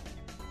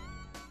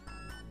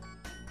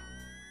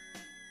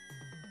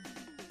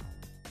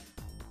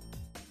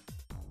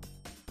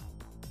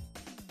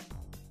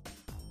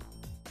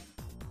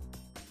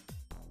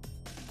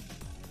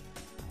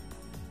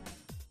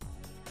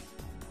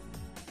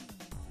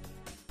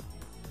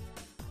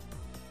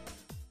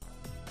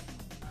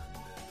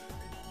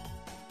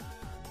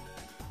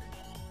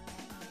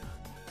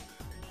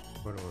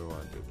 What do we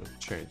want to do to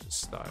change the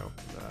style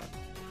for that?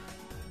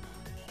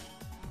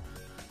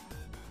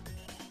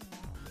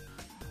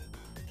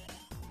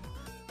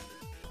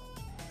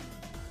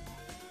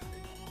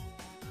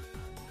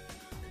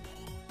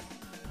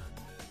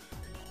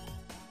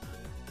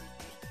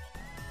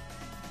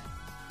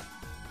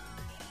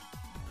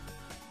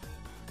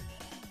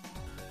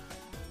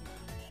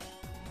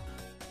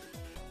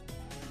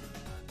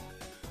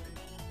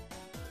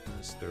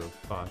 Let's do a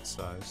font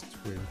size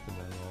tweak, and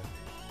then we'll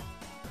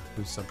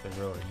do something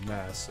really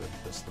massive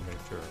just to make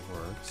sure it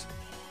works.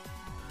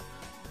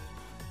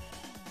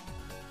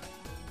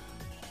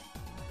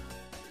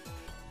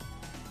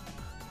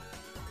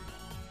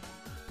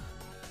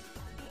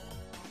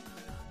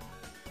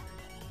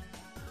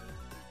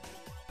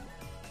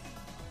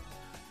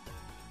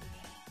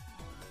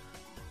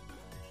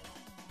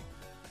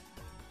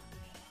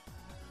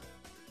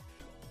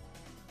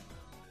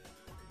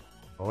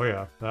 Oh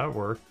yeah, that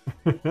worked.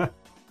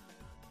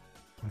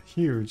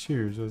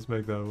 Huge. Let's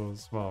make that a little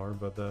smaller,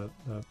 but that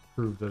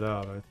proved it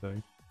out, I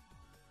think.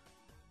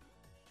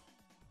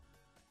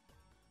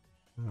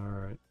 All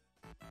right.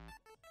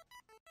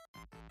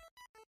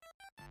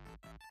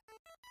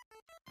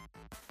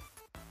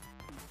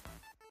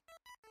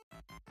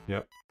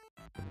 Yep.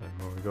 And then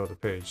when we go to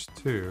page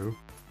 2,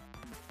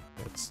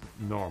 it's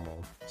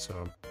normal.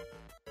 So,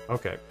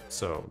 okay.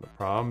 So the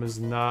problem is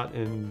not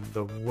in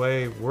the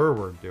way where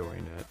we're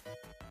doing it.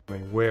 I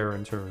mean, where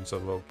in terms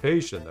of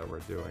location that we're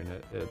doing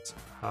it, it's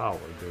how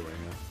we're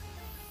doing it.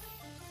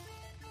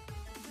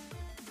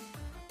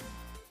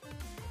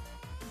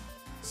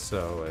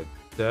 So it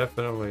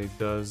definitely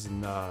does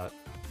not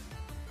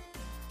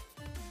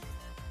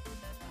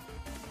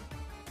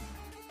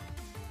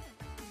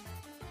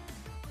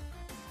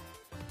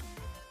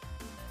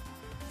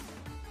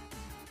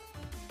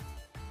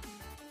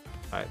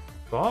I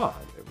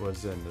thought it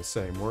was in the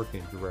same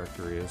working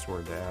directory as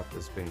where the app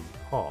is being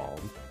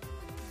called.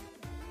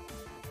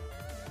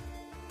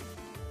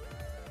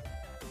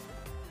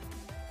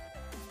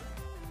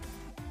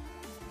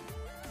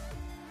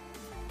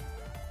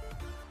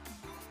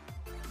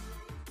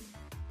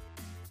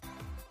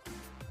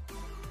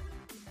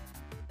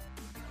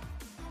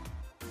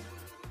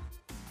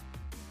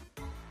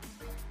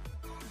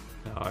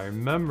 I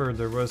remember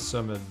there was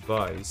some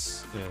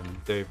advice in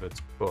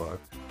David's book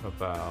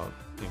about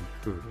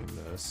including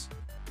this.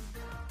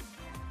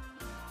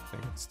 I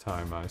think it's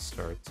time I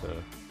start to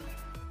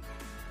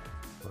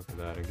look at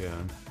that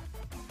again.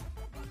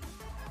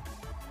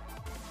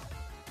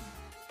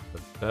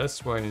 The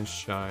best way in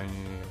Shiny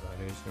about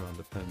HTML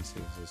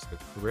dependencies is to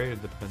create a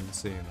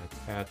dependency and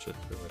attach it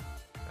to a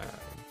tag.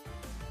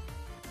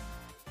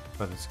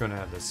 But it's going to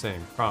have the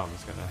same problem.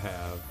 It's going to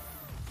have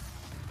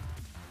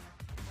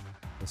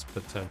this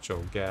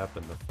potential gap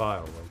in the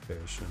file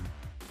location.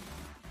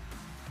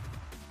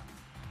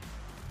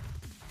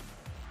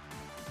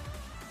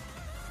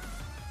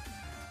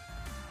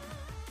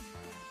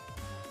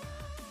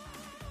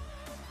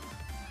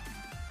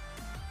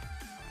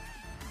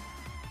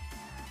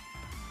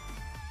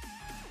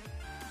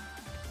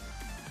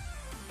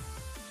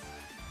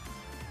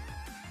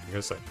 I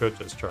guess I could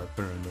just try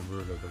putting in the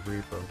root of the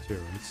repo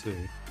too and see.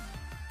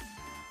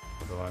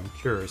 Although I'm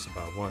curious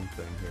about one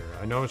thing here.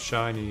 I know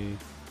Shiny,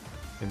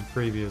 in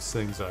previous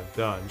things I've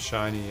done,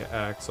 Shiny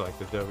acts like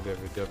the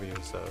www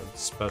is a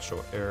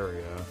special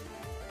area,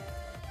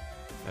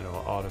 and it'll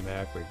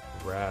automatically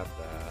grab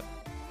that.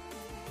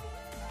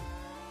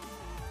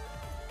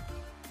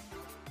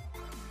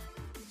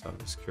 So I'm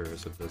just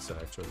curious if this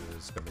actually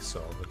is going to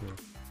solve it here.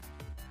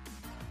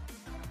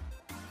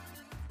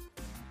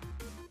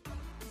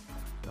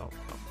 No,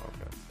 oh,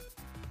 okay.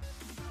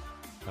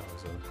 That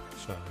was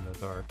a shot in the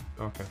dark.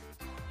 Okay.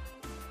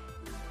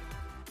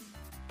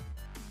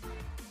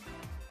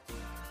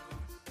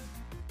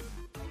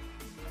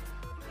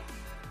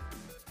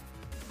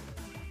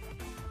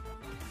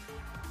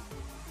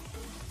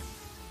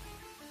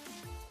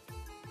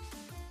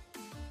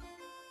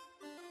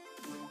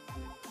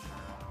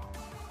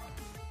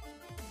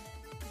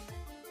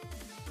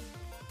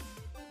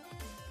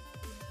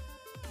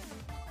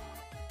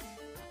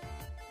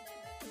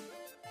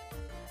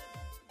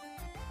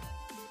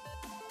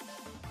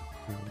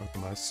 Look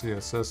at my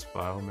CSS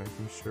file,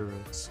 making sure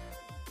it's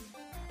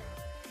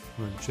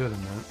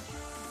legitimate.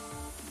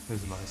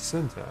 Is my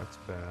syntax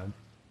bad?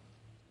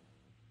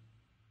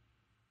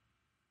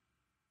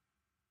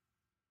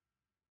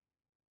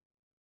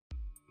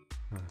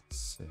 Let's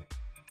see.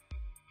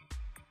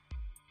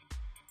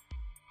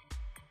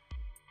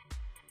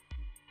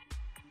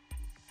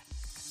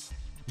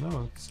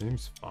 No, it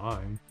seems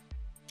fine.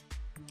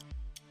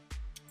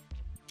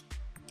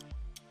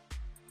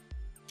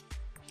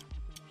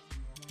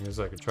 I guess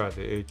I could try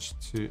the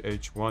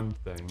H1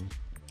 thing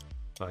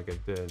like I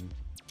did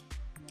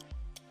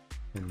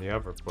in the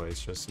other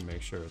place just to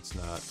make sure it's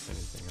not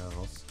anything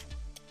else.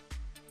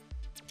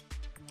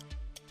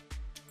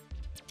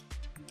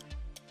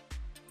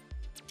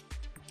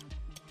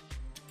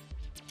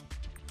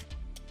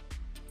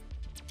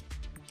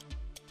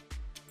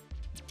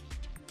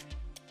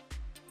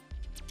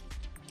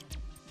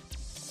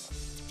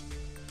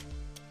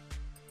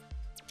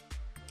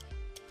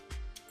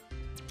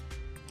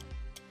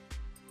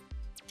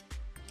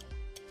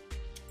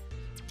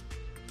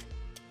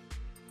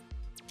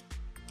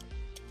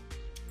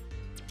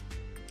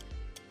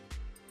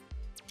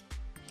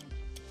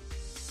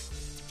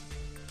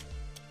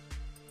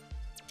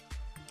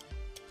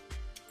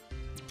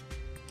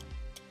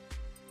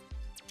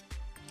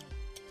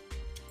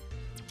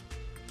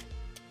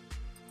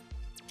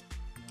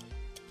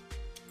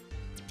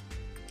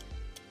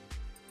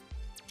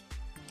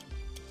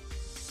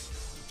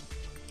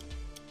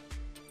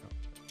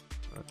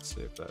 Let's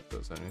see if that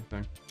does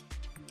anything.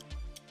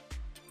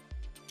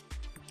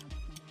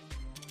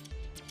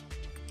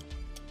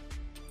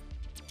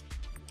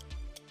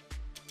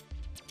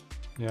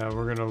 Yeah,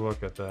 we're gonna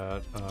look at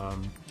that.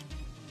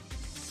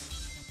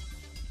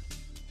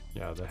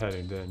 Yeah, the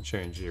heading didn't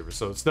change either,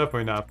 so it's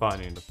definitely not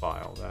finding the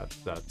file.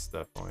 That's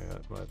definitely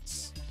it.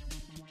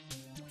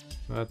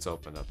 Let's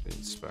open up the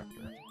inspector.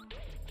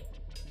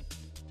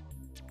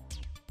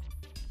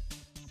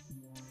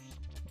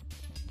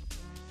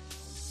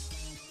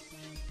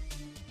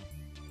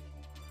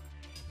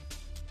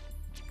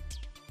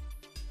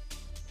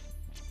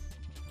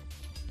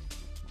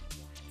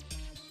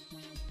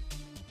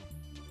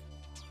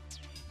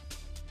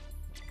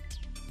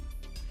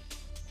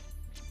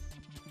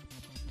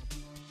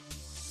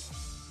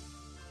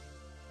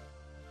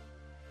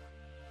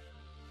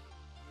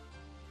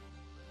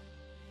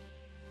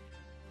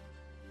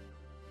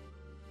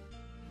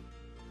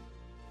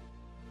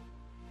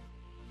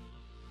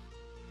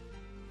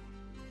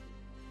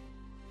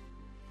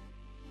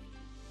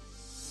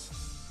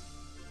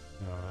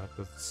 No, that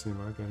doesn't seem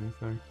like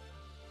anything.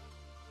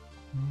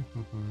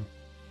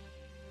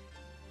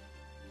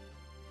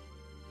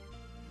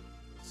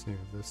 See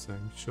if this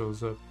thing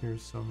shows up here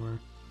somewhere.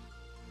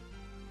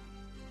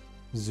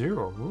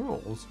 0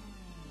 rules.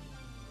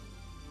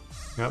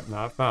 Yep,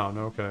 not found.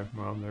 Okay,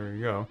 well, there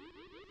you go.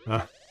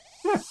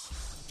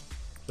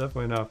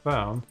 Definitely not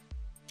found.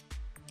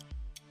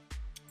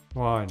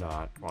 Why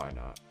not? Why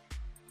not?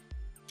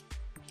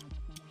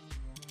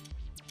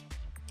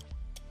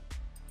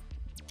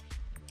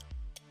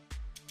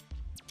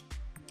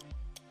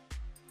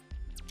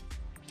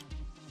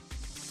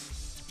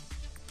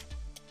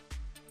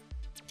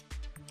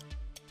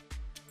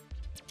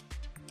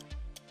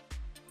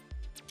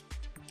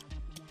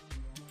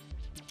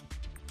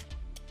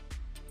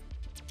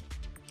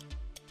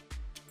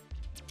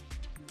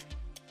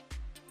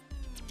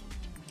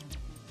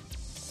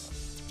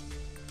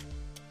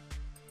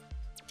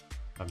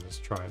 I'm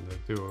just trying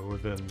to do it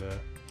within the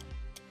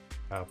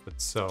app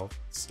itself.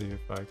 See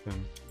if I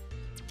can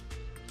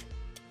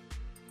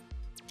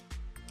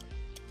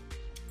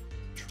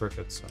trick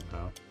it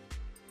somehow.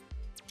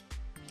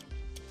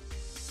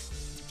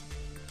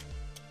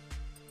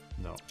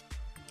 No.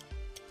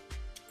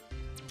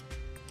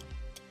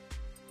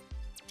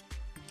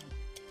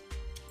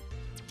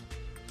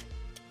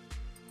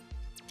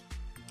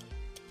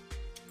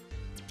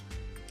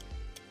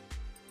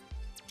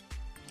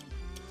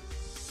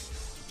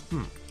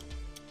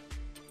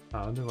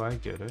 How do I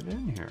get it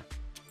in here?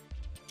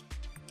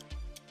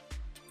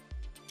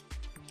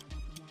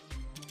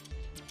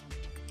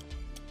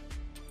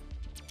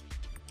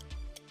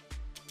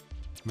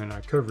 I mean, I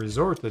could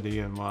resort to the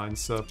inline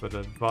stuff, but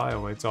it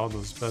violates all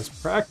those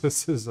best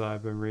practices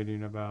I've been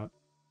reading about.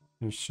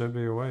 There should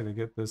be a way to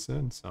get this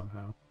in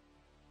somehow.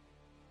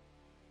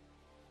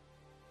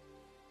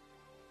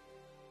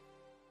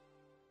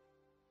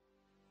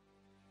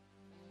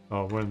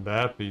 Oh, wouldn't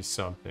that be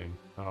something?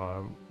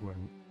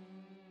 When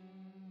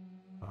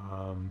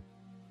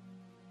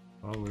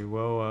well, we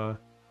will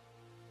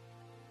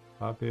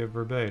copy it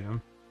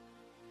verbatim.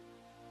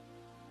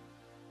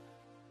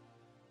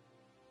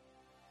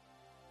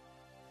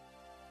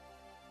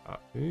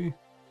 Copy.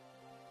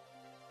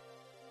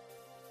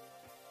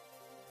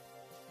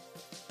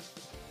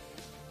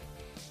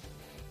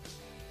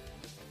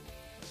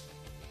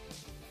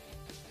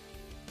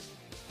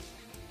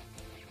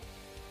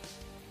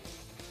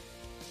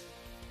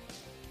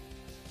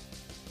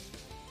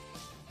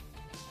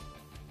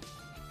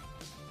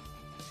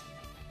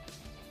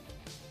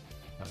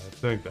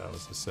 I think that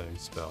was the same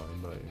spelling,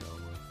 but you know,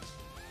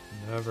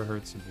 it never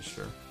hurts to be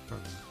sure.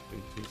 Don't be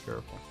too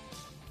careful.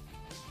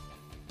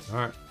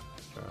 Alright,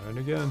 try it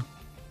again.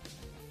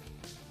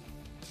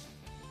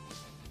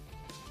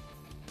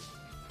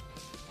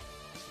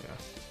 Yeah.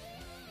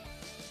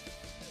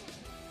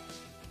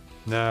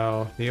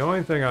 Now, the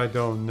only thing I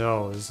don't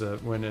know is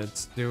that when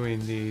it's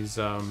doing these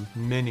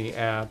mini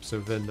apps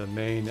within the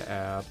main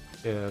app,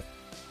 if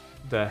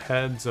the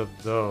heads of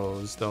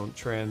those don't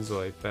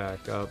translate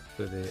back up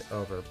to the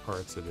other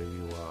parts of the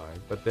UI.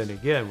 But then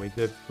again, we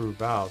did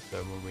prove out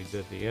that when we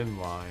did the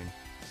inline,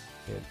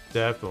 it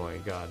definitely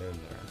got in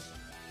there.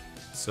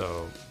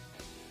 So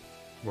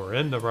we're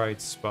in the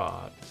right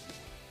spot.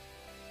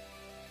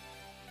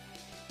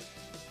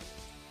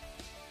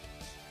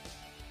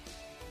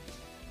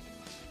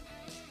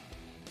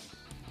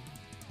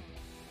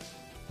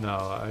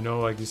 Now, I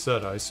know, like you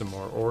said,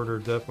 isomorph order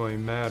definitely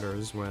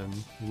matters when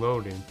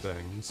loading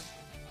things.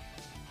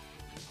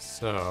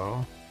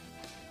 So,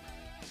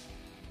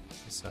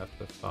 just have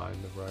to find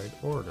the right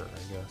order,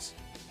 I guess.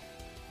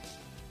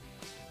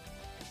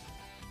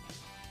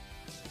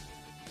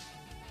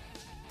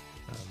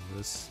 And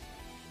this,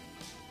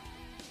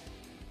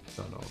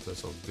 don't know if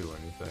this will do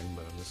anything,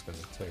 but I'm just going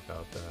to take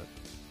out that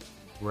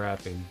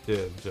wrapping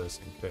div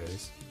just in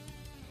case.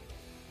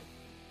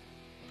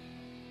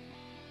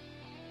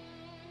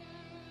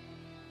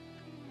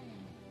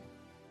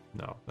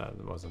 No, that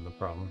wasn't the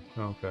problem.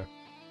 Okay.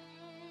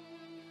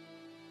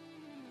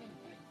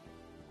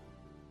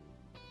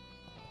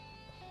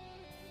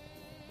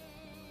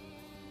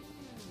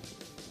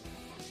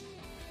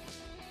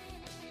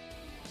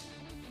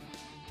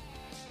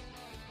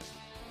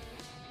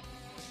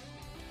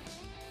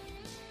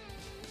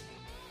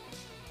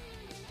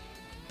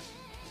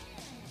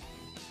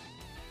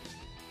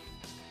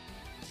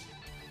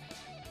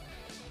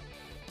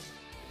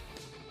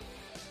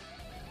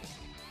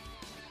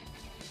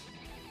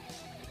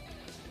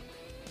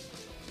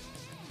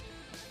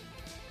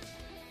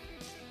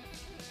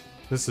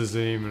 This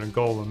isn't even a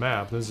golden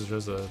map. This is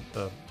just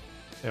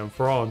and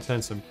for all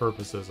intents and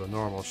purposes, a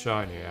normal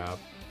shiny app.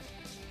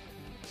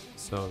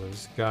 So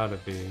there's got to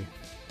be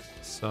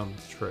some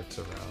tricks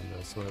around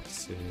this. Let's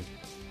see.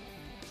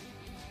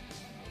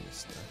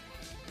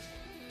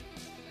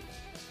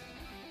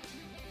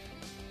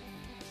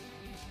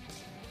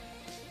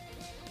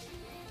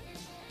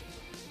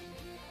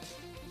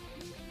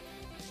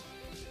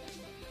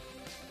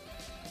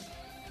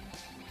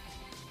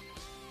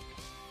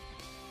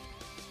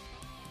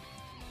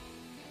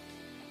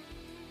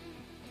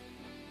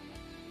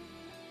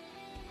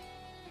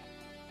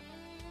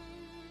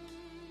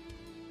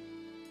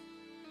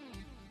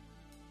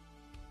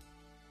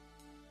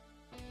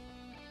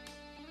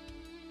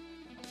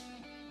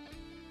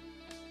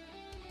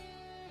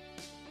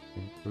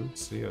 Include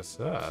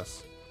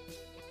CSS.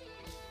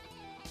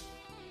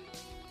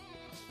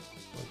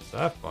 What does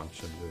that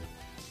function do?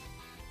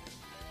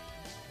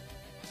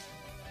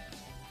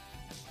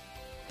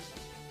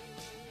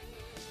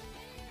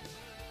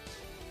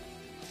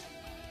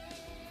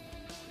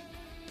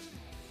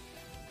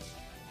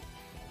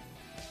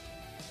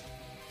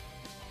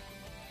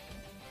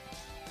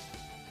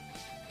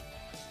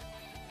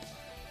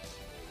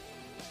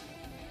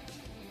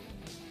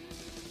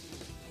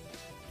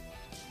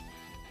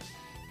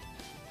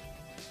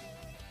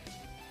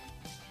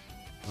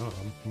 Oh,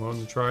 I'm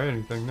willing to try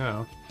anything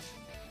now.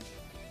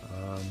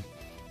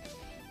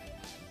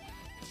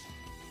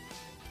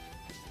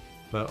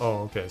 But,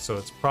 oh, okay, so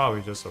it's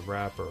probably just a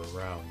wrapper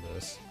around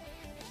this.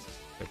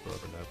 Take a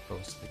look at that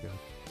post again.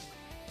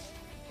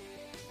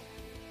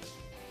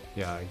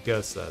 Yeah, I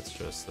guess that's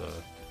just a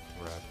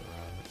wrap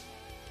around it.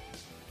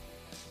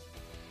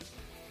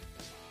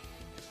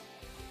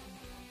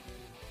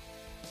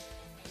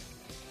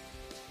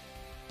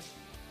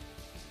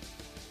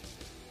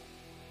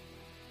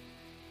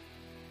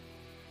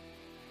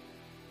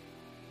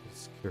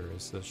 Just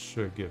curious, this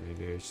should give me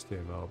the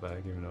HTML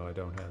back, even though I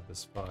don't have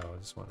this file. I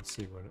just want to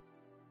see what it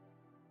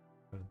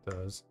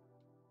does.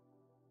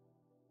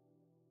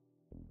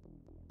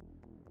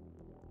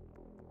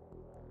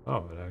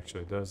 Oh, it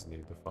actually does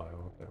need the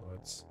file. Okay,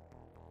 let's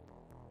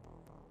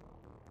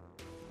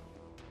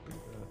do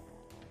that.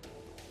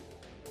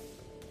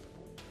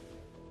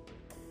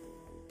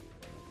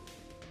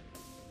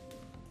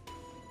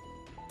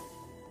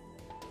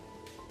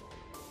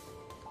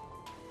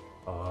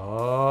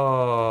 Oh.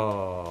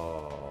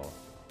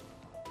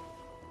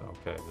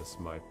 Okay, this this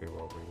might be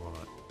what we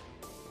want.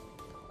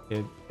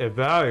 It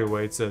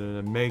evaluates it and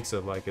it makes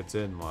it like it's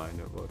inline,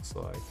 it looks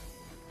like.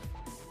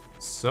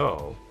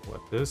 So,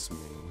 what this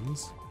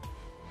means,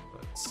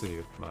 let's see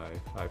if my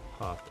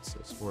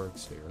hypothesis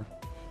works here.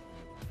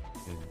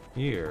 In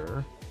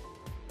here,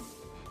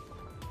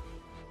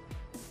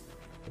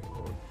 it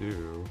will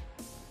do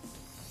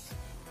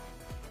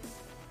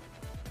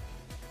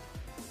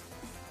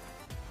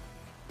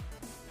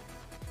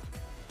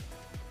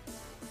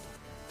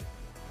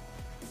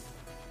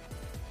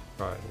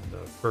try it in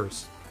the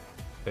first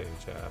page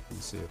app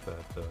and see if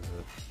that does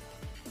it.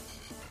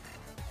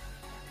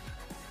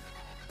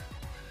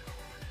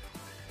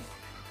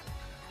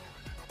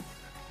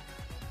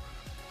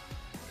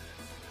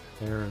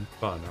 Fair and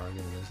fun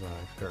argument is not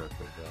a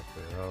character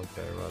vector.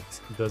 Okay, well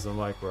it doesn't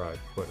like where I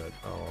put it.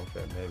 Oh,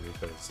 okay, maybe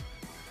because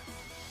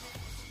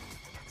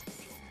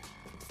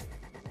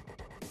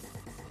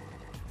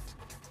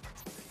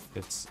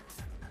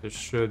it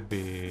should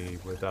be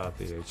without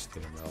the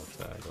HTML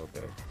tag.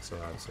 Okay, so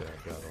obviously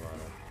I've got a lot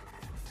of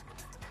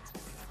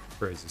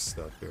crazy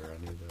stuff here. I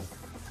need to cut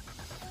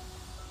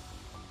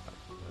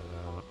that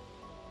out.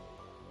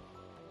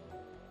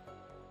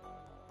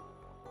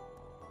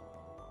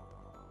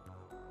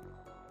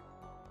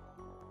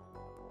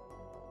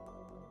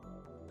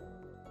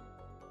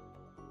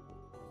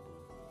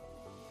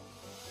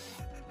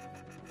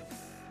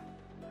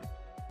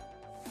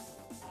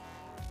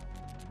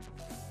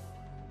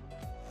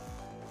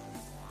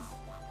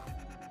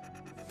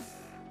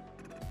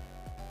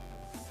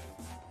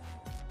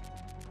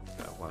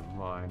 One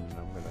line, and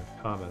I'm going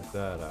to comment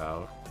that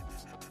out.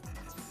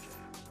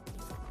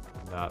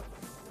 Not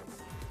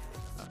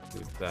do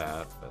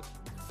that, but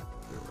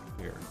do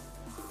it here.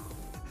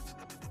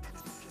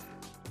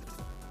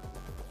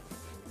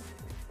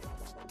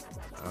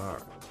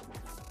 Alright.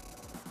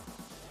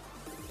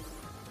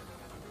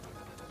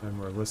 And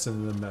we're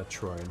listening to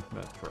Metroid.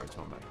 Metroid's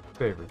one of my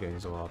favorite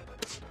games of all.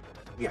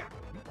 Yeah.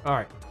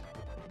 Alright.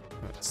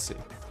 Let's see.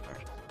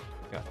 Alright.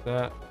 Got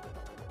that.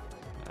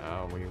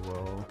 Now we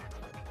will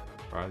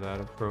try that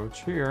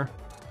approach here.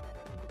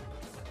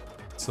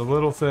 It's the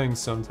little things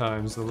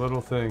sometimes, the little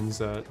things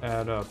that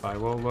add up. I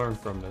will learn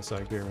from this,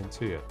 I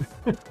guarantee it.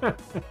 Top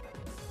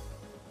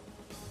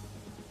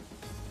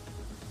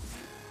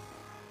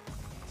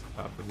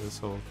of this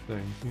whole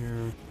thing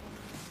here.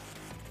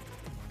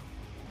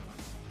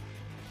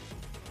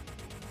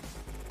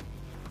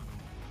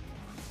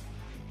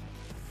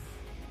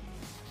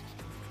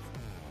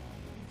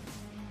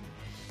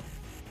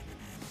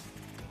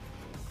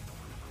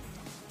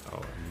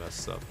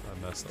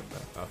 I messed up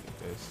that copy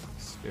paste.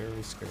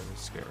 Scary, scary,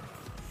 scary.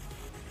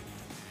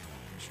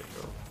 Should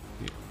go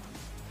here.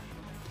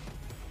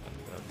 And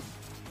then,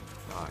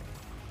 my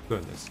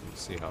goodness, you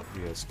see how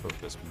VS Code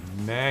just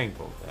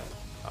mangled that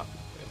copy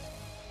paste.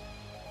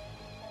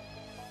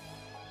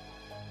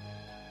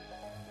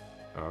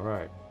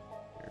 Alright,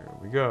 here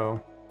we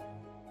go.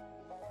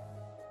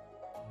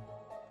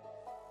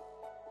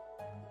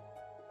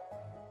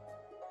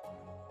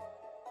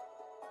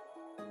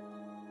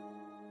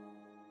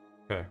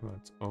 Okay,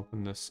 let's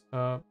open this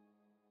up.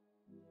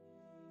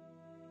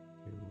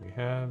 Here we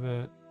have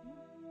it.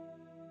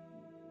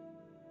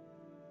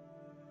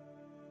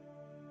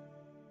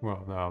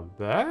 Well, now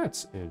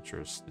that's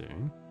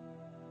interesting.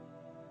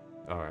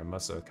 All right,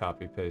 must have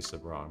copy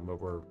pasted wrong, but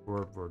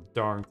we're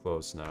darn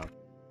close now.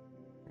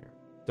 Here,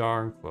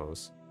 darn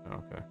close.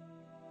 Okay.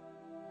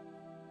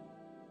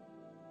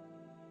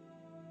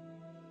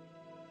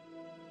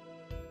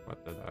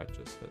 What did I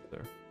just hit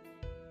there?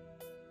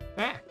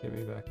 Ah, give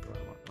me back what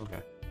I want.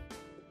 Okay.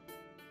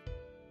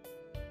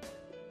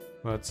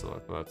 Let's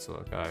look, let's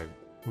look.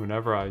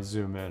 Whenever I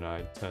zoom in,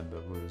 I tend to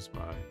lose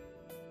my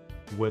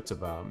wits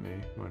about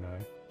me when I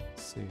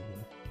see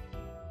the...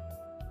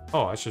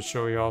 Oh, I should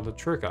show you all the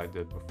trick I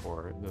did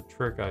before. The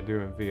trick I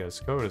do in VS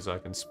Code is I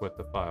can split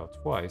the file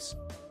twice.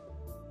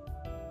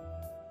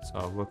 So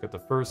I'll look at the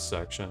first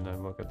section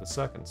and look at the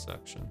second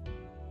section.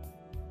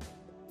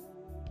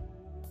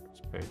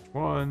 There's page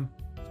 1.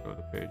 Let's go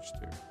to page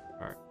 2.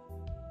 All right.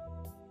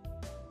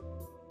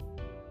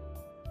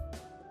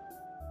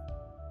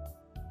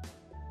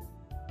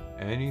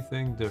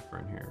 Anything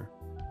different here?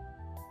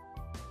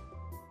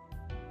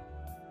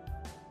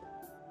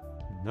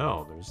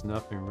 No, there's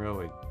nothing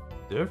really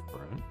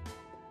different.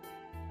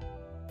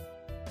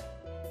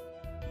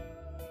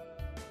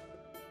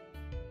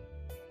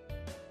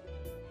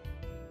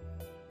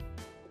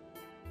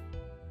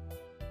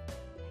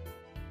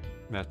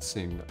 That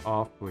seemed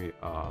awfully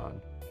odd.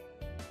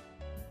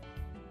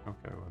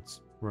 Okay,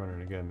 let's run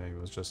it again. Maybe it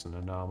was just an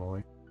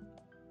anomaly.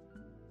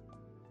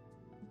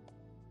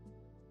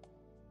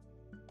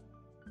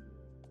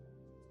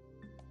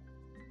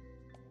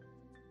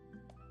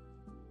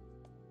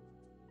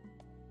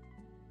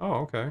 Oh,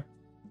 okay.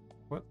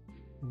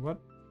 What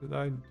did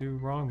I do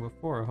wrong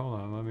before? Hold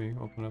on, let me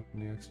open up in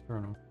the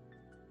external.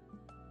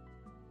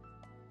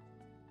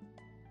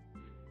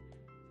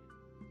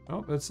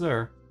 Oh, it's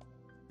there.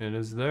 It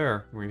is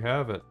there. We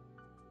have it.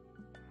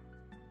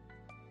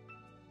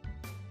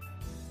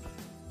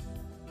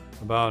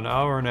 about an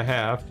hour and a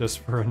half just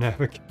for a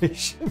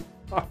navigation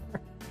bar.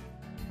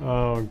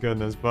 Oh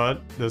goodness,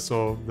 but this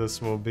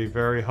will be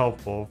very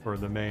helpful for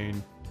the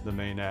main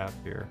app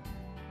here.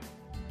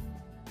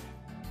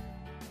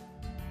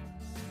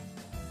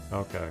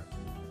 Okay.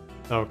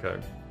 Okay.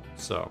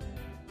 So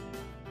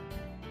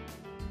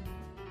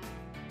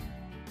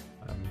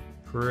I'm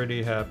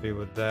pretty happy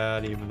with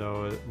that, even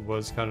though it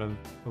was kind of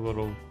a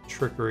little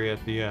trickery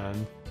at the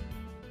end.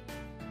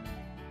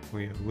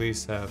 We at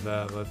least have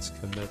that. Let's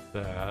commit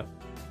that.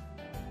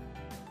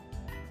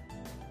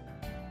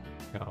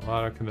 Got a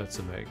lot of commits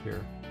to make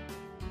here.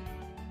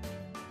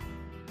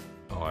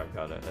 Oh, I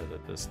gotta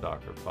edit this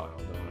Docker file,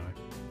 don't I?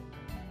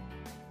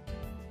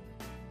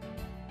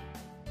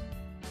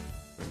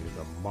 We need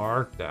the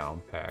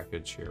markdown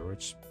package here,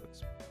 which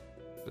was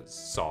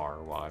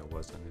bizarre why it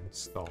wasn't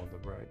installed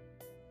the right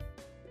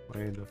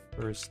way the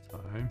first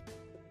time.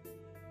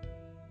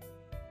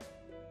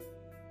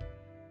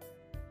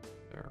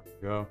 There we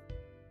go.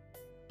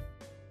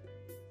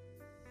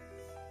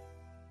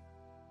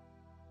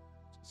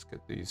 Let's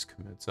get these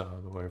commits out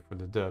of the way for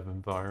the dev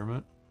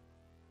environment.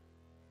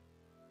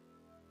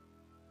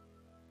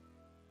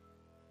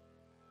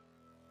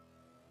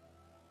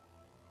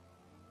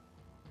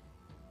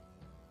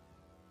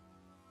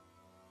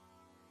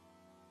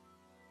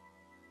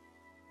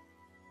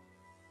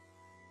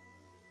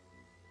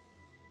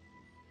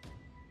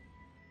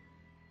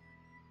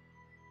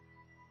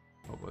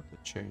 Oh, what the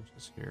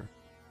changes here?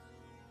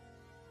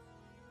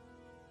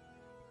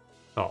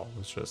 Oh,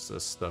 it's just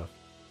this stuff.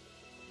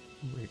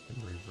 We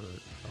can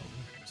revert.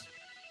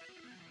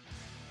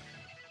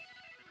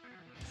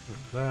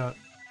 That.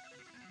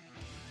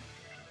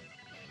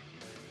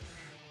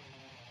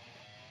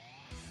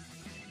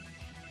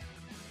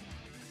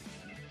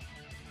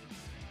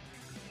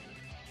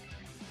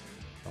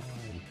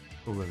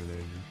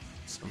 Eliminating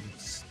some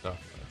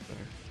stuff, I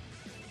think.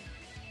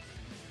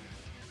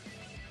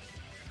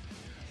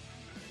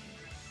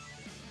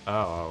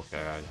 Oh,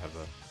 okay. I have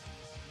a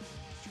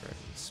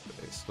training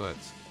space.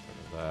 Let's get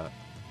rid of that.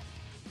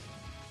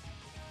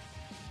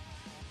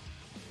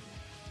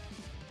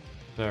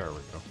 There we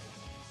go.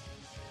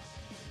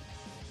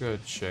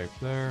 Good shape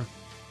there.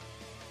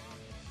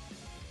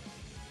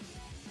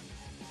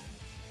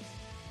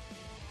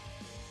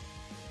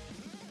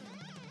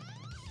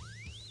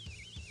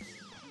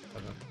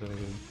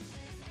 Updated.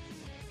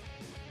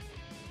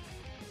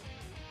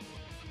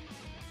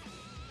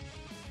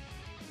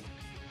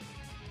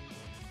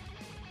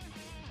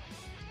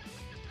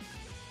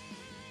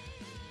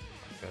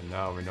 Okay,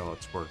 now we know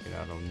it's working.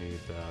 I don't need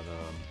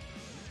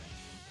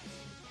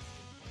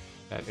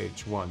that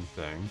H1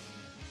 thing.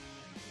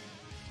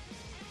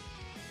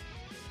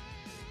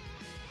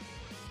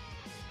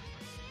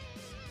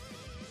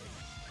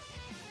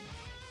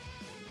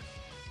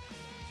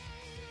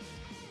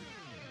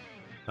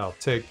 I'll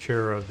take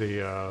care of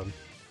the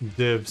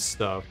div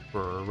stuff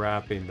for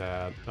wrapping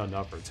that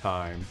another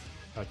time.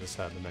 I just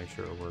had to make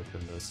sure it worked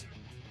in this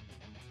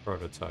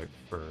prototype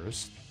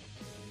first.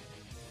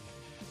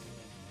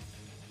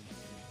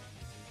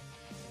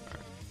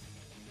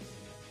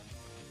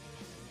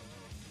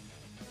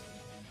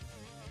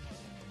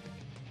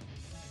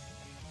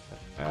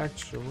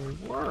 Actually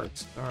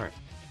works. Alright.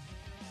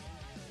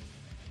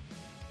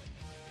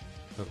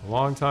 Took a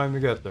long time to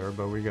get there,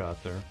 but we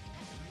got there.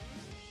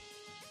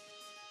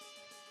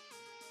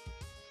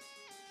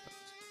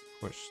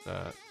 Let's push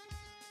that.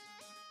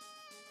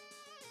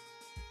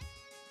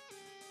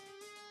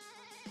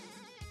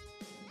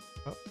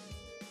 Oh.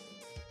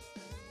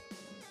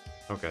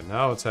 Okay,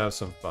 now let's have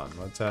some fun.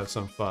 Let's have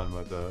some fun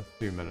with the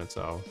few minutes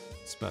I'll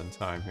spend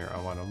time here. I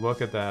want to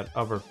look at that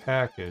other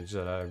package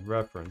that I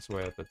referenced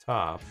way at the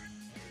top.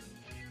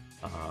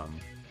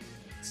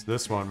 It's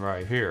this one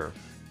right here.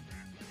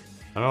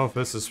 I don't know if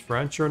this is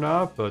French or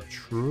not, but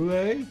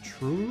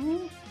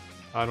truelle?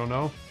 I don't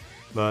know.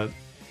 But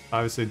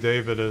obviously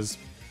David is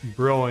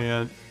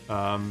brilliant.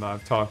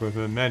 I've talked with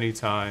him many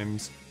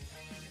times.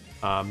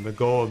 The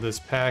goal of this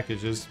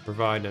package is to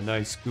provide a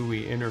nice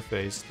GUI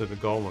interface to the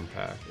Golem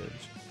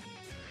package.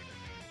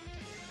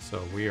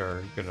 So we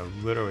are going to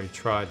literally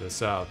try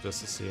this out just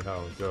to see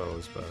how it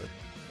goes, but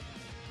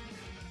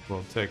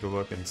we'll take a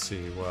look and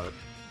see what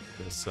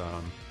this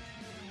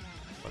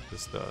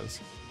does.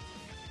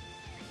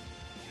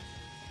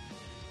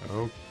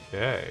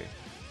 Okay.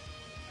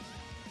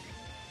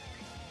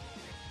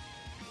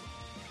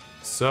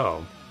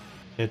 So,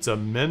 it's a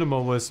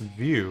minimalist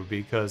view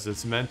because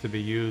it's meant to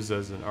be used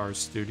as an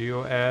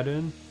RStudio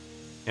add-in,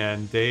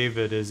 and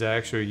David is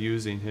actually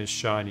using his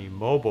Shiny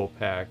mobile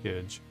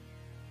package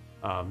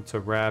to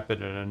wrap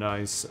it in a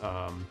nice,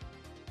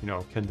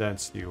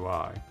 condensed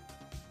UI.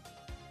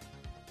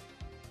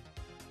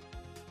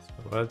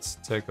 Let's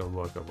take a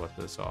look at what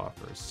this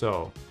offers.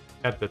 So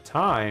at the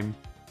time,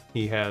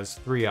 he has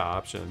 3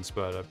 options,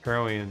 but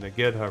apparently in the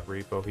GitHub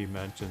repo, he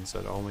mentions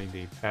that only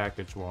the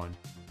package one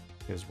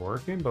is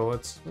working, but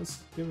let's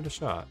give it a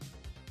shot.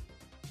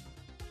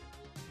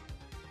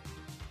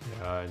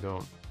 Yeah, I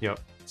don't, yep,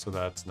 so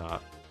that's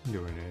not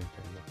doing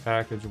anything. The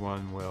package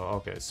one will,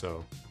 okay,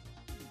 so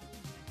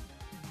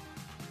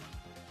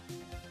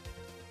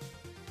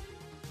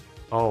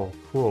Oh,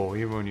 cool.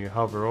 Even when you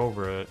hover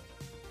over it,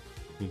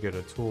 you get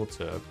a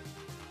tooltip.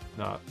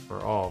 Not for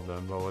all of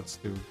them, but let's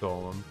do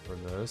Golem for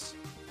this.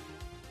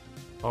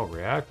 Oh,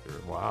 reactor.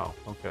 Wow.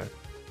 Okay.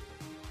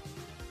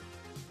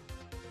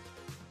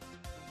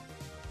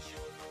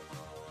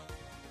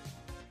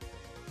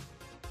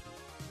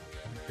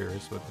 I'm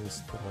curious what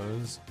this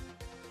does.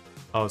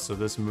 Oh, so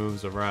this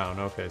moves around.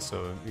 Okay,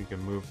 so you can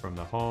move from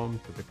the home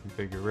to the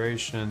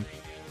configuration.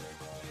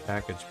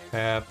 Package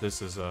path.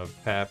 This is a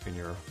path in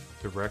your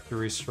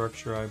directory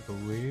structure, I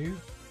believe.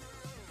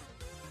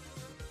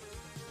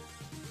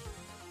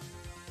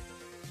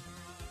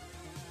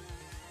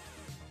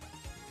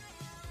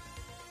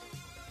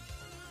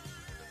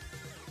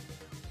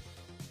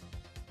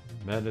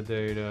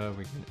 Metadata.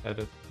 We can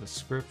edit the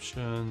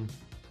description.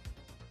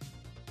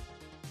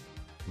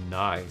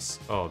 Nice.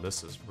 Oh,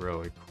 this is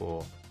really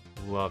cool.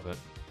 Love it.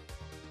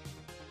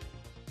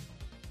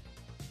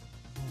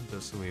 I'll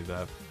just leave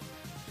that.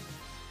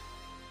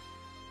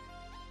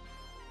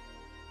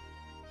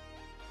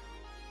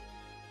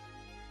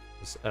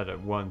 Just edit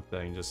one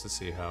thing just to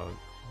see how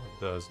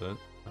it does it.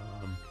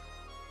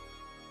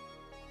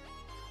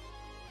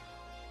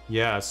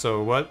 Yeah,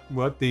 so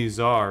what these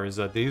are is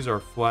that these are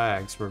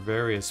flags for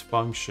various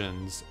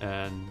functions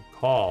and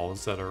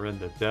calls that are in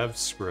the dev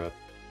script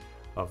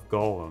of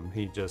Golem.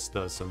 He just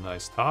does some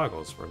nice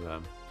toggles for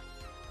them.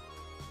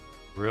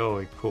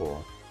 Really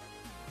cool.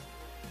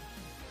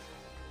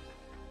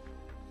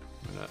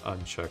 I'm gonna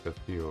uncheck a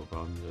few of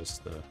them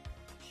just to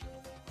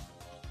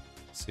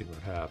see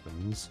what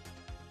happens.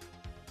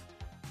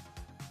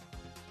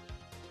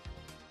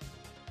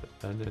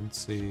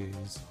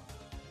 Dependencies.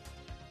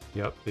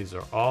 Yep, these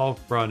are all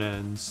front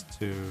ends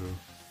to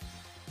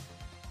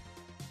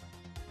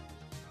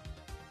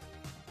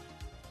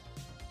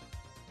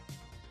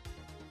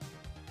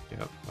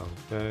yep,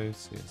 okay,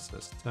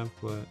 CSS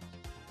template.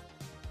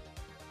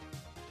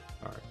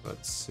 Alright,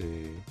 let's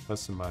see.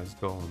 Customize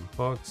Golem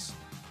hooks.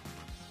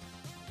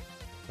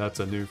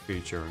 That's a new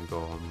feature in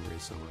Golem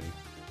recently.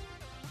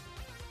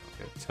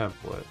 Okay,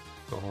 template.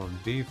 Golem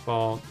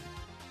default.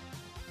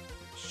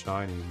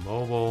 Shiny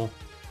mobile.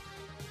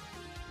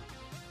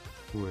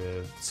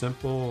 With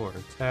simple or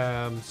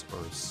tabs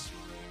or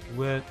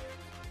split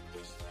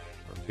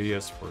or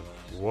VS for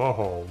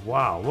whoa,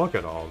 wow, look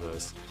at all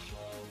this.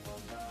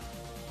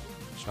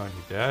 Shiny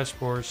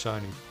dashboard,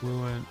 shiny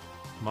fluent,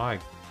 my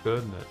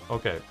goodness.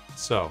 Okay,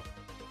 so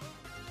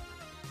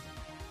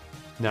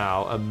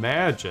now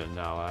imagine,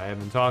 now I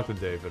haven't talked to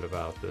David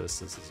about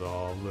this is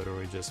all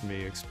literally just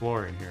me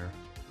exploring here.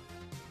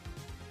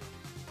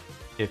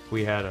 If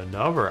we had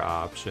another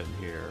option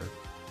here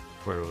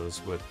where it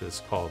was with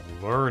this called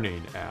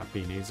learning app.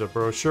 He needs a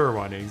brochure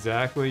one.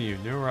 Exactly. You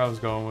knew where I was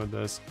going with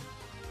this.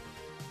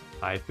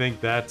 I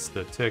think that's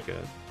the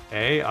ticket.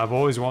 I've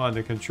always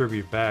wanted to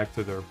contribute back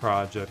to their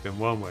project in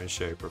one way,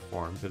 shape, or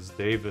form, because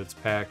David's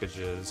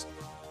packages,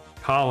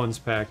 Colin's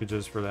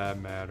packages for that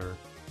matter,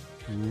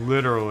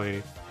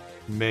 literally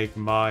make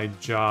my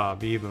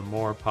job even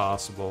more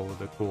possible with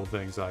the cool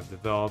things I've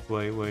developed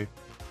lately.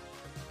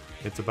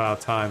 It's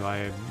about time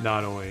I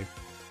not only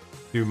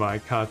do my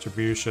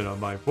contribution on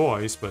my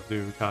voice, but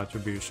do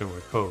contribution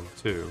with code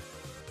too.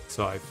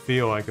 So I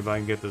feel like if I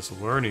can get this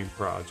learning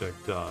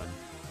project done,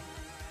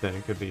 then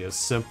it could be a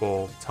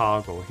simple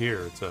toggle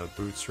here to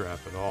bootstrap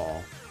it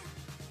all.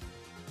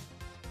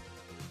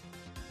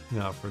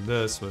 Now for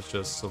this, let's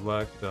just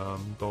select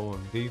Golem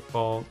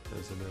default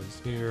as it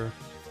is here.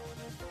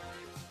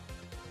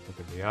 Look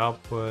at the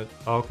output.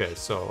 Okay,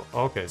 so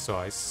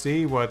I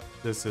see what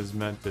this is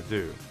meant to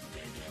do.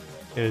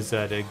 Is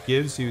that it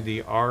gives you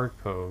the R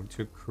code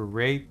to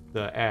create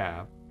the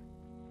app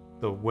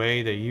the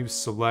way that you've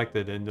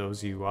selected in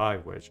those UI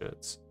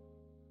widgets.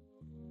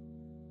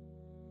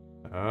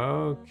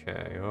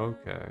 Okay,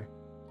 okay.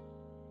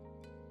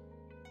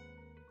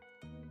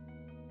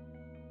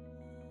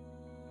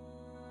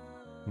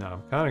 Now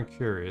I'm kind of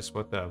curious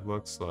what that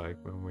looks like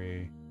when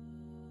we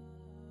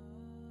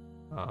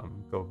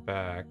go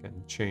back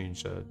and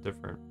change a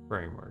different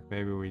framework.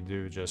 Maybe we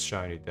do just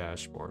shiny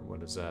dashboard. What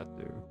does that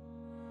do?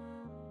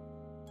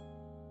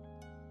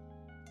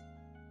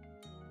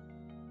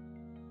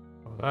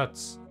 Oh,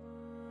 that's...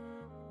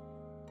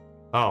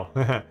 Oh,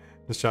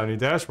 the shiny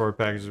dashboard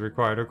package is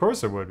required. Of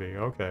course it would be.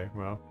 Okay,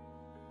 well.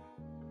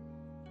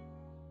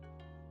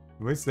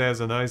 At least it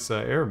has a nice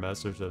error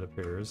message that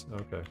appears.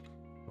 Okay.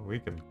 Well, we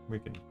can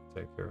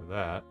take care of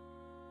that.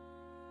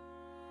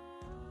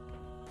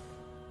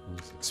 I'm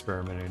just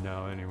experimenting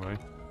now anyway.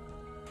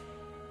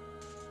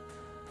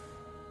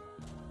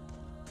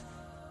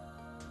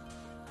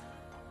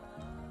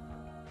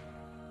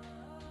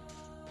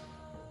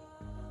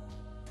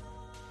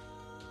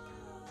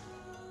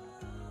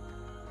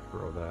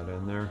 Throw that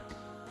in there.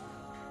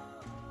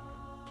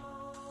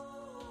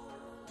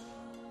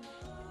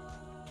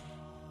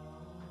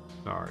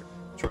 All right,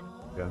 try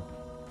again.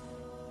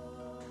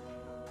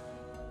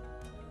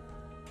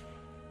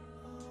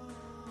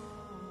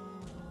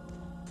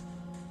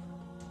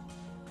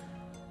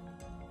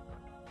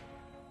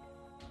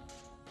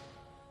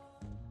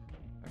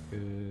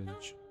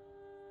 Package.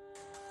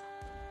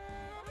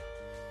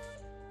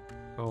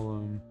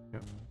 colon.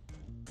 Yep.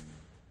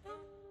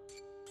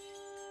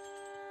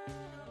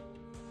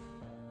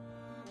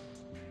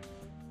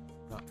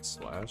 Not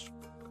slash.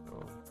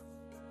 So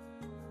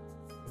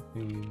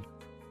 15.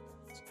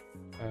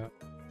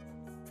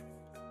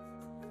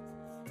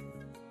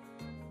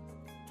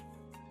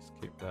 Just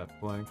keep that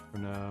blank for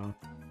now.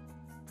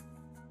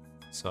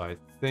 So I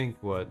think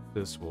what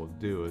this will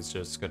do is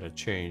just going to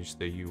change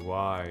the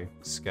UI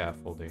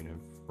scaffolding in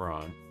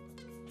front.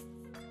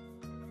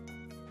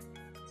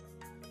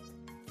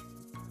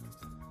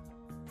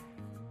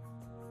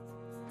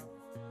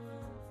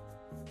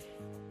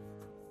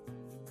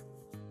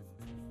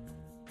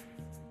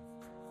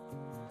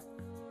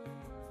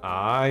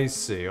 I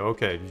see.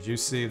 Okay, did you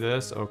see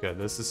this? Okay,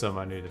 this is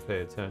something I need to pay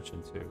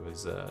attention to,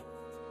 is that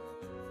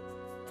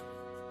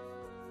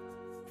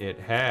it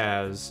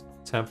has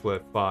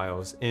template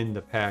files in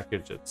the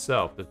package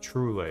itself, the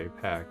truelle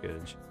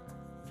package.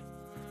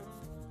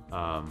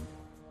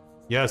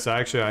 Yes,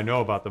 actually, I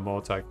know about the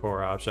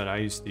multi-core option. I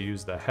used to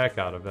use the heck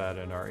out of that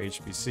in our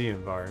HPC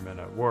environment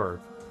at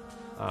work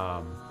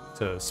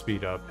to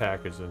speed up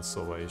package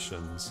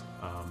installations.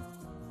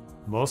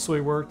 Mostly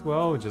worked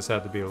well. We just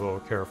had to be a little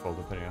careful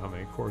depending on how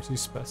many cores you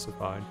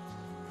specified.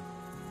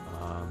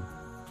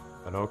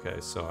 But okay,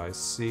 so I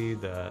see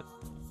that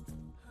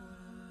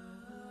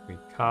we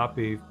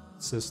copy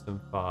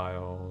system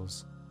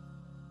files.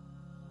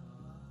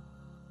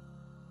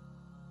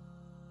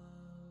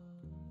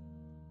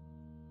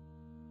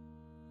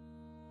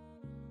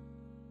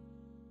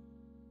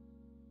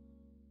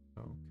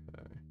 Okay.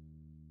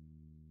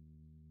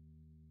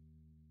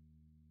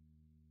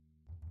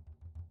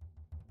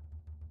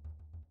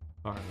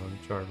 All right, let me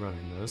try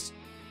running this.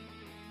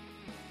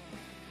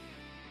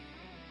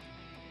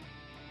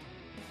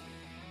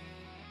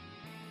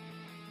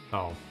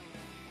 Oh.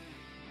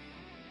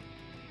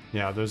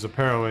 Yeah, there's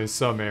apparently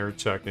some error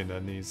checking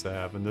that needs to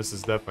happen. This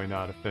is definitely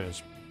not a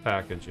finished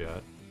package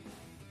yet.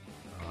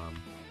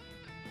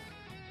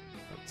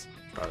 Let's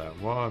try that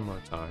one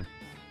more time.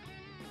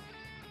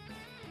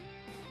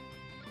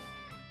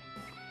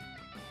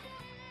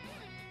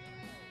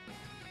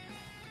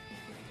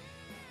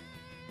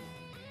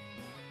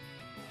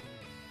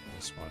 I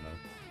just want to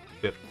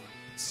get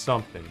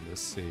something to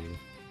see.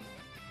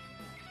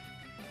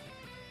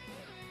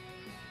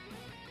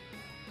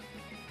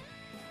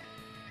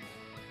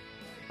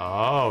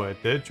 Oh,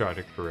 it did try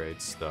to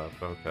create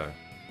stuff. Okay.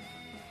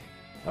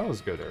 That was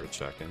good error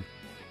checking.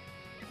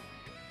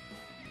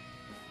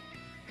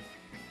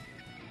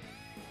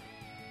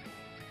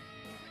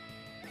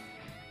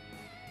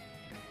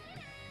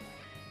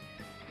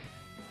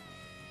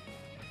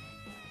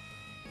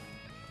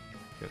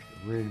 Get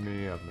the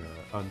readme. I'm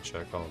gonna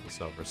uncheck all this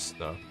other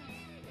stuff.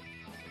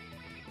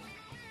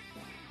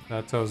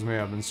 That tells me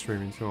I've been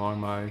streaming too long.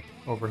 My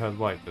overhead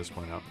light just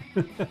went out.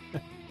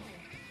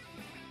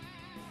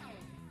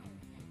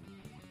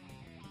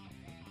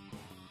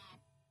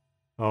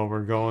 Oh,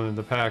 we're going in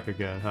the pack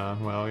again, huh?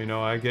 Well, you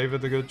know, I gave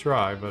it a good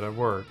try, but at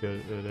work,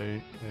 it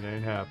ain't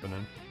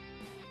happening.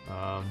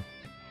 Not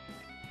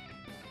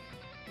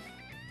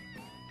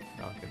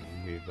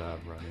gonna leave that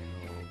running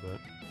a little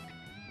bit.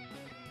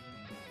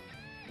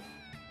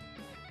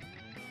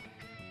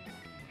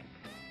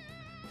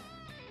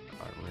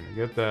 Alright, we're gonna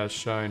get that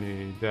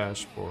shiny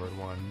dashboard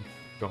one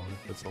going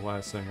if it's the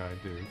last thing I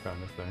do,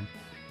 kind of thing.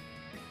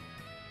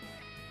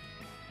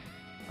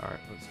 Alright,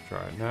 let's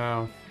try it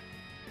now.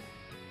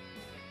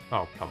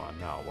 Oh, come on,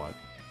 now what?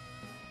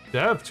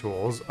 Dev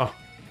tools? Oh.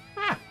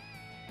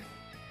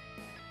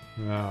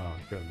 Oh,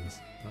 goodness.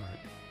 Alright.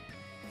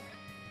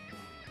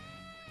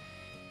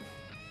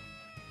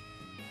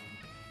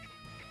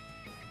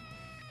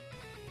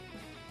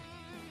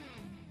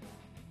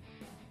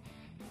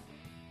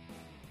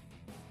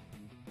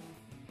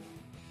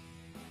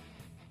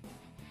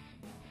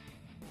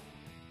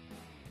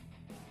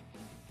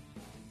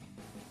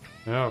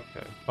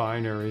 Okay,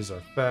 binaries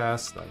are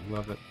fast. I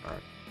love it.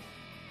 Alright.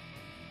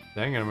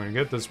 Dang it, I'm gonna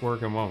get this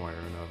working one way or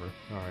another.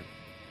 Alright.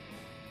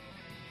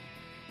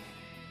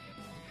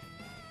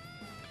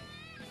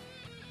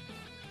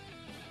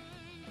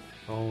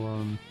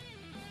 Colon.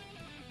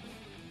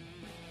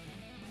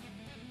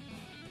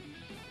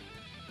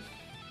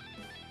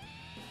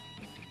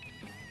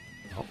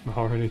 Oh,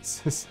 already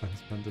says I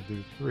was meant to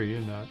do 3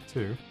 and not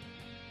 2.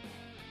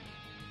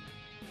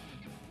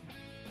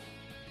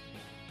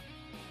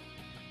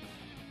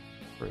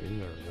 There we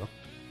go.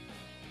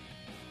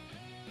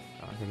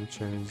 Not gonna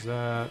change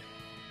that.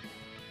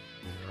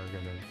 We are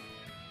gonna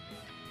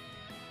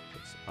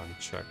just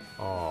uncheck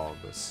all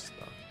this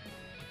stuff.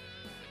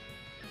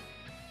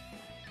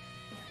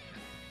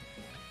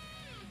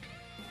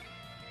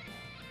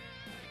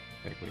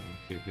 I think we can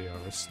keep the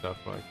other stuff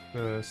like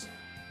this.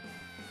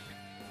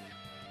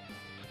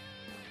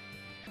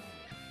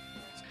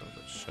 Let's go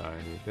to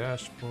shiny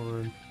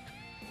dashboard.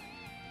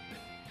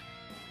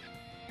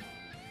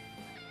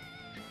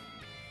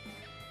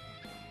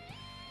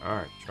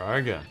 Alright, try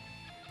again.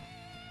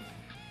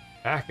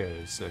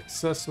 Package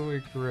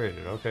successfully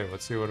created. Okay,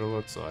 let's see what it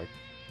looks like.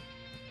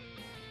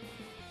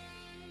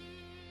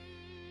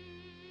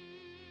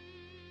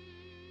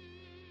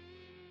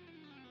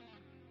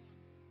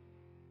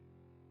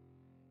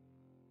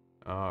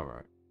 All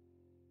right.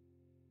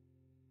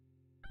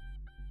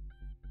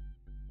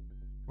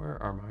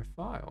 Where are my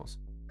files?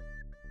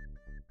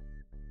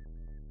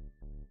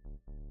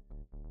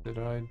 Did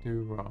I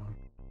do wrong?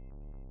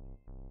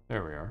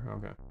 There we are.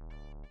 Okay.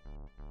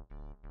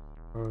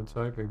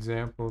 Prototype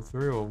example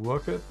 3. Well,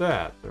 look at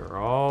that. They're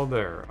all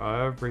there.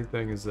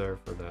 Everything is there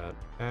for that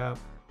app.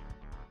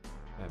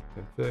 App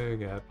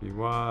config, app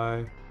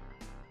UI,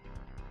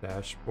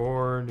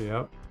 dashboard.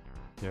 Yep.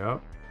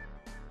 Yep.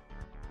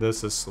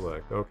 This is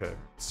slick. Okay.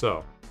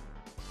 So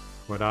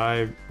what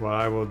I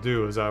will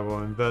do is I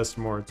will invest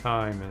more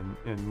time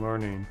in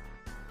learning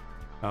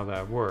how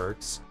that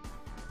works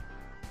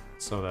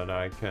so that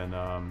I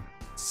can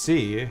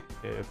see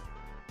if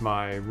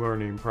my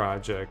learning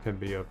project can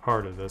be a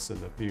part of this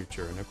in the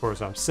future. And of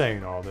course, I'm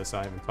saying all this.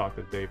 I haven't talked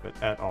to David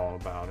at all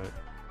about it.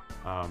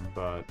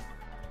 But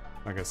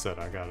like I said,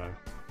 I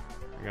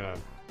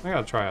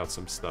gotta try out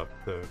some stuff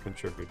to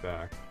contribute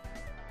back.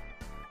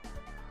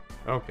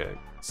 Okay,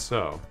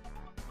 so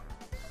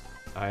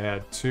I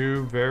had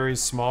 2 very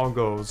small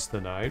goals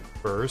tonight.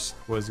 First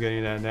was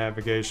getting that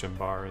navigation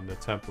bar in the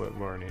template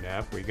learning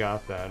app. We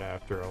got that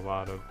after a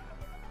lot of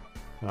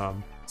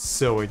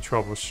silly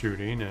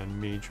troubleshooting and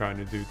me trying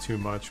to do too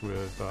much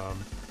with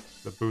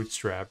the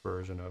bootstrap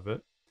version of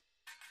it.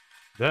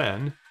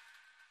 Then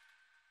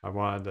I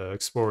wanted to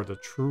explore the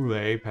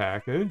truelle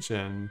package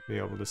and be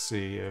able to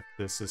see if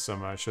this is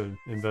something I should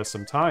invest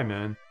some time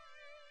in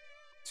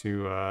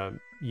to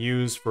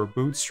use for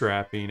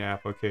bootstrapping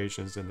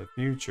applications in the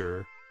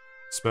future,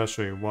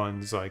 especially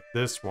ones like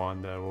this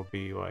one that will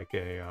be like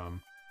a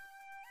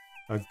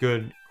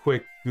good,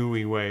 quick,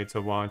 GUI way to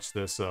launch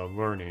this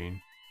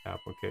learning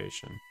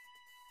application.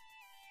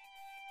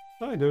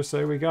 I dare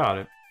say we got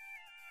it.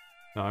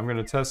 Now I'm going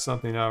to test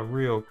something out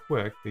real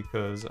quick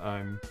because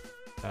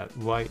that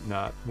light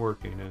not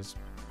working is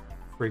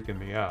freaking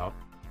me out.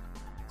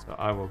 So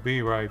I will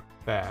be right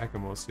back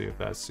and we'll see if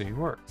that scene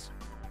works.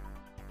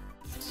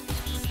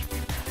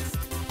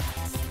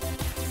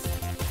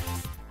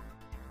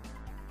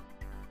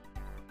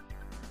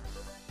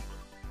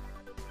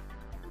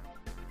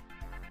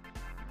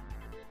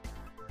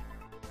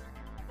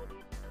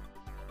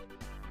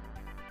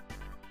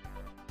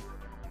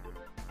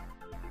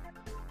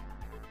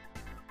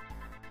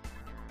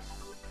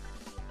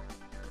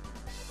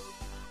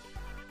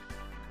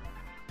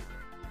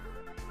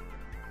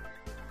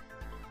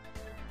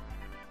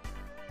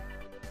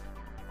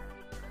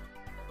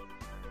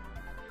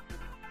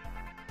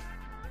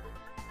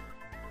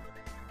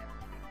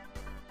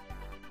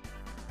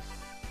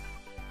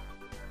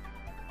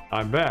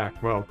 I'm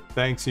back. Well,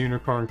 thanks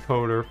Unicorn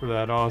Coder for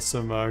that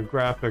awesome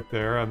graphic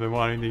there. I've been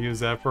wanting to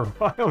use that for a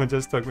while. It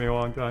just took me a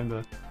long time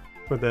to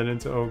put that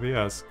into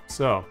OBS.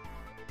 So,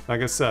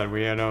 like I said,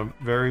 we had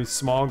very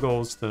small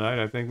goals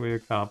tonight. I think we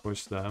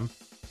accomplished them.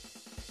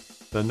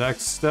 The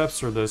next steps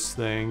for this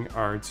thing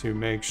are to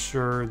make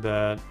sure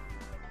that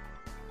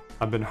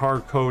I've been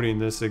hard coding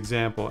this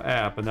example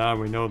app, and now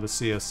we know the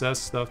CSS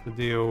stuff to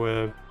deal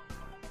with,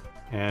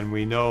 and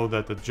we know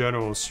that the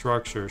general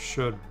structure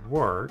should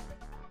work.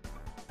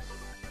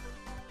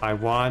 I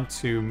want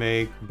to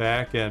make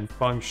backend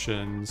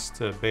functions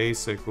to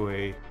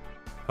basically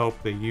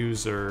help the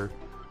user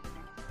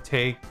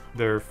take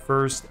their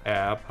first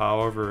app,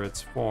 however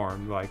it's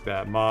formed, like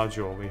that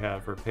module we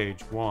have for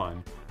page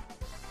 1,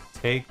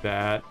 take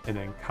that and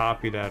then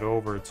copy that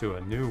over to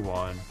a new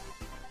one,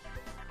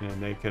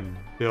 and they can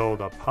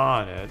build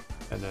upon it,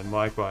 and then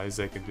likewise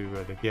they can do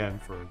it again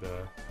for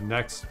the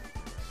next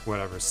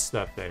whatever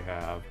step they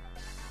have.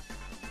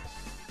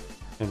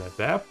 And at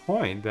that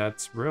point,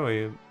 that's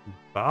really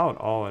about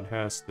all it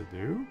has to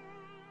do.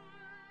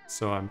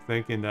 So I'm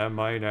thinking that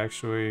might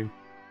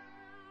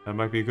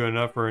be good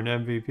enough for an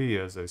MVP,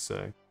 as they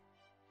say.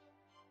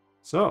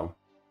 So,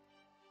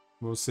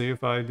 we'll see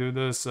if I do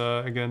this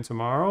again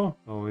tomorrow.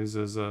 Always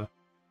is a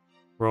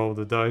roll of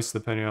the dice,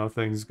 depending on how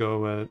things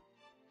go at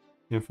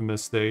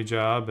Infamous Day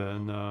Job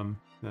and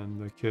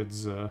the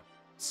kids'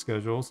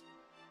 schedules.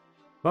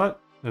 But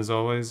as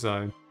always,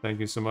 I thank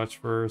you so much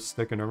for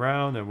sticking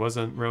around. It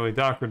wasn't really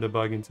Docker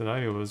debugging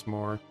tonight. It was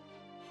more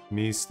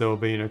me still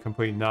being a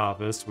complete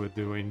novice with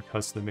doing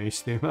custom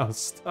HTML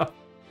stuff.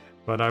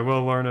 But I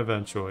will learn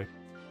eventually.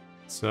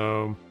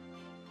 So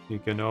you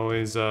can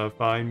always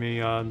find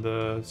me on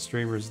the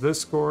Streamers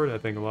Discord. I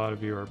think a lot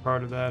of you are a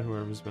part of that,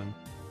 whoever's been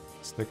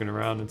sticking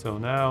around until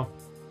now.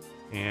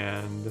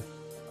 And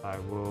I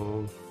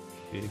will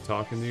be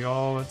talking to you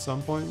all at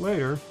some point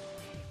later.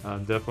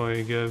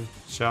 Definitely give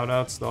shout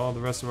outs to all the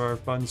rest of our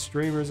fun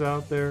streamers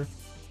out there.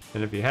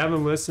 And if you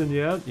haven't listened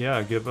yet,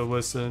 yeah, give a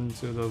listen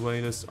to the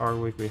latest Our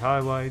Weekly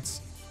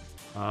Highlights.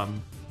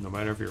 No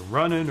matter if you're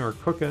running or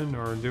cooking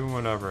or doing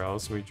whatever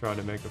else, we try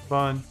to make it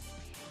fun.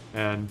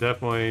 And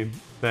definitely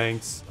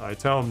thanks, I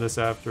tell him this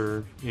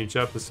after each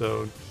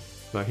episode,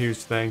 a huge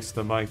thanks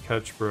to Mike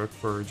Ketchbrook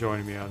for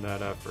joining me on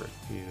that effort.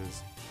 He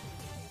is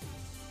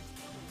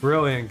a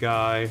brilliant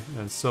guy,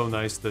 and it's so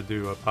nice to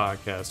do a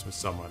podcast with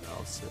someone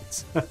else.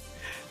 It's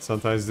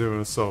sometimes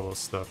doing solo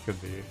stuff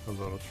could be a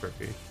little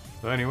tricky.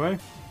 So anyway,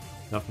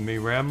 enough of me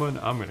rambling.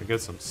 I'm going to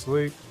get some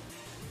sleep.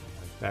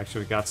 I've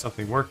actually got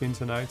something working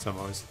tonight, so I'm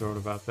always thrilled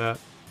about that.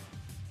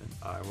 And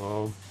I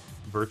will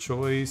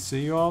virtually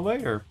see you all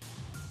later.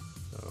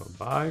 So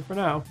bye for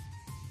now.